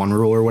 50+1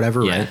 rule or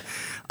whatever, right?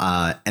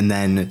 And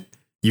then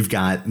you've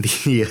got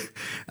the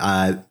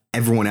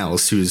everyone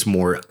else who's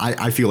more.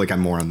 I feel like I'm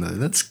more on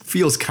that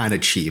feels kind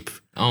of cheap.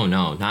 Oh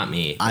no, not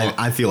me.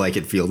 I feel like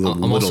it feels a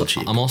little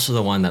cheap. I'm also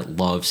the one that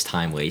loves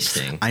time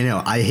wasting. I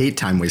know. I hate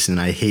time wasting.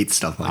 And I hate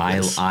stuff like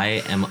this.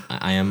 I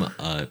am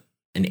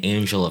an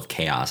angel of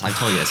chaos. I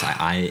told you this.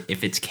 I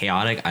if it's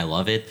chaotic, I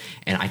love it,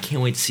 and I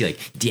can't wait to see like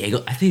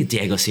Diego. I think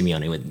Diego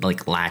Simeone would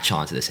like latch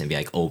onto this and be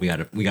like, "Oh, we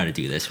gotta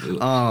do this."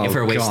 Oh if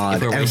we're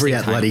God! Every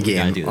athletic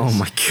game. Oh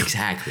my God!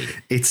 Exactly.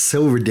 It's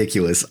so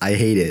ridiculous. I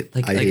hate it.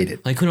 I hate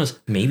it. Like who knows?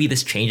 Maybe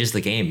this changes the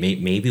game.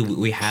 Maybe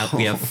we have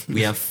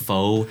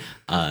faux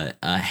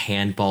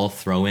handball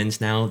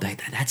throw-ins now.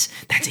 That's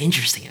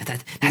interesting.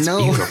 That's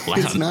beautiful.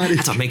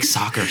 That's what makes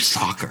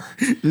soccer.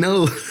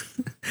 No,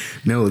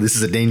 this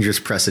is a dangerous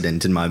precedent.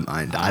 consistent in my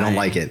mind. I don't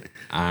like it.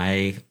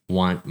 I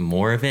want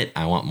more of it.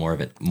 I want more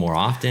of it more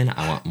often.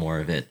 I want more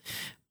of it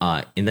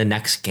in the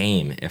next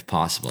game, if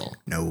possible.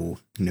 No,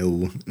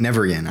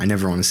 never again. I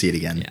never want to see it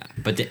again. Yeah,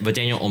 but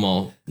Daniel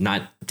Olmo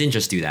didn't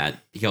just do that.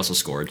 He also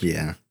scored.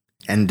 Yeah,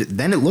 and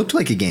then it looked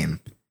like a game.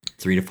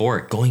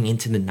 3-4 going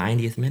into the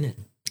 90th minute.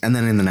 And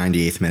then in the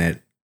 98th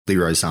minute,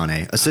 Leroy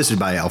Sané, assisted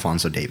by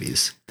Alphonso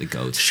Davies, the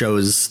GOAT,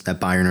 shows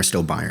that Bayern are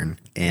still Bayern,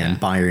 and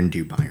Bayern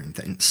do Bayern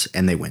things,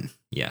 and they win.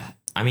 Yeah,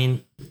 I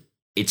mean,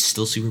 it's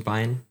still super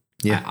Bayern.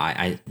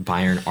 Yeah,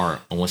 Bayern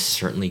are almost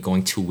certainly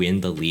going to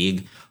win the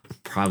league.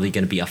 Probably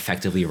going to be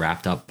effectively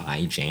wrapped up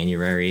by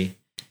January,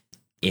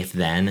 if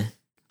then.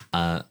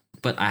 But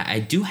I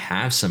do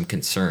have some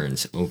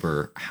concerns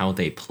over how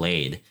they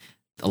played.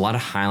 A lot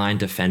of highline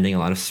defending, a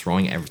lot of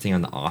throwing everything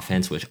on the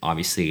offense, which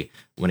obviously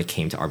when it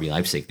came to RB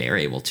Leipzig, they were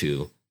able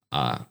to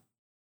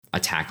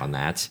attack on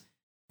that.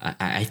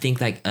 I think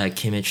that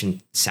Kimmich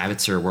and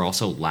Savitzer were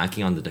also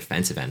lacking on the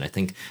defensive end. I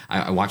think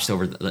I watched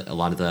over a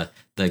lot of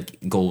the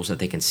goals that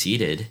they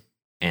conceded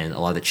and a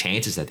lot of the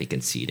chances that they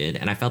conceded.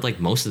 And I felt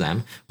like most of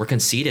them were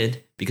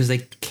conceded because they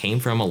came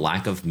from a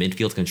lack of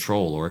midfield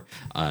control or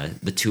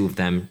the two of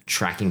them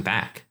tracking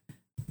back.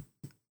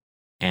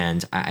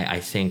 And I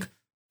think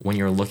when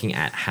you're looking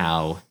at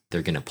how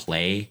they're going to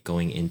play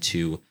going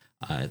into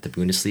the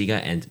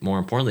Bundesliga and more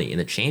importantly in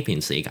the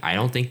Champions League, I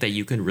don't think that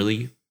you can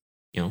really,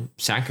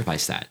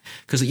 sacrifice that,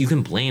 because you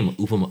can blame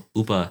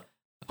Upamecano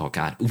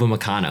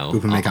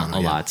a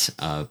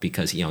lot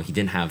because he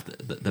didn't have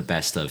the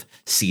best of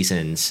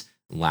seasons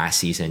last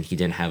season. He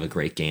didn't have a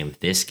great game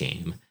this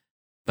game,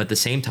 but at the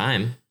same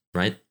time,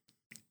 right?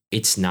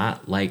 It's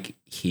not like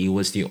he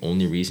was the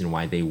only reason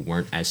why they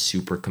weren't as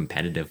super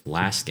competitive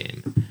last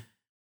game.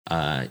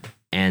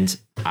 And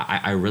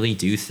I really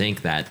do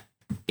think that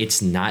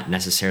it's not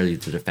necessarily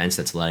the defense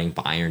that's letting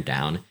Bayern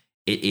down.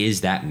 It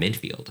is that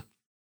midfield.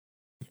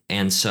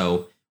 And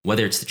so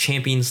whether it's the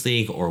Champions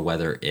League or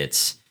whether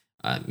it's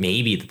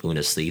maybe the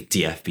Bundesliga,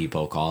 DFB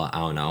Pokal, I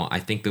don't know. I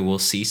think that we'll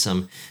see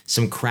some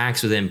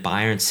cracks within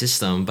Bayern's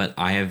system, but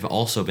I have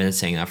also been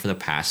saying that for the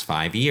past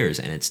 5 years,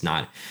 and it's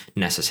not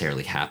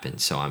necessarily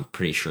happened. So I'm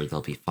pretty sure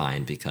they'll be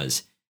fine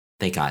because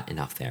they got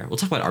enough there. We'll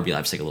talk about RB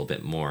Leipzig a little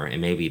bit more,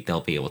 and maybe they'll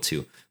be able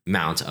to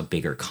mount a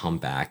bigger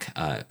comeback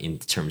in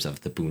terms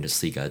of the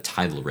Bundesliga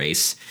title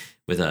race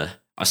with a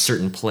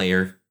certain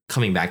player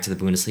coming back to the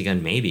Bundesliga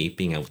and maybe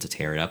being able to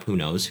tear it up. Who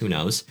knows?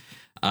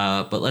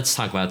 But let's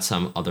talk about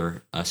some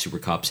other Super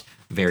Cups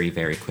very,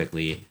 very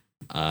quickly,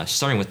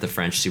 starting with the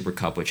French Super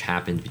Cup, which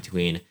happened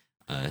between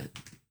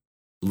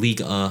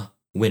Ligue 1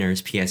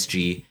 winners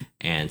PSG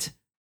and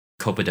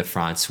Copa de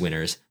France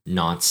winners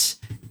Nantes.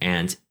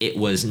 And it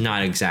was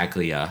not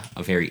exactly a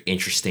very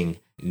interesting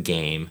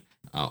game,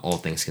 all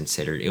things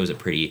considered. It was a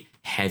pretty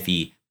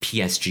heavy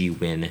PSG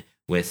win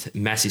with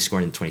Messi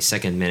scoring in the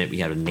 22nd minute. We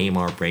had a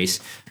Neymar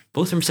brace,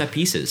 both from set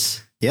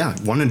pieces. Yeah,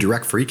 one a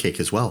direct free kick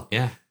as well.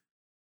 Yeah.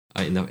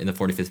 In the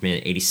 45th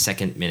minute,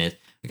 82nd minute,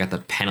 we got the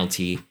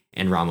penalty,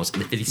 and Ramos in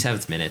the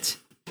 57th minute.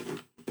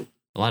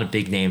 A lot of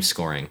big names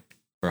scoring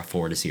for a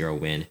 4-0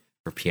 win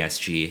for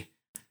PSG.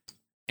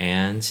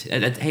 And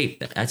that's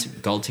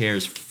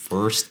Galtier's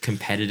first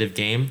competitive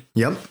game.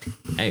 Yep.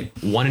 Hey,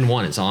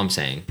 1-1 is all I'm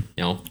saying.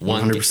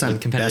 100%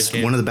 competitive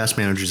game. One of the best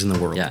managers in the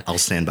world. Yeah. I'll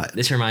stand by it.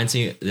 This reminds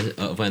me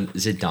of when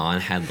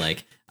Zidane had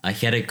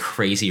he had a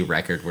crazy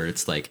record where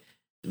it's like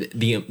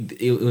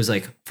it was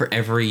like for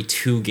every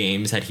 2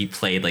 games that he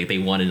played, like they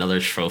won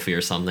another trophy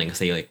or something, because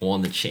they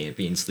won the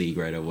Champions League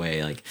right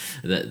away, like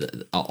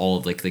all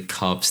of the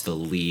cups, the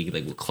league,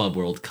 like Club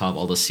World Cup,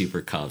 all the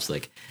Super Cups.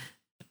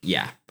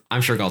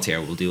 I'm sure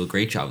Galtier will do a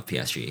great job with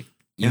PSG.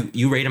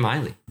 You rate him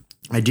highly.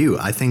 I do.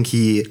 I think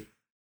he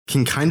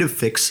can kind of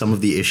fix some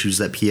of the issues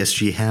that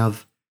PSG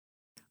have,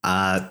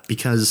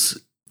 because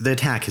the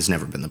attack has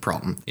never been the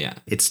problem. Yeah,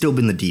 it's still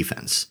been the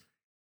defense.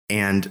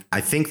 And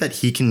I think that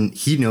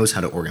he knows how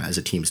to organize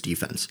a team's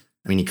defense.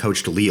 I mean, he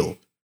coached Lille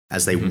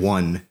as they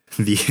won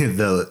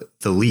the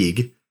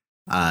league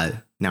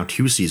now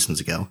 2 seasons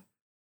ago.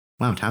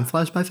 Wow, time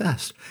flies by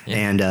fast.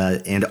 Yeah.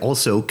 And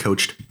also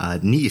coached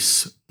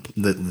Nice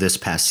this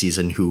past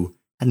season, who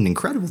had an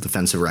incredible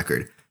defensive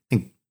record.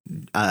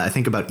 I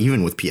think about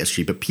even with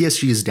PSG, but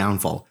PSG's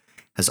downfall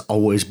has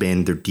always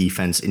been their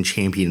defense in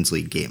Champions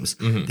League games.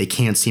 Mm-hmm. They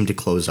can't seem to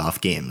close off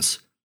games.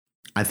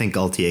 I think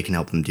Galtier can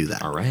help them do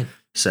that. All right.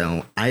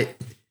 So I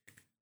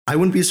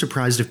wouldn't be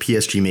surprised if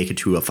PSG make it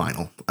to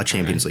a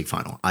Champions League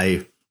final.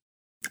 I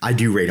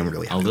do rate them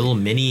really high. A little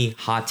mini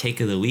hot take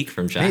of the week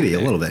from Jack. Maybe a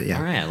little bit, yeah.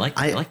 All right,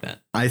 I like that.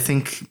 I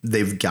think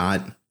they've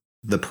got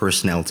the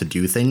personnel to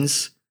do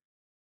things.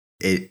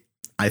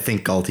 I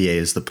think Galtier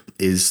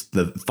is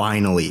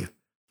finally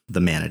the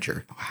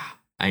manager. Wow.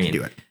 I mean,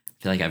 do it.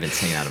 I feel like I've been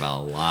saying that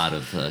about a lot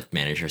of the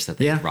managers that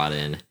they brought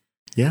in.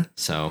 Yeah.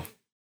 So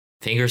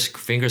fingers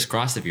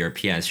crossed if you're a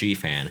PSG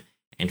fan,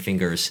 and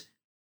fingers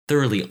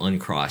thoroughly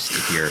uncrossed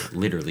if you're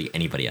literally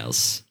anybody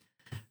else.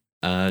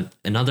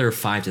 Another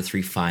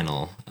 5-3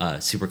 final,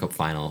 Super Cup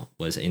final,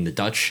 was in the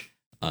Dutch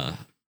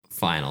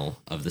final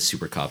of the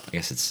Super Cup. I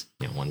guess it's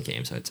one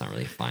game, so it's not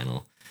really a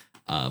final.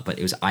 But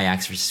it was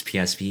Ajax versus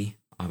PSV.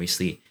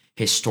 Obviously,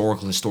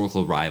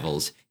 historical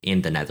rivals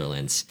in the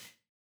Netherlands.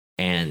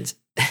 And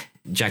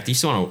Jack, do you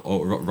still want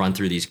to run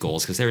through these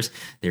goals? Because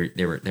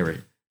there were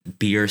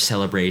beer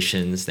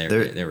celebrations.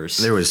 There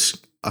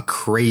was a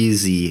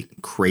crazy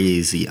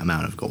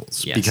amount of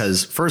goals. Yes.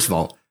 Because first of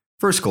all,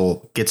 first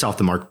goal gets off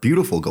the mark,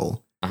 beautiful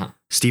goal.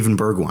 Steven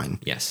Bergwijn,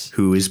 yes,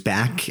 who is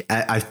back.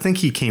 I think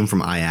he came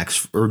from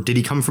Ajax, or did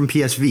he come from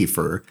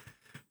PSV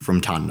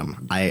from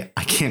Tottenham? I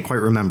can't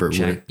quite remember.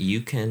 Jack, you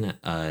can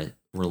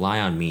rely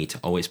on me to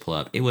always pull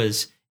up. It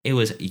was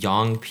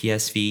young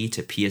PSV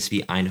to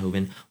PSV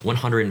Eindhoven,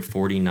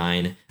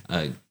 149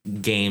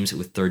 games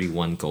with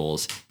 31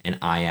 goals, and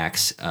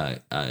Ajax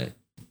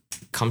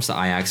comes to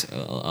Ajax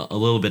a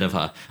little bit of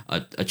a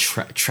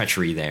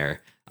treachery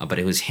there, but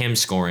it was him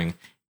scoring,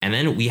 and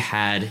then we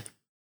had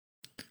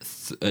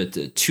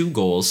 2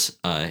 goals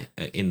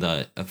in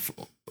the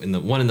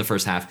one in the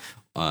first half.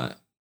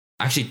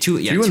 Actually, two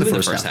in the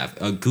first half.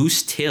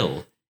 Goose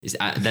Till is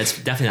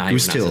that's definitely not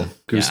Goose Till.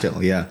 Goose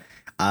Till, yeah.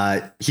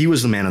 He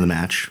was the man of the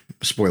match.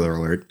 Spoiler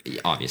alert.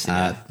 Obviously,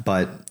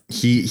 but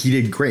he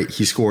did great.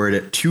 He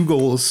scored 2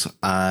 goals,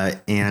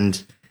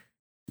 and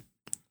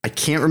I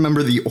can't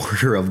remember the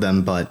order of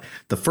them, but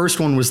the first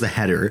one was the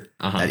header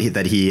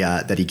that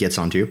he gets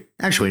onto.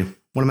 Actually,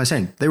 what am I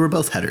saying? They were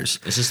both headers.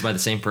 It's just by the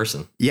same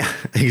person. Yeah,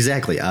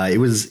 exactly. It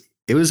was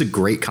a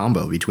great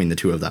combo between the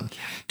two of them.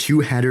 2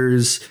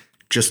 headers,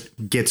 just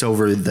gets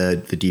over the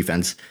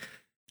defense.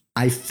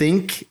 I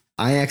think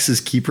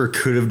Ajax's keeper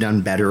could have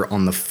done better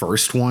on the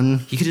first one.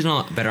 He could have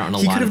done better on a lot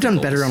of goals. He could have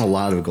done better on a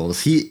lot of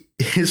goals.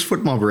 His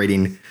football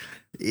rating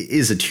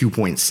is a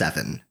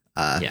 2.7.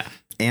 Yeah.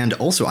 And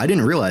also, I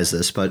didn't realize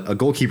this, but a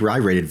goalkeeper I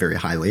rated very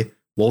highly,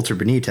 Walter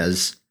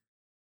Benitez,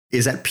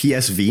 is at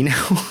PSV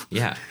now.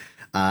 Yeah.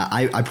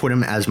 I put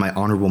him as my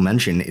honorable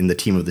mention in the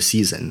team of the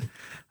season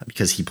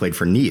because he played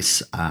for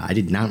Nice. I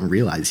did not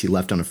realize he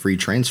left on a free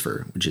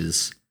transfer, which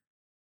is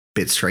a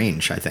bit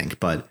strange, I think.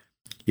 But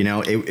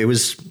it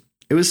was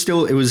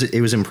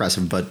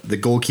impressive. But the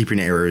goalkeeping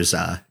errors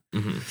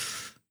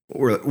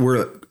were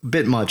a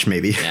bit much,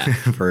 maybe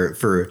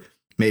for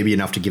maybe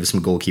enough to give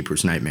some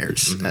goalkeepers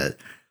nightmares.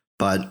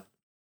 But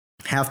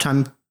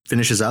halftime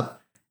finishes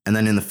up, and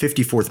then in the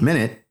 54th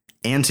minute,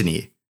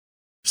 Antony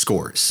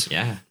scores.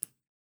 Yeah.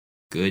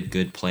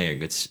 Good player,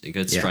 good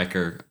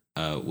striker.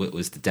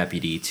 Was the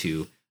deputy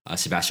to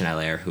Sebastian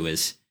Haller, who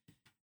is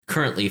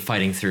currently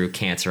fighting through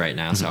cancer right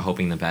now. So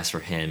hoping the best for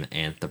him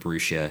and the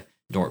Borussia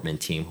Dortmund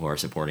team who are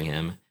supporting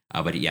him.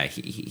 But yeah,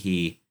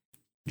 he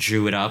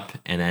drew it up.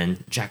 And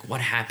then, Jack,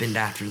 what happened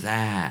after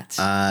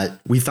that?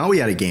 We thought we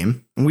had a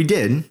game, and we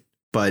did.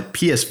 But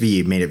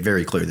PSV made it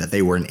very clear that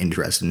they weren't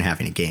interested in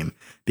having a game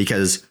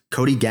because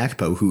Cody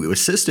Gakpo, who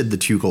assisted the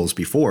 2 goals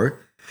before,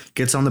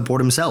 gets on the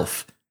board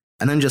himself.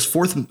 And then just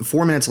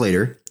 4 minutes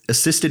later,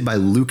 assisted by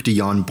Luke de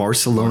Jong,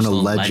 Barcelona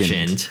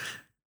legend.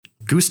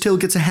 Goose Till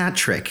gets a hat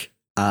trick.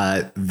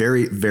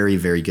 Very, very,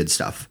 very good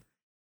stuff.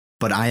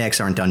 But Ajax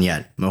aren't done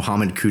yet.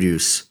 Mohamed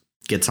Kudus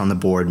gets on the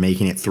board,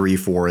 making it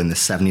 3-4 in the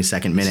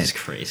 72nd minute. This is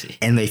crazy.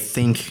 And they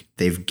think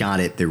they've got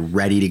it. They're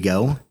ready to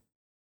go.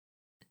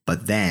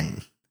 But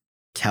then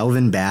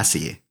Kelvin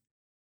Bassey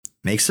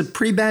makes a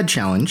pretty bad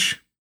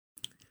challenge.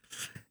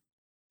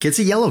 Gets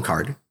a yellow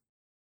card.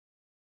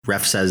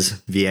 Ref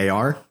says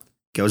VAR.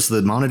 Goes to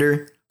the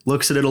monitor,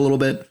 looks at it a little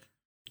bit,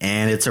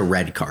 and it's a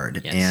red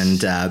card. Yes. And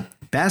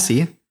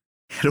Bassey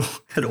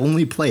had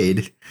only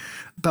played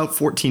about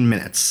 14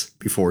 minutes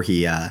before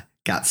he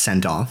got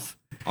sent off.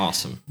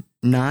 Awesome.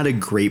 Not a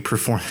great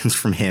performance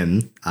from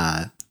him.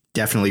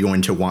 Definitely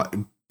going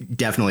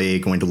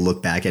to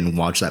look back and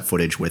watch that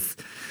footage with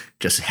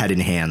just head in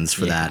hands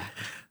for that.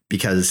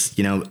 Because,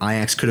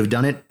 Ajax could have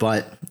done it,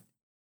 but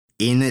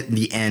in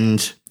the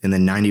end, in the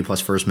 90-plus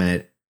first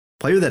minute,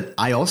 player that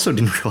I also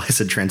didn't realize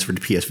had transferred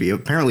to PSV.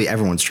 Apparently,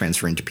 everyone's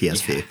transferring to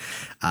PSV.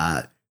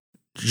 Yeah.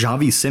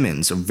 Xavi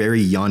Simons, a very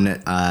young,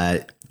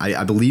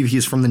 I believe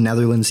he's from the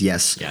Netherlands.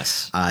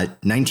 Yes.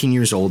 19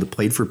 years old,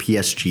 played for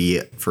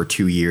PSG for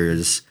 2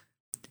 years.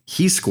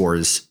 He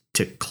scores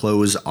to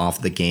close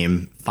off the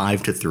game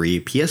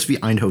 5-3. PSV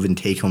Eindhoven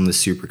take home the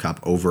Super Cup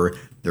over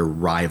their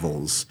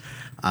rivals.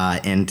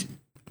 And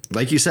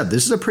like you said,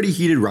 this is a pretty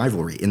heated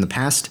rivalry. In the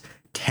past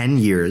 10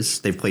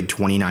 years, they've played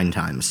 29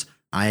 times.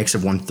 Ajax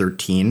have won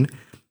 13.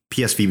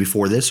 PSV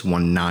before this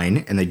won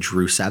 9, and they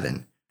drew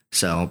 7.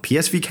 So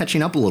PSV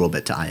catching up a little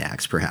bit to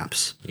Ajax,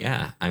 perhaps.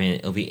 Yeah, I mean,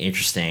 it'll be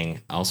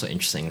interesting. Also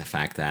interesting the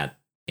fact that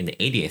in the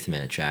 88th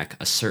minute, Jack,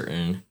 a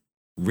certain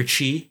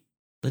Richie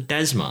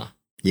Ledesma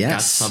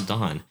got subbed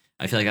on.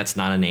 I feel like that's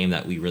not a name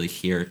that we really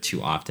hear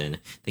too often.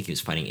 I think he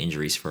was fighting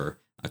injuries for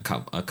a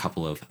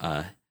couple of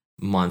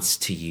months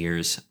to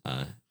years,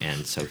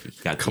 and so he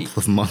got a couple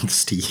of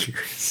months to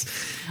years.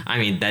 I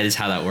mean, that is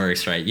how that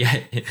works, right?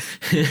 Yeah.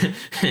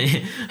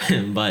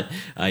 But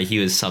he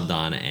was subbed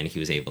on, and he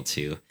was able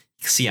to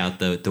see out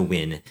the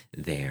win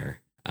there.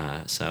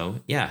 So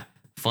yeah,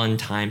 fun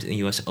times in the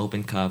U.S.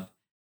 Open Cup.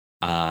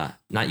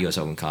 Not U.S.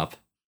 Open Cup.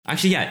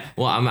 Actually, yeah.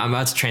 Well, I'm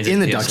about to transition in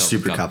the to Dutch US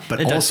Super Open Cup, but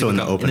The Dutch also Super in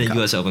the Cup, Open in the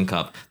Cup. US Open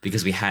Cup,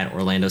 because we had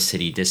Orlando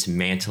City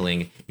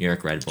dismantling New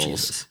York Red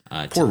Bulls.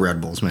 Poor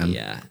Red Bulls, man.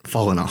 Yeah.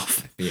 Falling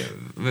off. Yeah,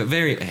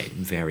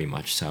 very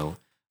much so.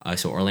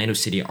 So Orlando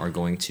City are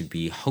going to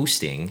be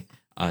hosting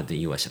the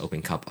U.S.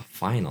 Open Cup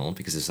final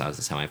because this was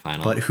the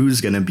semifinal. But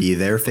who's going to be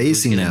there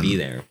facing them? Be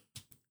there?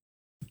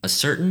 A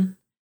certain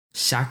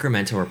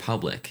Sacramento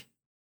Republic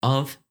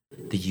of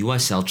the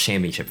USL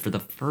Championship for the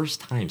first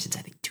time since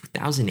I think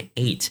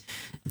 2008.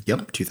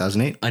 Yep,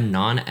 2008. A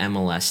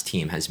non-MLS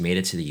team has made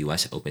it to the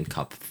U.S. Open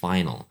Cup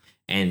final,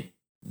 and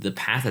the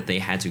path that they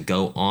had to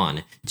go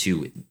on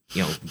to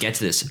get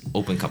to this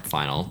Open Cup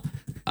final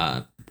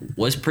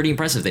was pretty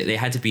impressive. They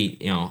had to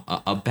beat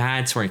a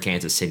bad Sporting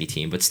Kansas City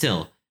team, but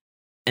still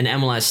an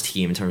MLS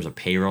team in terms of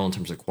payroll, in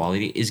terms of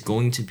quality, is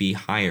going to be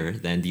higher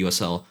than the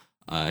USL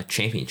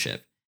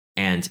Championship.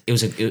 And it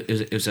was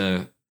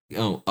a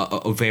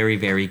very,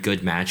 very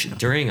good match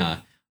during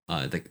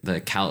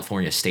the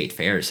California State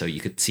Fair. So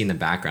you could see in the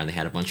background they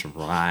had a bunch of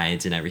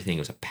rides and everything.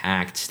 It was a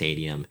packed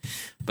stadium,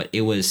 but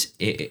it was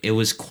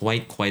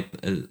quite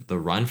the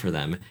run for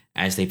them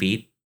as they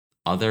beat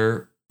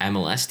other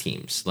MLS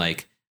teams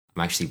like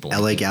I'm actually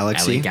blanking. LA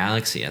Galaxy. LA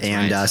Galaxy, that's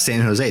and right.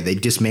 San Jose. They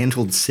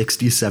dismantled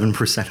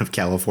 67% of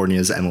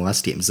California's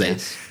MLS teams.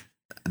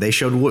 They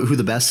showed who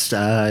the best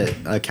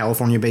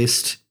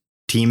California-based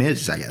team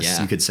is, I guess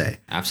you could say.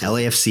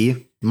 Absolutely.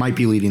 LAFC might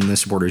be leading the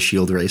Supporters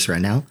Shield race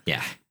right now.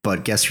 Yeah.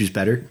 But guess who's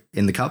better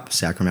in the Cup?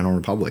 Sacramento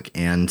Republic.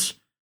 And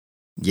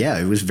yeah,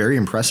 it was very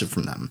impressive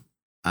from them.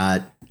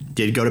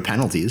 Did go to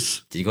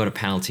penalties.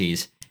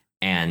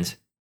 And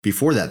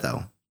before that,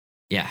 though,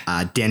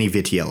 Danny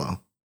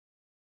Vitiello.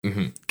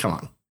 Mm-hmm. Come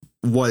on.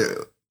 What?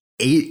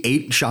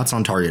 Eight shots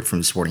on target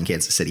from Sporting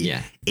Kansas City.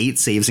 Yeah. 8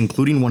 saves,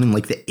 including one in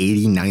like the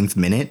 89th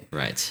minute.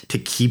 Right. To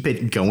keep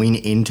it going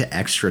into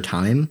extra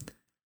time.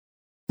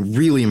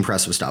 Really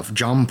impressive stuff.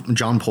 John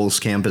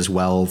Polskamp as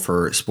well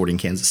for Sporting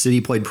Kansas City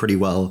played pretty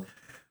well,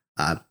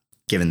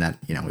 given that,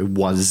 it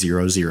was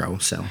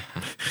 0-0. So,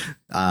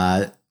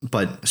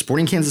 but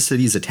Sporting Kansas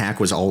City's attack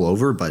was all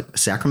over, but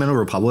Sacramento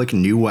Republic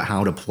knew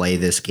how to play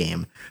this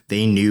game.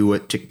 They knew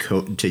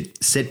to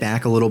sit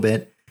back a little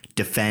bit,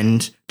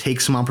 defend, take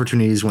some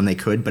opportunities when they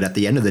could, but at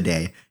the end of the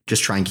day,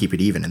 just try and keep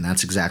it even. And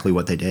that's exactly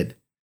what they did.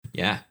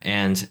 Yeah.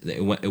 And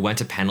it went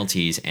to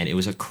penalties, and it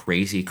was a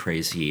crazy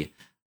penalty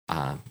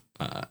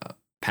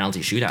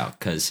shootout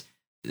because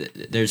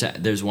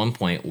there's one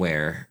point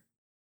where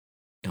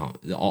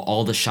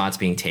all the shots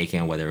being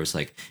taken, whether I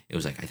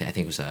think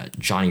it was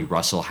Johnny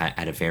Russell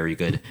had a very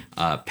good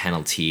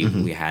penalty.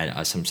 Mm-hmm. We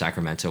had some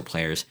Sacramento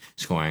players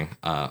scoring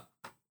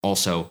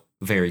also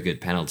very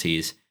good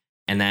penalties,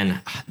 and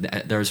then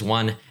there's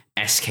one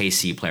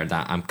SKC player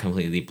that I'm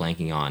completely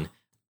blanking on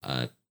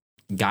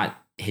got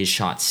his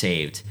shot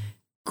saved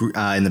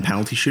in the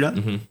penalty shootout.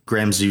 Mm-hmm.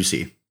 Graham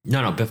Zusi.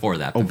 No, before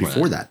that.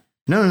 Before that.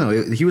 No.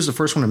 He was the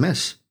first one to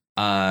miss.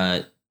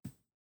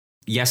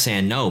 Yes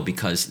and no,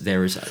 because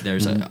there's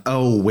a.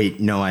 Oh wait,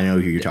 no, I know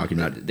who you're talking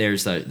about.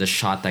 There's the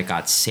shot that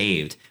got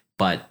saved,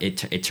 but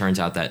it turns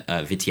out that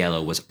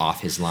Vitiello was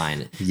off his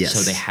line. Yes.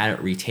 So they had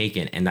it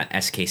retaken, and that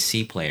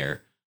SKC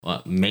player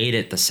made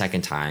it the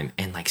second time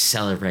and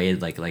celebrated,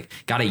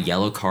 got a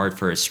yellow card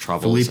for his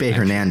troubles. Felipe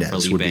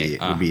Hernandez would be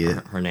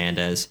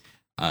Hernandez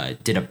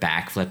did a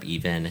backflip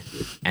even,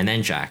 and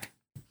then Jack,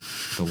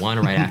 the one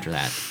right after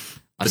that.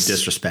 The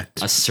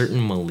disrespect. A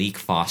certain Malik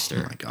Foster.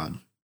 Oh my God.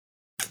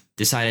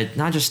 Decided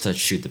not just to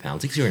shoot the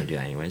penalty, because we were going to do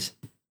that anyways.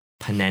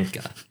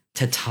 Panenka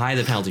to tie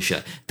the penalty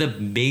shot. The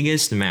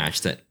biggest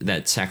match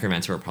that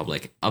Sacramento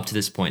Republic up to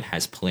this point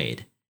has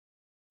played.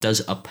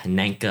 Does a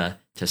Panenka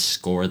to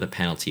score the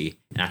penalty.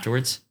 And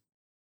afterwards,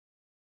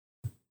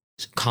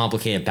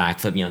 complicated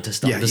backflip, to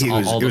stop.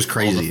 It was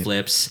crazy. All the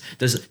flips.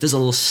 There's a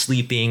little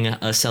sleeping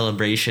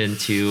celebration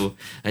to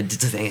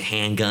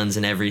handguns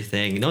and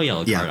everything. No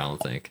yellow card, I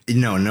don't think.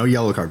 No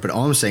yellow card. But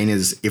all I'm saying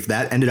is, if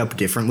that ended up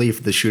differently,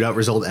 if the shootout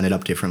result ended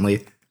up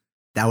differently,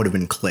 that would have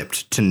been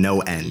clipped to no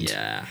end.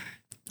 Yeah.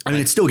 I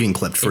mean, it's still getting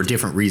clipped for a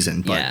different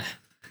reason, but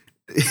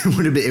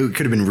it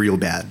could have been real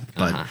bad.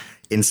 But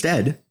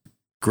instead,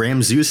 Graham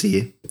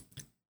Zusi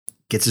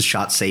gets his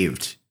shot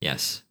saved.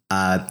 Yes.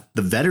 The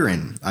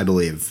veteran, I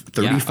believe,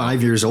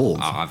 35 years old.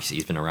 Obviously,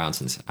 he's been around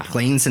since...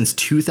 Playing since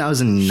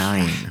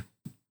 2009.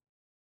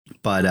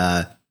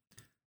 But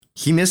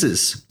he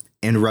misses.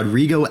 And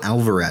Rodrigo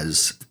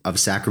Alvarez of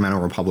Sacramento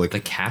Republic...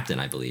 The captain,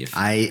 I believe.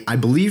 I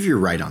believe you're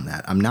right on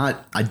that.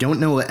 I don't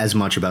know as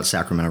much about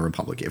Sacramento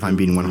Republic, if I'm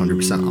being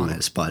 100%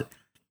 honest. But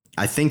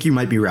I think you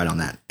might be right on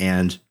that.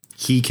 And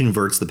he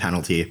converts the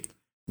penalty,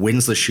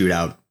 wins the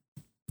shootout.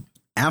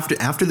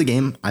 After the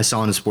game, I saw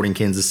on the Sporting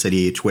Kansas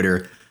City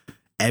Twitter...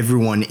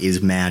 Everyone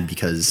is mad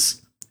because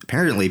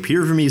apparently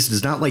Peter Vermees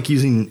does not like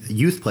using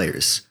youth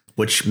players,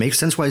 which makes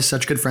sense why he's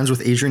such good friends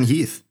with Adrian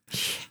Heath.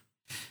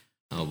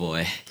 Oh,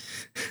 boy.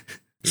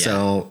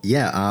 So,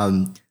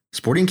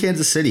 Sporting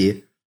Kansas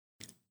City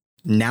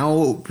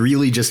now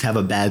really just have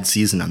a bad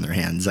season on their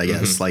hands, I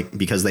guess,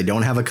 because they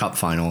don't have a cup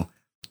final.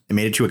 They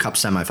made it to a cup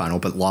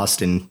semifinal, but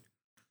lost in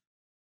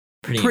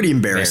pretty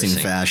embarrassing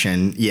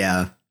fashion.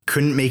 Yeah.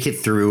 Couldn't make it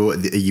through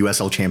the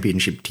USL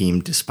Championship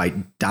team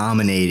despite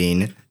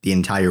dominating the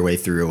entire way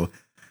through.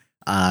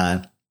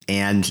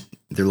 And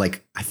they're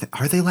like,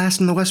 are they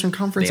last in the Western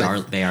Conference?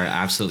 They are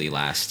absolutely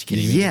last.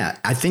 Kidding me? Yeah,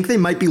 I think they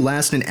might be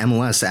last in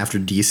MLS after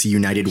DC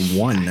United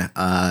won.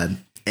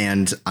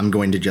 And I'm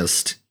going to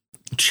just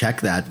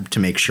check that to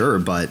make sure.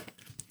 But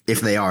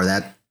if they are,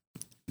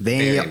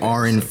 they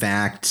are in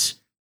fact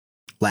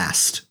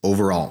last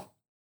overall.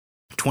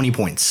 20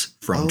 points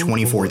from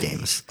 24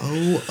 games.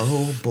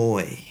 Oh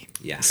boy.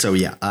 Yeah. So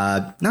yeah,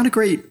 not a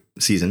great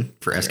season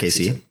for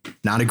SKC.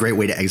 Not a great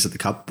way to exit the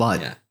cup,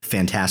 but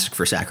fantastic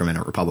for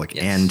Sacramento Republic.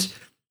 Yes. And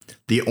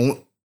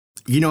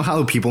you know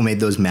how people made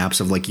those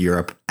maps of like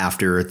Europe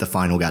after the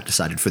final got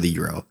decided for the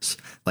Euros?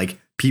 Like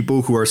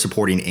people who are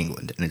supporting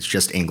England, and it's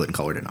just England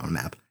colored in on a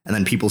map, and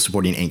then people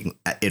supporting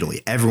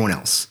Italy, everyone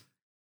else.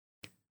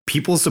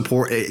 People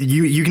support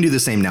you can do the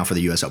same now for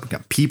the US Open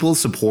Cup. People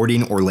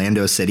supporting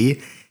Orlando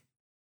City,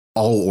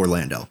 all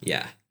Orlando.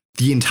 Yeah.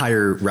 The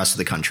entire rest of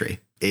the country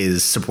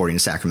is supporting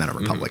Sacramento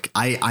Republic.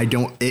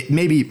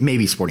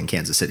 Maybe supporting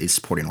Kansas City,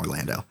 supporting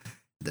Orlando at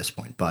this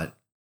point, but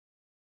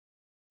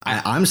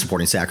I'm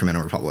supporting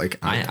Sacramento Republic.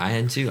 I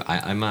am too.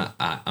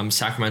 I'm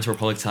Sacramento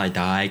Republic till I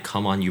die.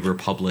 Come on, you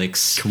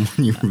Republics. Come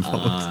on, you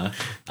Republics.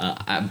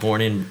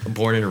 Born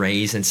and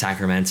raised in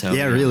Sacramento.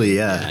 Yeah, really.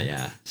 Yeah.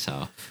 Yeah.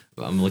 So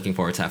I'm looking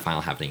forward to that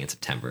final happening in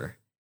September.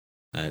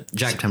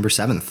 Jack, September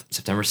 7th.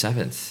 September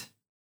 7th.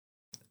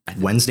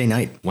 Wednesday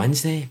night.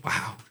 Wednesday?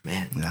 Wow,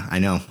 man. Yeah, I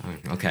know.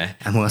 Okay.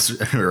 Unless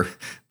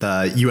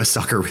the U.S.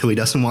 soccer really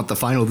doesn't want the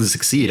final to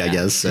succeed, I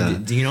guess.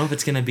 Do you know if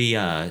it's going to be,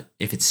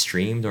 if it's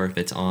streamed or if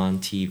it's on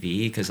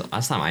TV? Because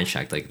last time I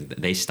checked, like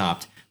they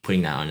stopped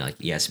putting that on like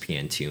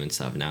ESPN2 and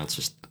stuff. Now it's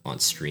just on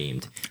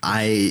streamed.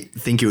 I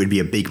think it would be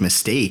a big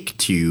mistake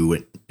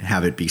to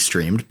have it be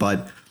streamed,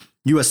 but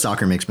U.S.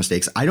 soccer makes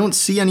mistakes. I don't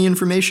see any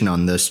information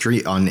on the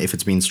street on if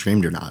it's being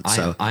streamed or not.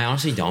 So I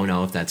honestly don't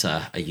know if that's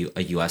a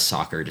U.S.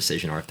 soccer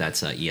decision or if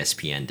that's a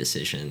ESPN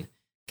decision,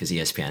 because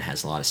ESPN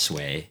has a lot of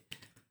sway.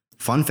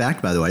 Fun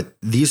fact, by the way,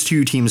 these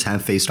two teams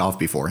have faced off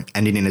before,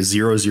 ending in a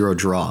 0-0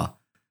 draw.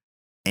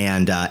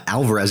 And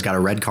Alvarez got a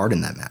red card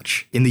in that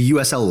match in the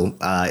USL,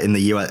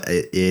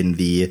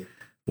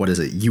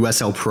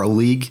 USL Pro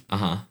League.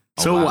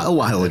 So a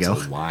while ago. A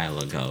while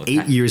ago.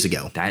 8 years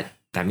ago.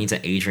 That means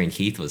that Adrian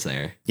Heath was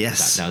there.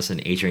 Yes. That was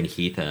an Adrian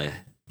Heath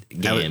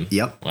game.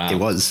 Yep. Wow. It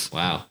was.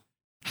 Wow.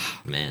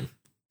 Man.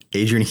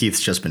 Adrian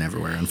Heath's just been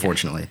everywhere,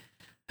 unfortunately.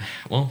 Yeah.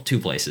 Well, two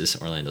places,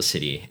 Orlando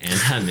City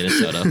and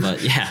Minnesota.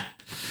 But yeah.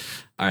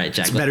 All right,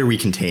 Jack. It's better we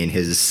contain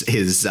his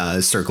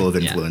circle of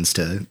influence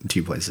to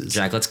two places.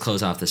 Jack, let's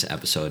close off this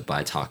episode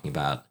by talking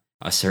about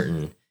a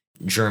certain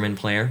German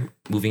player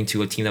moving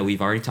to a team that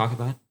we've already talked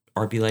about,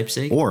 RB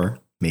Leipzig. Or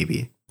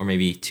maybe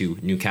to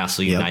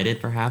Newcastle United,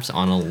 perhaps,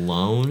 on a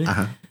loan.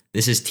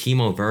 This is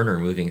Timo Werner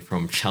moving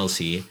from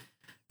Chelsea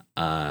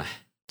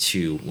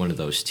to one of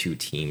those two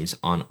teams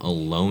on a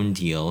loan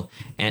deal.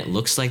 And it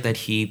looks like that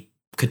he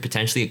could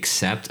potentially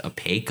accept a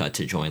pay cut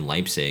to join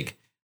Leipzig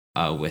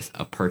with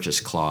a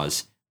purchase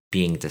clause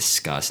being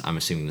discussed. I'm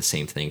assuming the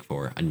same thing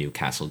for a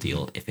Newcastle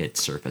deal if it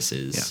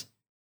surfaces.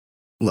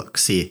 Yeah. Look,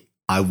 see,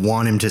 I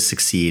want him to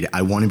succeed.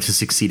 I want him to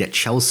succeed at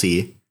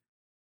Chelsea.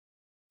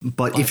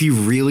 But if he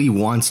really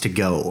wants to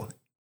go,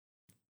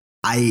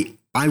 I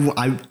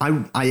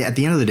at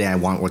the end of the day, I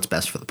want what's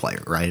best for the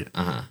player, right?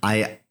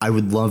 I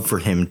would love for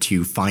him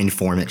to find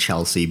form at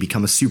Chelsea,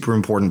 become a super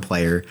important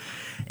player,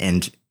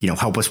 and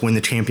help us win the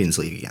Champions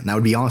League again. That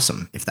would be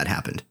awesome if that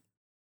happened.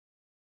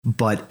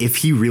 But if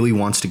he really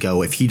wants to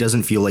go, if he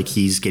doesn't feel like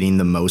he's getting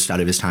the most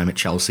out of his time at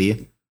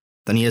Chelsea,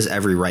 then he has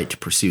every right to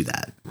pursue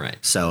that. Right.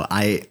 So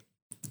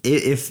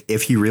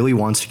if he really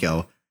wants to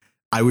go,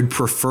 I would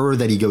prefer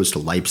that he goes to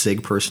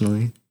Leipzig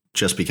personally,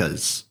 just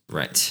because.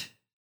 Right.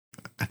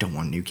 I don't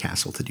want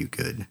Newcastle to do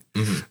good.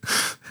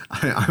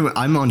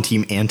 I'm on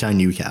team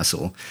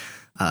anti-Newcastle.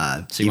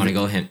 So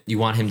you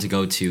want him to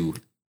go to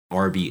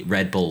RB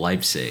Red Bull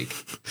Leipzig.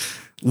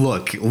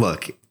 Look.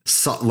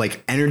 So,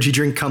 like energy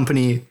drink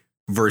company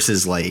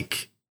versus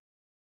like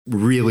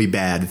really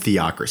bad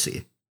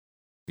theocracy.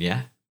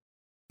 Yeah.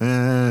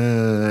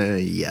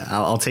 Yeah,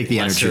 I'll take the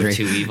energy drink.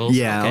 Two evils?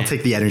 Yeah, okay. I'll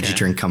take the energy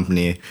drink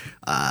company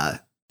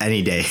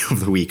any day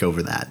of the week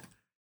over that.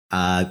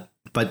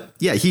 But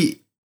yeah, he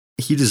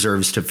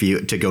deserves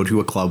to go to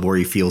a club where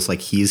he feels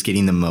like he's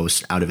getting the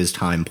most out of his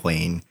time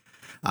playing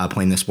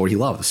the sport he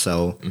loves.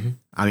 So,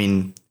 I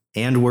mean,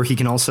 and where he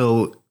can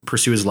also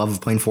pursue his love of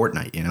playing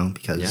Fortnite,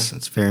 because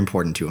it's very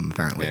important to him,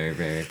 apparently. Very,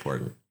 very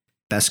important.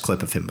 Best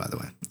clip of him, by the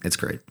way. It's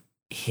great.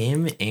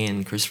 Him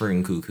and Christopher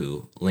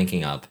Nkunku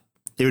linking up.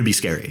 It would be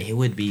scary. It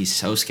would be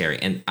so scary.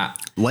 And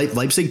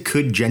Leipzig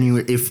could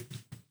genuinely,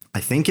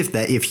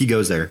 if he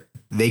goes there,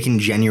 they can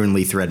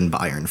genuinely threaten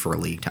Bayern for a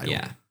league title.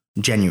 Yeah.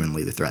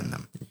 Genuinely threaten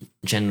them.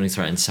 Genuinely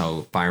threaten.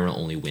 So Bayern will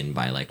only win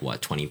by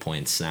 20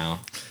 points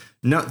now?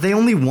 No, they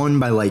only won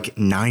by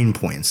 9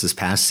 points this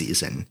past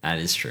season. That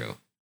is true.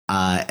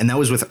 And that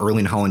was with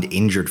Erling Haaland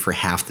injured for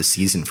half the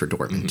season for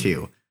Dortmund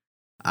too.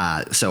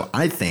 So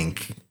I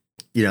think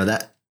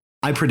that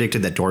I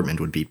predicted that Dortmund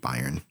would beat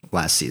Bayern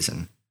last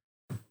season.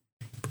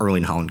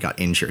 Erling Haaland got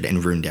injured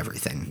and ruined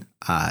everything.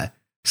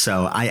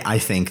 So I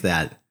think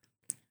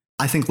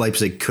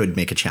Leipzig could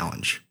make a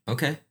challenge.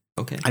 Okay.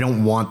 I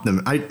don't want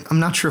them. I'm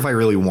not sure if I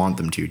really want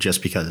them to,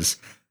 just because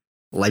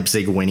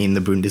Leipzig winning the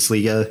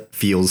Bundesliga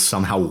feels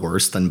somehow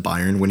worse than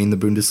Bayern winning the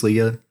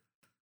Bundesliga.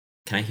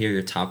 Can I hear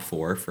your top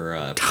 4 for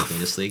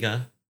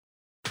Bundesliga?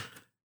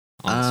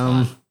 On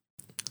the spot.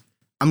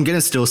 I'm going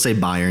to still say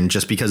Bayern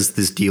just because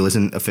this deal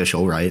isn't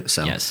official, right?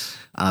 So yes.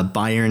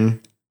 Bayern,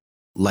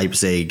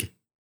 Leipzig,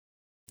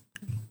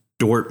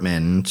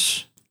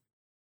 Dortmund,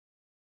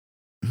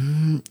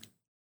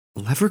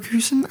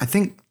 Leverkusen? I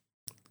think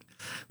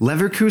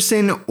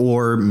Leverkusen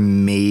or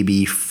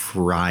maybe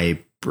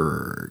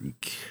Freiburg.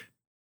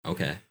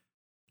 Okay.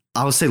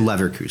 I'll say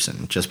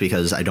Leverkusen just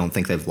because I don't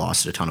think they've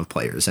lost a ton of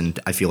players and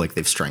I feel like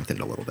they've strengthened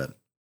a little bit.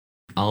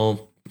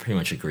 I'll pretty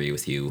much agree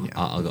with you. Yeah.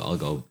 I'll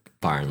go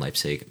Bayern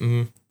Leipzig.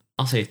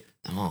 I'll say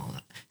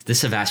the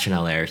Sebastian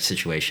Haller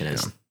situation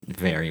has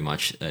very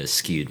much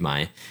skewed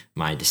my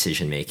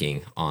decision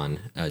making on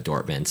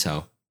Dortmund.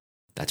 So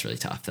that's really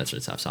tough.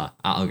 So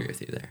I'll agree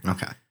with you there.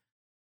 Okay.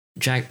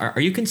 Jack, are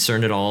you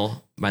concerned at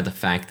all by the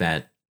fact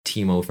that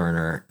Timo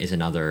Werner is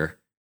another,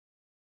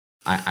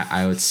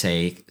 I would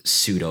say,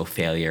 pseudo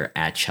failure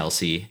at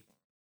Chelsea?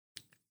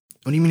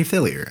 What do you mean a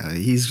failure?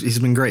 He's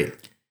been great.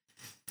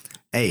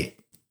 Hey,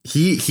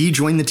 he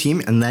joined the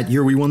team, and that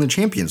year we won the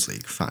Champions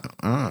League final.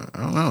 I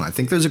don't know. I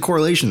think there's a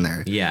correlation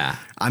there. Yeah,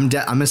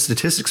 I'm a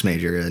statistics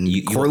major, and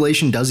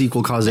correlation does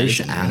equal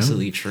causation. That is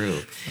absolutely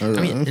true. I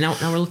mean, now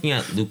we're looking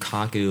at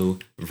Lukaku,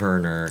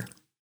 Werner.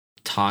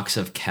 Talks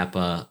of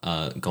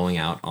Kepa going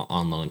out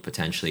on loan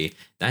potentially.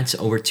 That's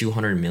over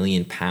 £200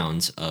 million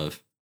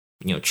of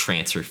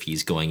transfer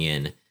fees going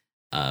in.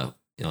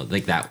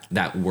 Like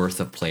that worth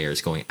of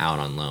players going out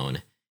on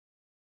loan.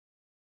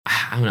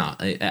 I don't know.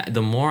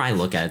 The more I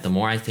look at it, the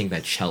more I think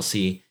that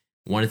Chelsea,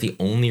 one of the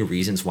only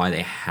reasons why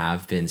they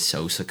have been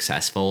so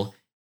successful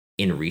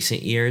in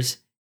recent years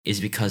is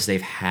because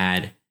they've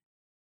had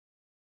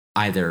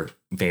either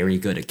very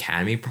good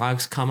academy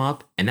products come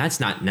up, and that's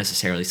not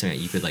necessarily something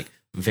that you could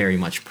very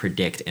much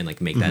predict and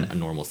make that a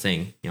normal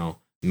thing.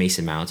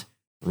 Mason Mount,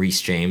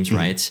 Reece James,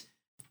 right?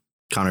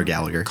 Conor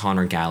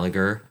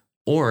Gallagher,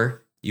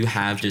 or you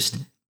have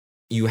the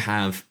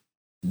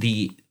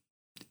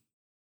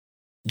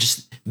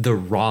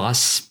raw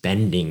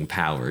spending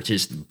power.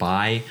 Just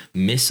buy,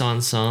 miss on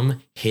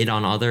some, hit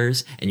on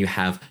others, and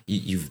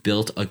you've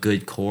built a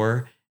good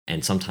core.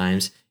 And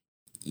sometimes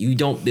you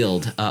don't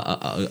build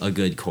a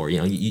good core.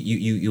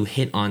 You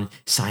hit on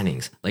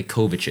signings like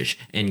Kovacic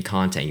and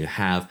Conte. And you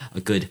have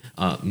a good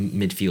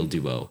midfield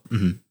duo.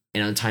 Mm-hmm.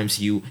 And other times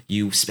you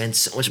spend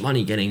so much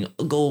money getting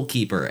a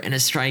goalkeeper and a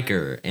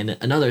striker and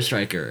another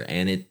striker,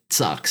 and it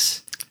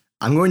sucks.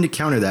 I'm going to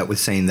counter that with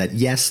saying that,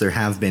 yes, there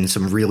have been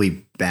some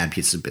really bad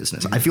pieces of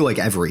business. Mm-hmm. I feel like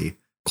every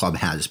club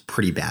has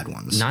pretty bad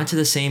ones. Not to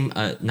the same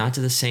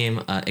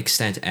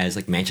extent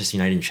as Manchester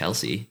United and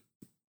Chelsea.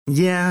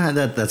 Yeah,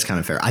 that's kind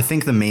of fair. I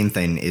think the main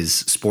thing is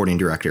sporting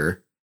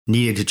director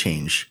needed to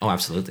change. Oh,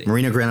 absolutely.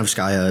 Marina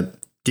Granovskaya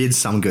did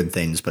some good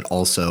things, but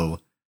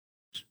also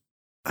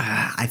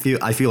I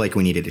feel like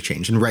we needed to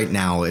change. And right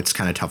now it's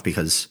kind of tough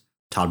because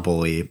Todd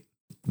Bowley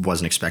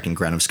wasn't expecting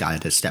Granovskaya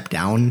to step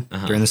down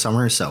during the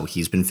summer, so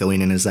he's been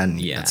filling in as that. And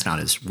that's not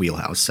his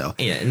wheelhouse. So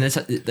yeah, and that's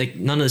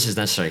none of this is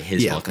necessarily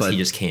his fault because he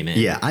just came in.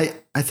 Yeah,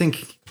 I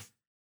think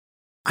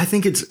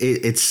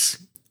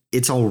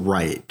it's all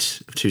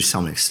right to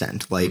some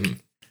extent.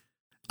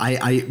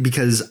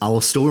 Because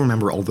I'll still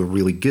remember all the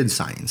really good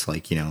signings,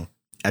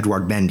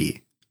 Edouard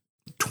Mendy,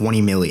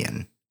 20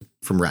 million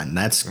from Rennes.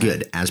 That's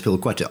good.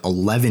 Azpilicueta,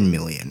 11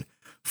 million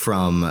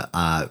from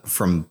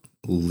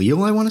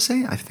Lille, I want to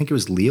say. I think it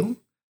was Lille.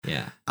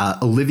 Yeah.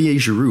 Olivier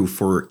Giroud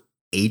for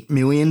 8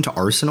 million to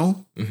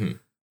Arsenal,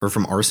 or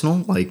from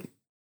Arsenal.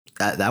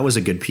 That was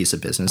a good piece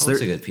of business. That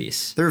was a good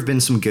piece. There have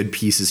been some good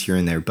pieces here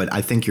and there, but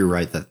I think you're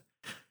right that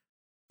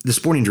the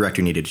sporting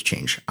director needed to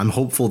change. I'm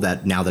hopeful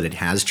that now that it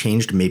has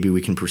changed, maybe we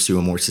can pursue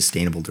a more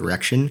sustainable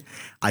direction.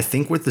 I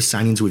think with the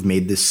signings we've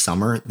made this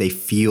summer, they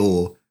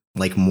feel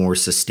like more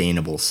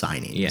sustainable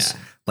signings. Yeah.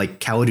 Like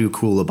Kalidou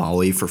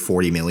Koulibaly for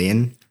 40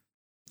 million.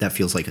 That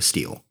feels like a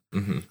steal.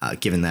 Mm-hmm.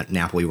 Given that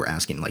Napoli were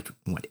asking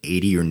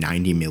 80 or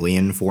 90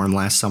 million for him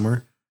last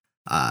summer.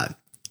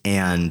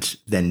 And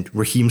then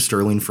Raheem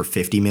Sterling for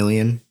 50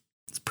 million.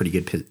 It's a pretty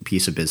good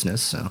piece of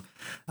business. So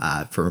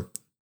for,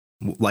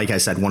 like I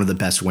said, one of the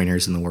best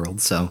winners in the world.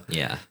 So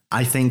yeah,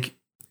 I think,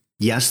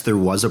 yes, there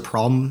was a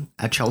problem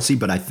at Chelsea,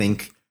 but I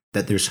think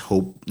that there's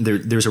hope.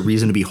 There's a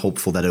reason to be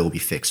hopeful that it will be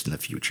fixed in the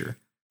future,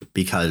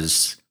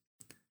 because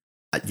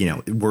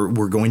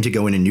we're going to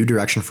go in a new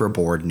direction for a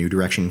board, new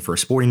direction for a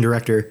sporting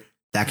director.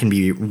 That can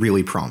be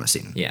really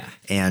promising. Yeah.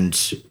 And,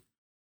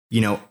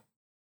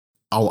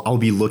 I'll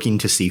be looking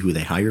to see who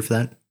they hire for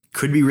that.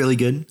 Could be really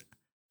good.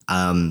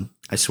 I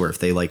swear, if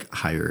they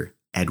hire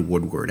Ed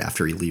Woodward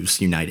after he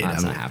leaves United,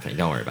 that's not happening.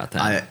 Don't worry about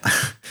that.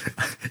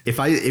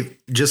 If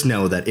just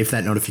know that if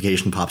that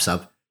notification pops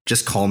up,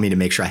 just call me to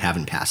make sure I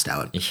haven't passed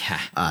out.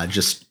 Yeah.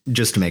 Just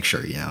to make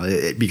sure,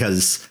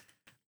 because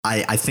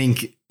I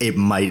think it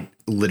might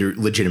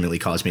legitimately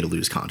cause me to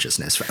lose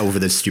consciousness over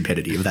the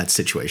stupidity of that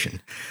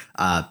situation.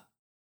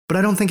 But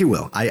I don't think it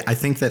will. I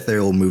think that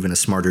they'll move in a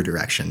smarter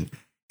direction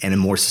and a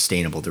more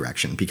sustainable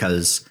direction,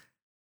 because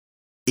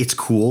it's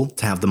cool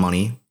to have the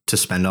money to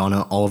spend on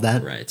all of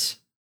that. Right.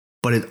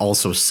 But it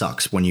also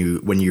sucks when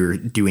you're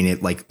doing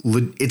it like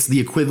it's the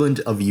equivalent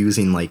of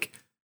using like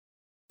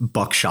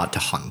buckshot to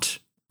hunt.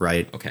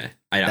 Right. Okay.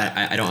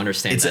 I don't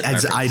understand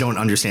that. I don't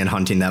understand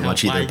hunting that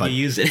much either. But you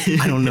use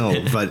it? I don't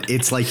know. But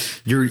it's like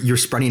you're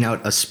spreading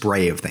out a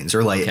spray of things,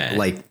 or like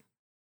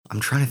I'm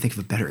trying to think of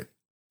a better.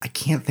 I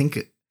can't think.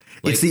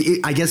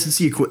 I guess it's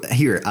the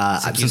here.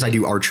 Since I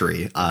do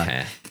archery,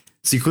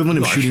 it's the equivalent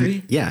of shooting.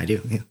 Archery? Yeah, I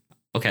do. Yeah.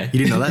 Okay. You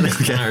didn't know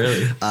that? Okay. Not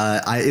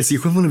really. It's the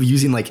equivalent of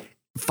using like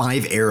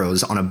 5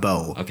 arrows on a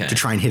bow to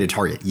try and hit a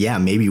target. Yeah,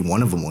 maybe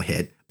one of them will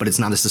hit, but it's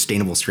not a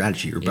sustainable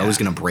strategy. Your bow is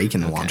going to break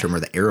in the long term, or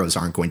the arrows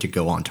aren't going to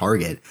go on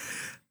target.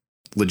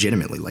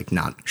 Legitimately, like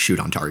not shoot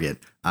on target.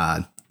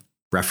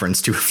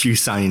 Reference to a few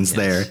signs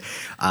there.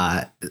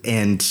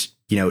 And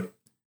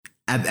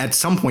at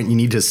some point you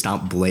need to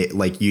stop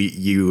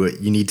you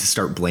need to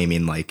start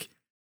blaming like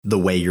the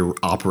way you're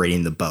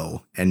operating the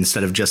bow, and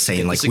instead of just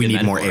saying like we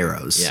need more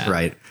arrows,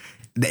 right?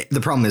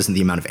 The problem isn't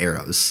the amount of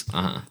arrows.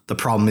 The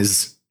problem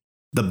is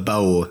the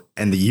bow,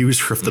 and the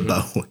user of the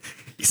bow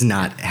is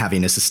not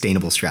having a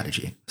sustainable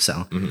strategy.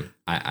 So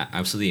I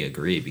absolutely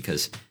agree,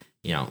 because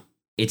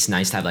it's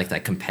nice to have like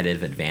that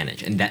competitive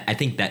advantage, and that I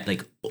think that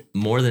like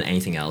more than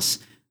anything else,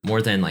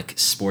 more than like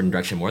sport and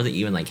direction, more than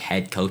even like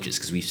head coaches,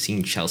 because we've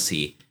seen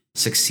Chelsea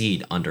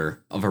succeed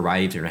under a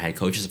variety of different head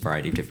coaches, a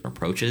variety of different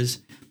approaches,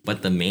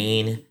 but the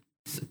main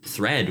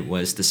thread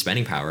was the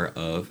spending power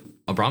of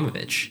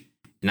Abramovich.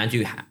 And now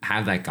you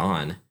have that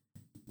gone.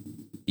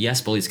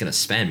 Yes, Bully's going to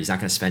spend. He's not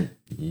going to spend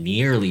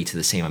nearly to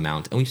the same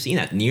amount. And we've seen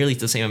that, nearly to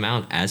the same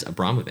amount as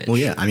Abramovich. Well,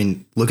 yeah. I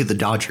mean, look at the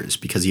Dodgers,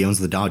 because he owns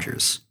the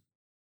Dodgers.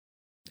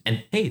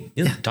 And hey,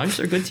 the Dodgers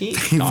are a good team.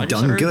 They've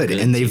done good.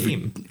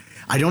 And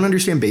I don't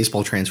understand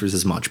baseball transfers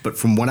as much, but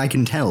from what I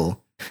can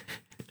tell,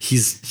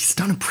 he's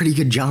done a pretty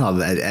good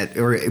job at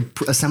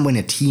assembling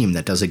a team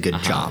that does a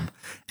good job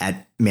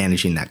at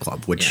managing that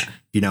club, which,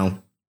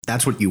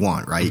 that's what you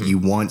want, right? You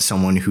want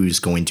someone who's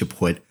going to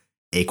put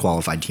a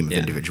qualified team of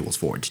individuals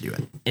forward to do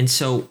it. And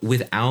so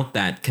without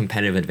that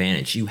competitive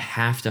advantage, you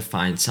have to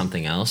find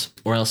something else,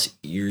 or else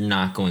you're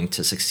not going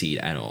to succeed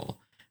at all.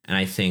 And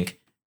I think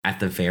at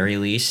the very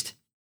least,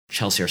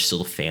 Chelsea are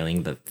still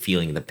feeling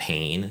the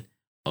pain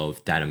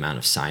of that amount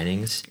of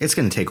signings. It's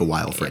going to take a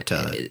while for it's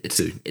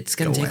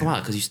going to take a while,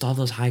 because you still have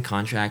those high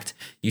contract.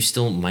 You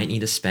still might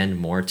need to spend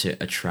more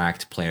to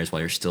attract players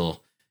while you're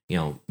still,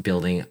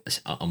 building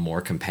a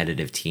more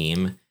competitive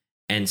team.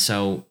 And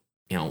so,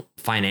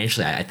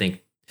 financially, I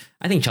think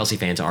Chelsea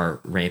fans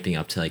are ramping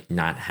up to like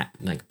not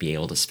be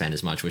able to spend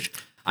as much, which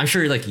I'm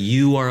sure like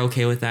you are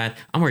okay with that.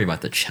 I'm worried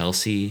about the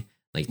Chelsea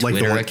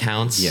Twitter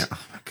accounts. Yeah.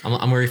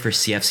 I'm worried for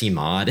CFC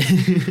Mod.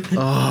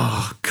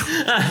 Oh,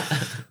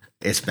 God.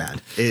 It's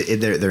bad.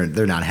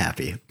 They're not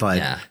happy.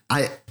 But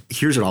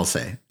here's what I'll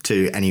say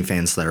to any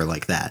fans that are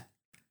like that.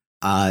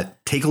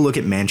 Take a look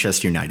at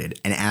Manchester United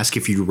and ask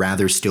if you'd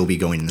rather still be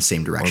going in the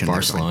same direction. Or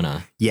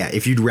Barcelona. Yeah,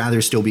 if you'd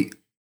rather still be.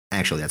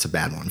 Actually, that's a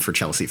bad one for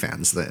Chelsea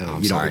fans.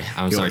 I'm sorry,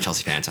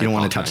 Chelsea fans. You don't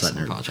want to touch that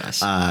nerve. I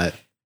apologize.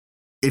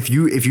 If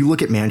you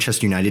look at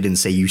Manchester United and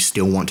say you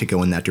still want to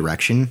go in that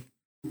direction,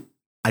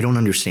 I don't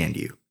understand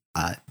you.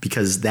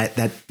 Because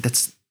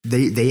that's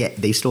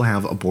they still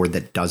have a board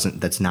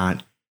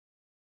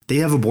they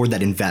have a board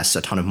that invests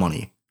a ton of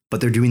money,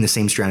 but they're doing the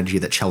same strategy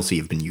that Chelsea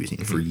have been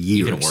using for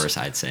years. Even worse,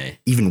 I'd say.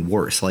 Even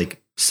worse,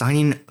 like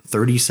signing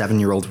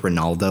 37-year-old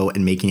Ronaldo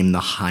and making him the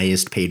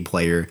highest paid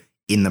player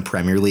in the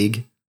Premier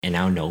League. And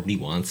now nobody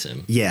wants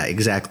him. Yeah,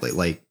 exactly.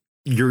 Like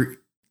you're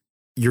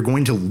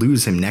going to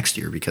lose him next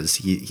year, because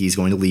he's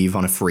going to leave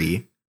on a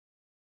free,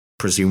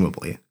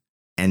 presumably.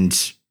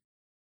 And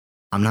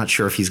I'm not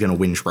sure if he's going to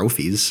win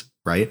trophies,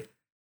 right?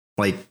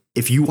 Like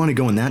if you want to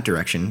go in that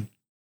direction,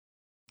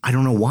 I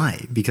don't know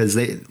why, because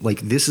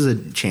this is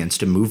a chance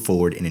to move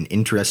forward in an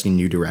interesting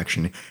new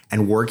direction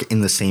and work in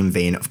the same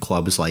vein of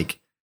clubs like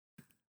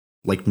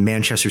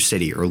Manchester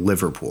City or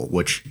Liverpool,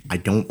 which I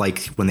don't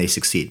like when they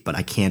succeed, but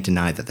I can't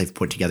deny that they've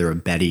put together a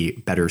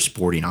better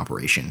sporting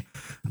operation,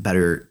 a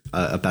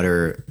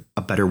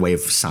better way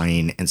of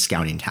signing and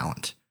scouting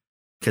talent,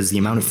 because the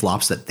amount of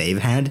flops that they've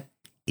had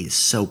is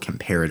so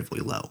comparatively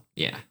low.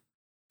 Yeah.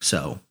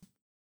 So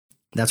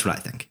that's what I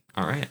think.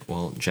 All right.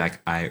 Well,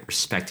 Jack, I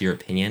respect your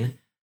opinion.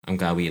 I'm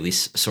glad we at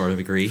least sort of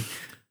agree.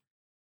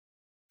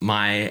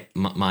 My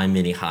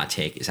mini hot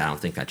take is I don't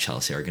think that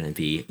Chelsea are going to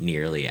be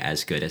nearly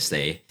as good as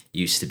they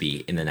used to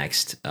be in the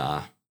next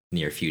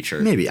near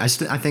future. Maybe. I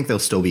think they'll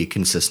still be a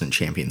consistent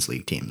Champions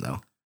League team, though.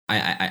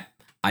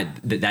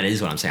 That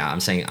is what I'm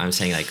saying. I'm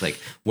saying like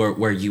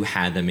where you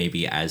had them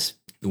maybe as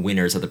the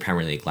winners of the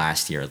Premier League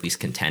last year, at least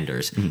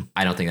contenders. Mm-hmm.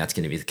 I don't think that's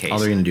going to be the case. Oh,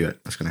 they're going to do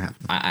it. That's going to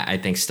happen. I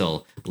think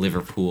still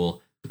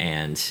Liverpool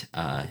and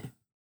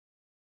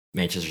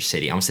Manchester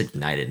City. I almost said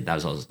United.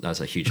 That was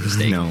a huge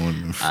mistake.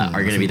 Are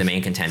going to be the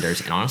main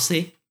contenders. And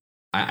honestly,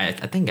 I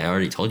think I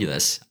already told you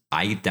this.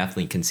 I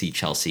definitely can see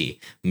Chelsea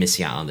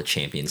missing out on the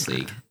Champions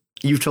League.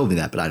 You've told me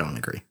that, but I don't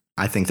agree.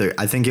 I think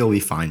it'll be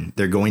fine.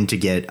 They're going to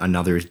get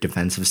another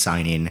defensive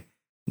signing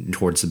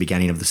towards the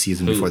beginning of the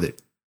season before the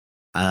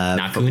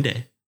not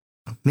Koundé.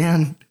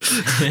 Man.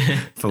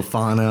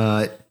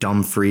 Fofana,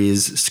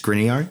 Dumfries,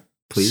 Skriniar,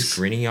 please.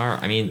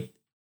 Skriniar, I mean,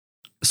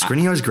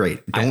 Skriniar's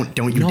great. Don't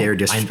you dare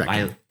disrespect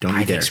him. Don't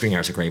you dare. I think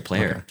Skriniar's a great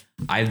player.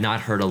 Okay. I've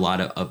not heard a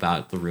lot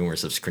about the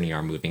rumors of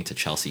Skriniar moving to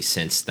Chelsea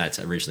since that's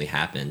originally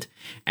happened.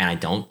 And I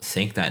don't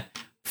think that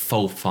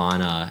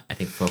Fofana, I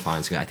think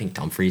Fofana's good. I think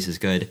Dumfries is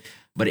good.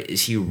 But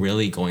is he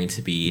really going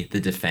to be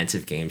the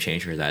defensive game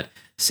changer that,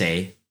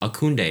 say, a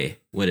Koundé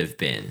would have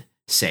been,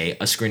 say,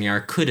 a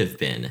Skriniar could have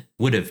been,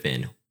 would have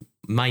been,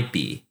 might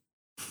be?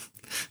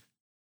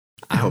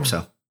 I hope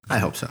so.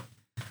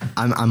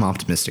 I'm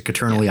optimistic,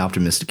 eternally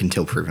optimistic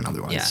until proven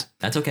otherwise. Yeah,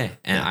 that's okay.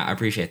 And I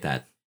appreciate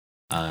that.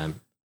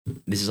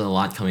 This is a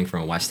lot coming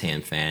from a West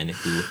Ham fan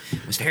who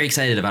was very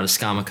excited about a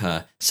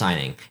Scamacca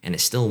signing and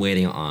is still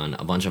waiting on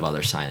a bunch of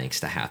other signings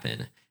to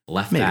happen.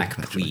 Left back,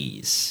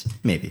 please.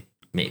 Maybe.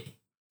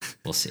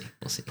 We'll see.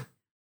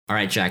 All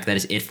right, Jack, that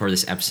is it for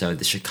this episode,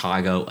 the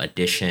Chicago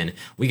edition.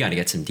 We got to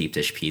get some deep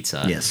dish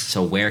pizza. Yes.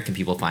 So where can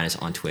people find us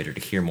on Twitter to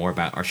hear more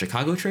about our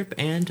Chicago trip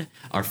and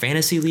our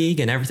fantasy league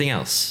and everything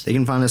else? They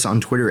can find us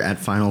on Twitter at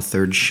Final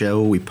Third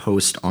Show. We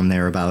post on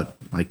there about,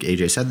 like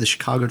AJ said, the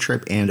Chicago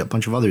trip and a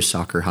bunch of other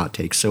soccer hot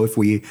takes. So if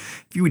we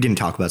didn't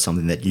talk about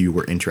something that you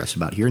were interested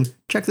about hearing,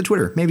 check the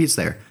Twitter. Maybe it's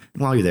there.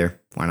 And while you're there,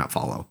 why not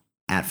follow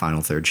at Final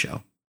Third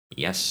Show?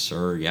 Yes,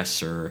 sir.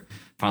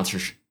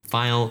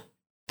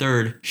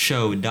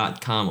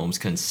 FinalThirdShow.com. Almost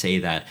couldn't say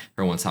that.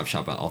 For a one-stop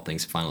shop about all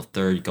things Final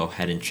Third. Go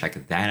ahead and check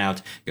that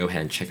out. Go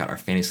ahead and check out our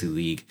Fantasy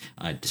League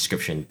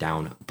description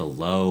down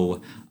below.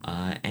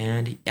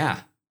 And yeah,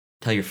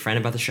 tell your friend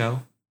about the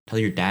show. Tell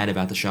your dad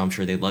about the show. I'm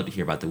sure they'd love to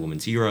hear about the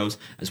Women's Euros,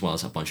 as well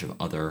as a bunch of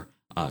other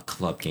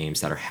club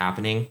games that are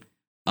happening.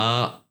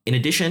 In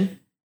addition,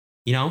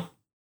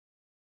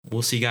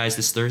 we'll see you guys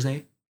this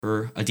Thursday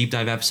for a deep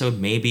dive episode,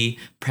 maybe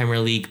Premier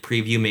League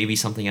preview, maybe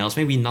something else,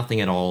 maybe nothing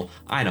at all.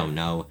 I don't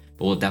know,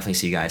 but we'll definitely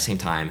see you guys same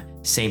time,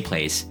 same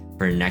place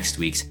for next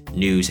week's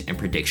news and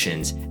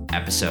predictions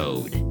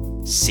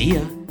episode. See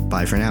ya.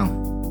 Bye for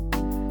now.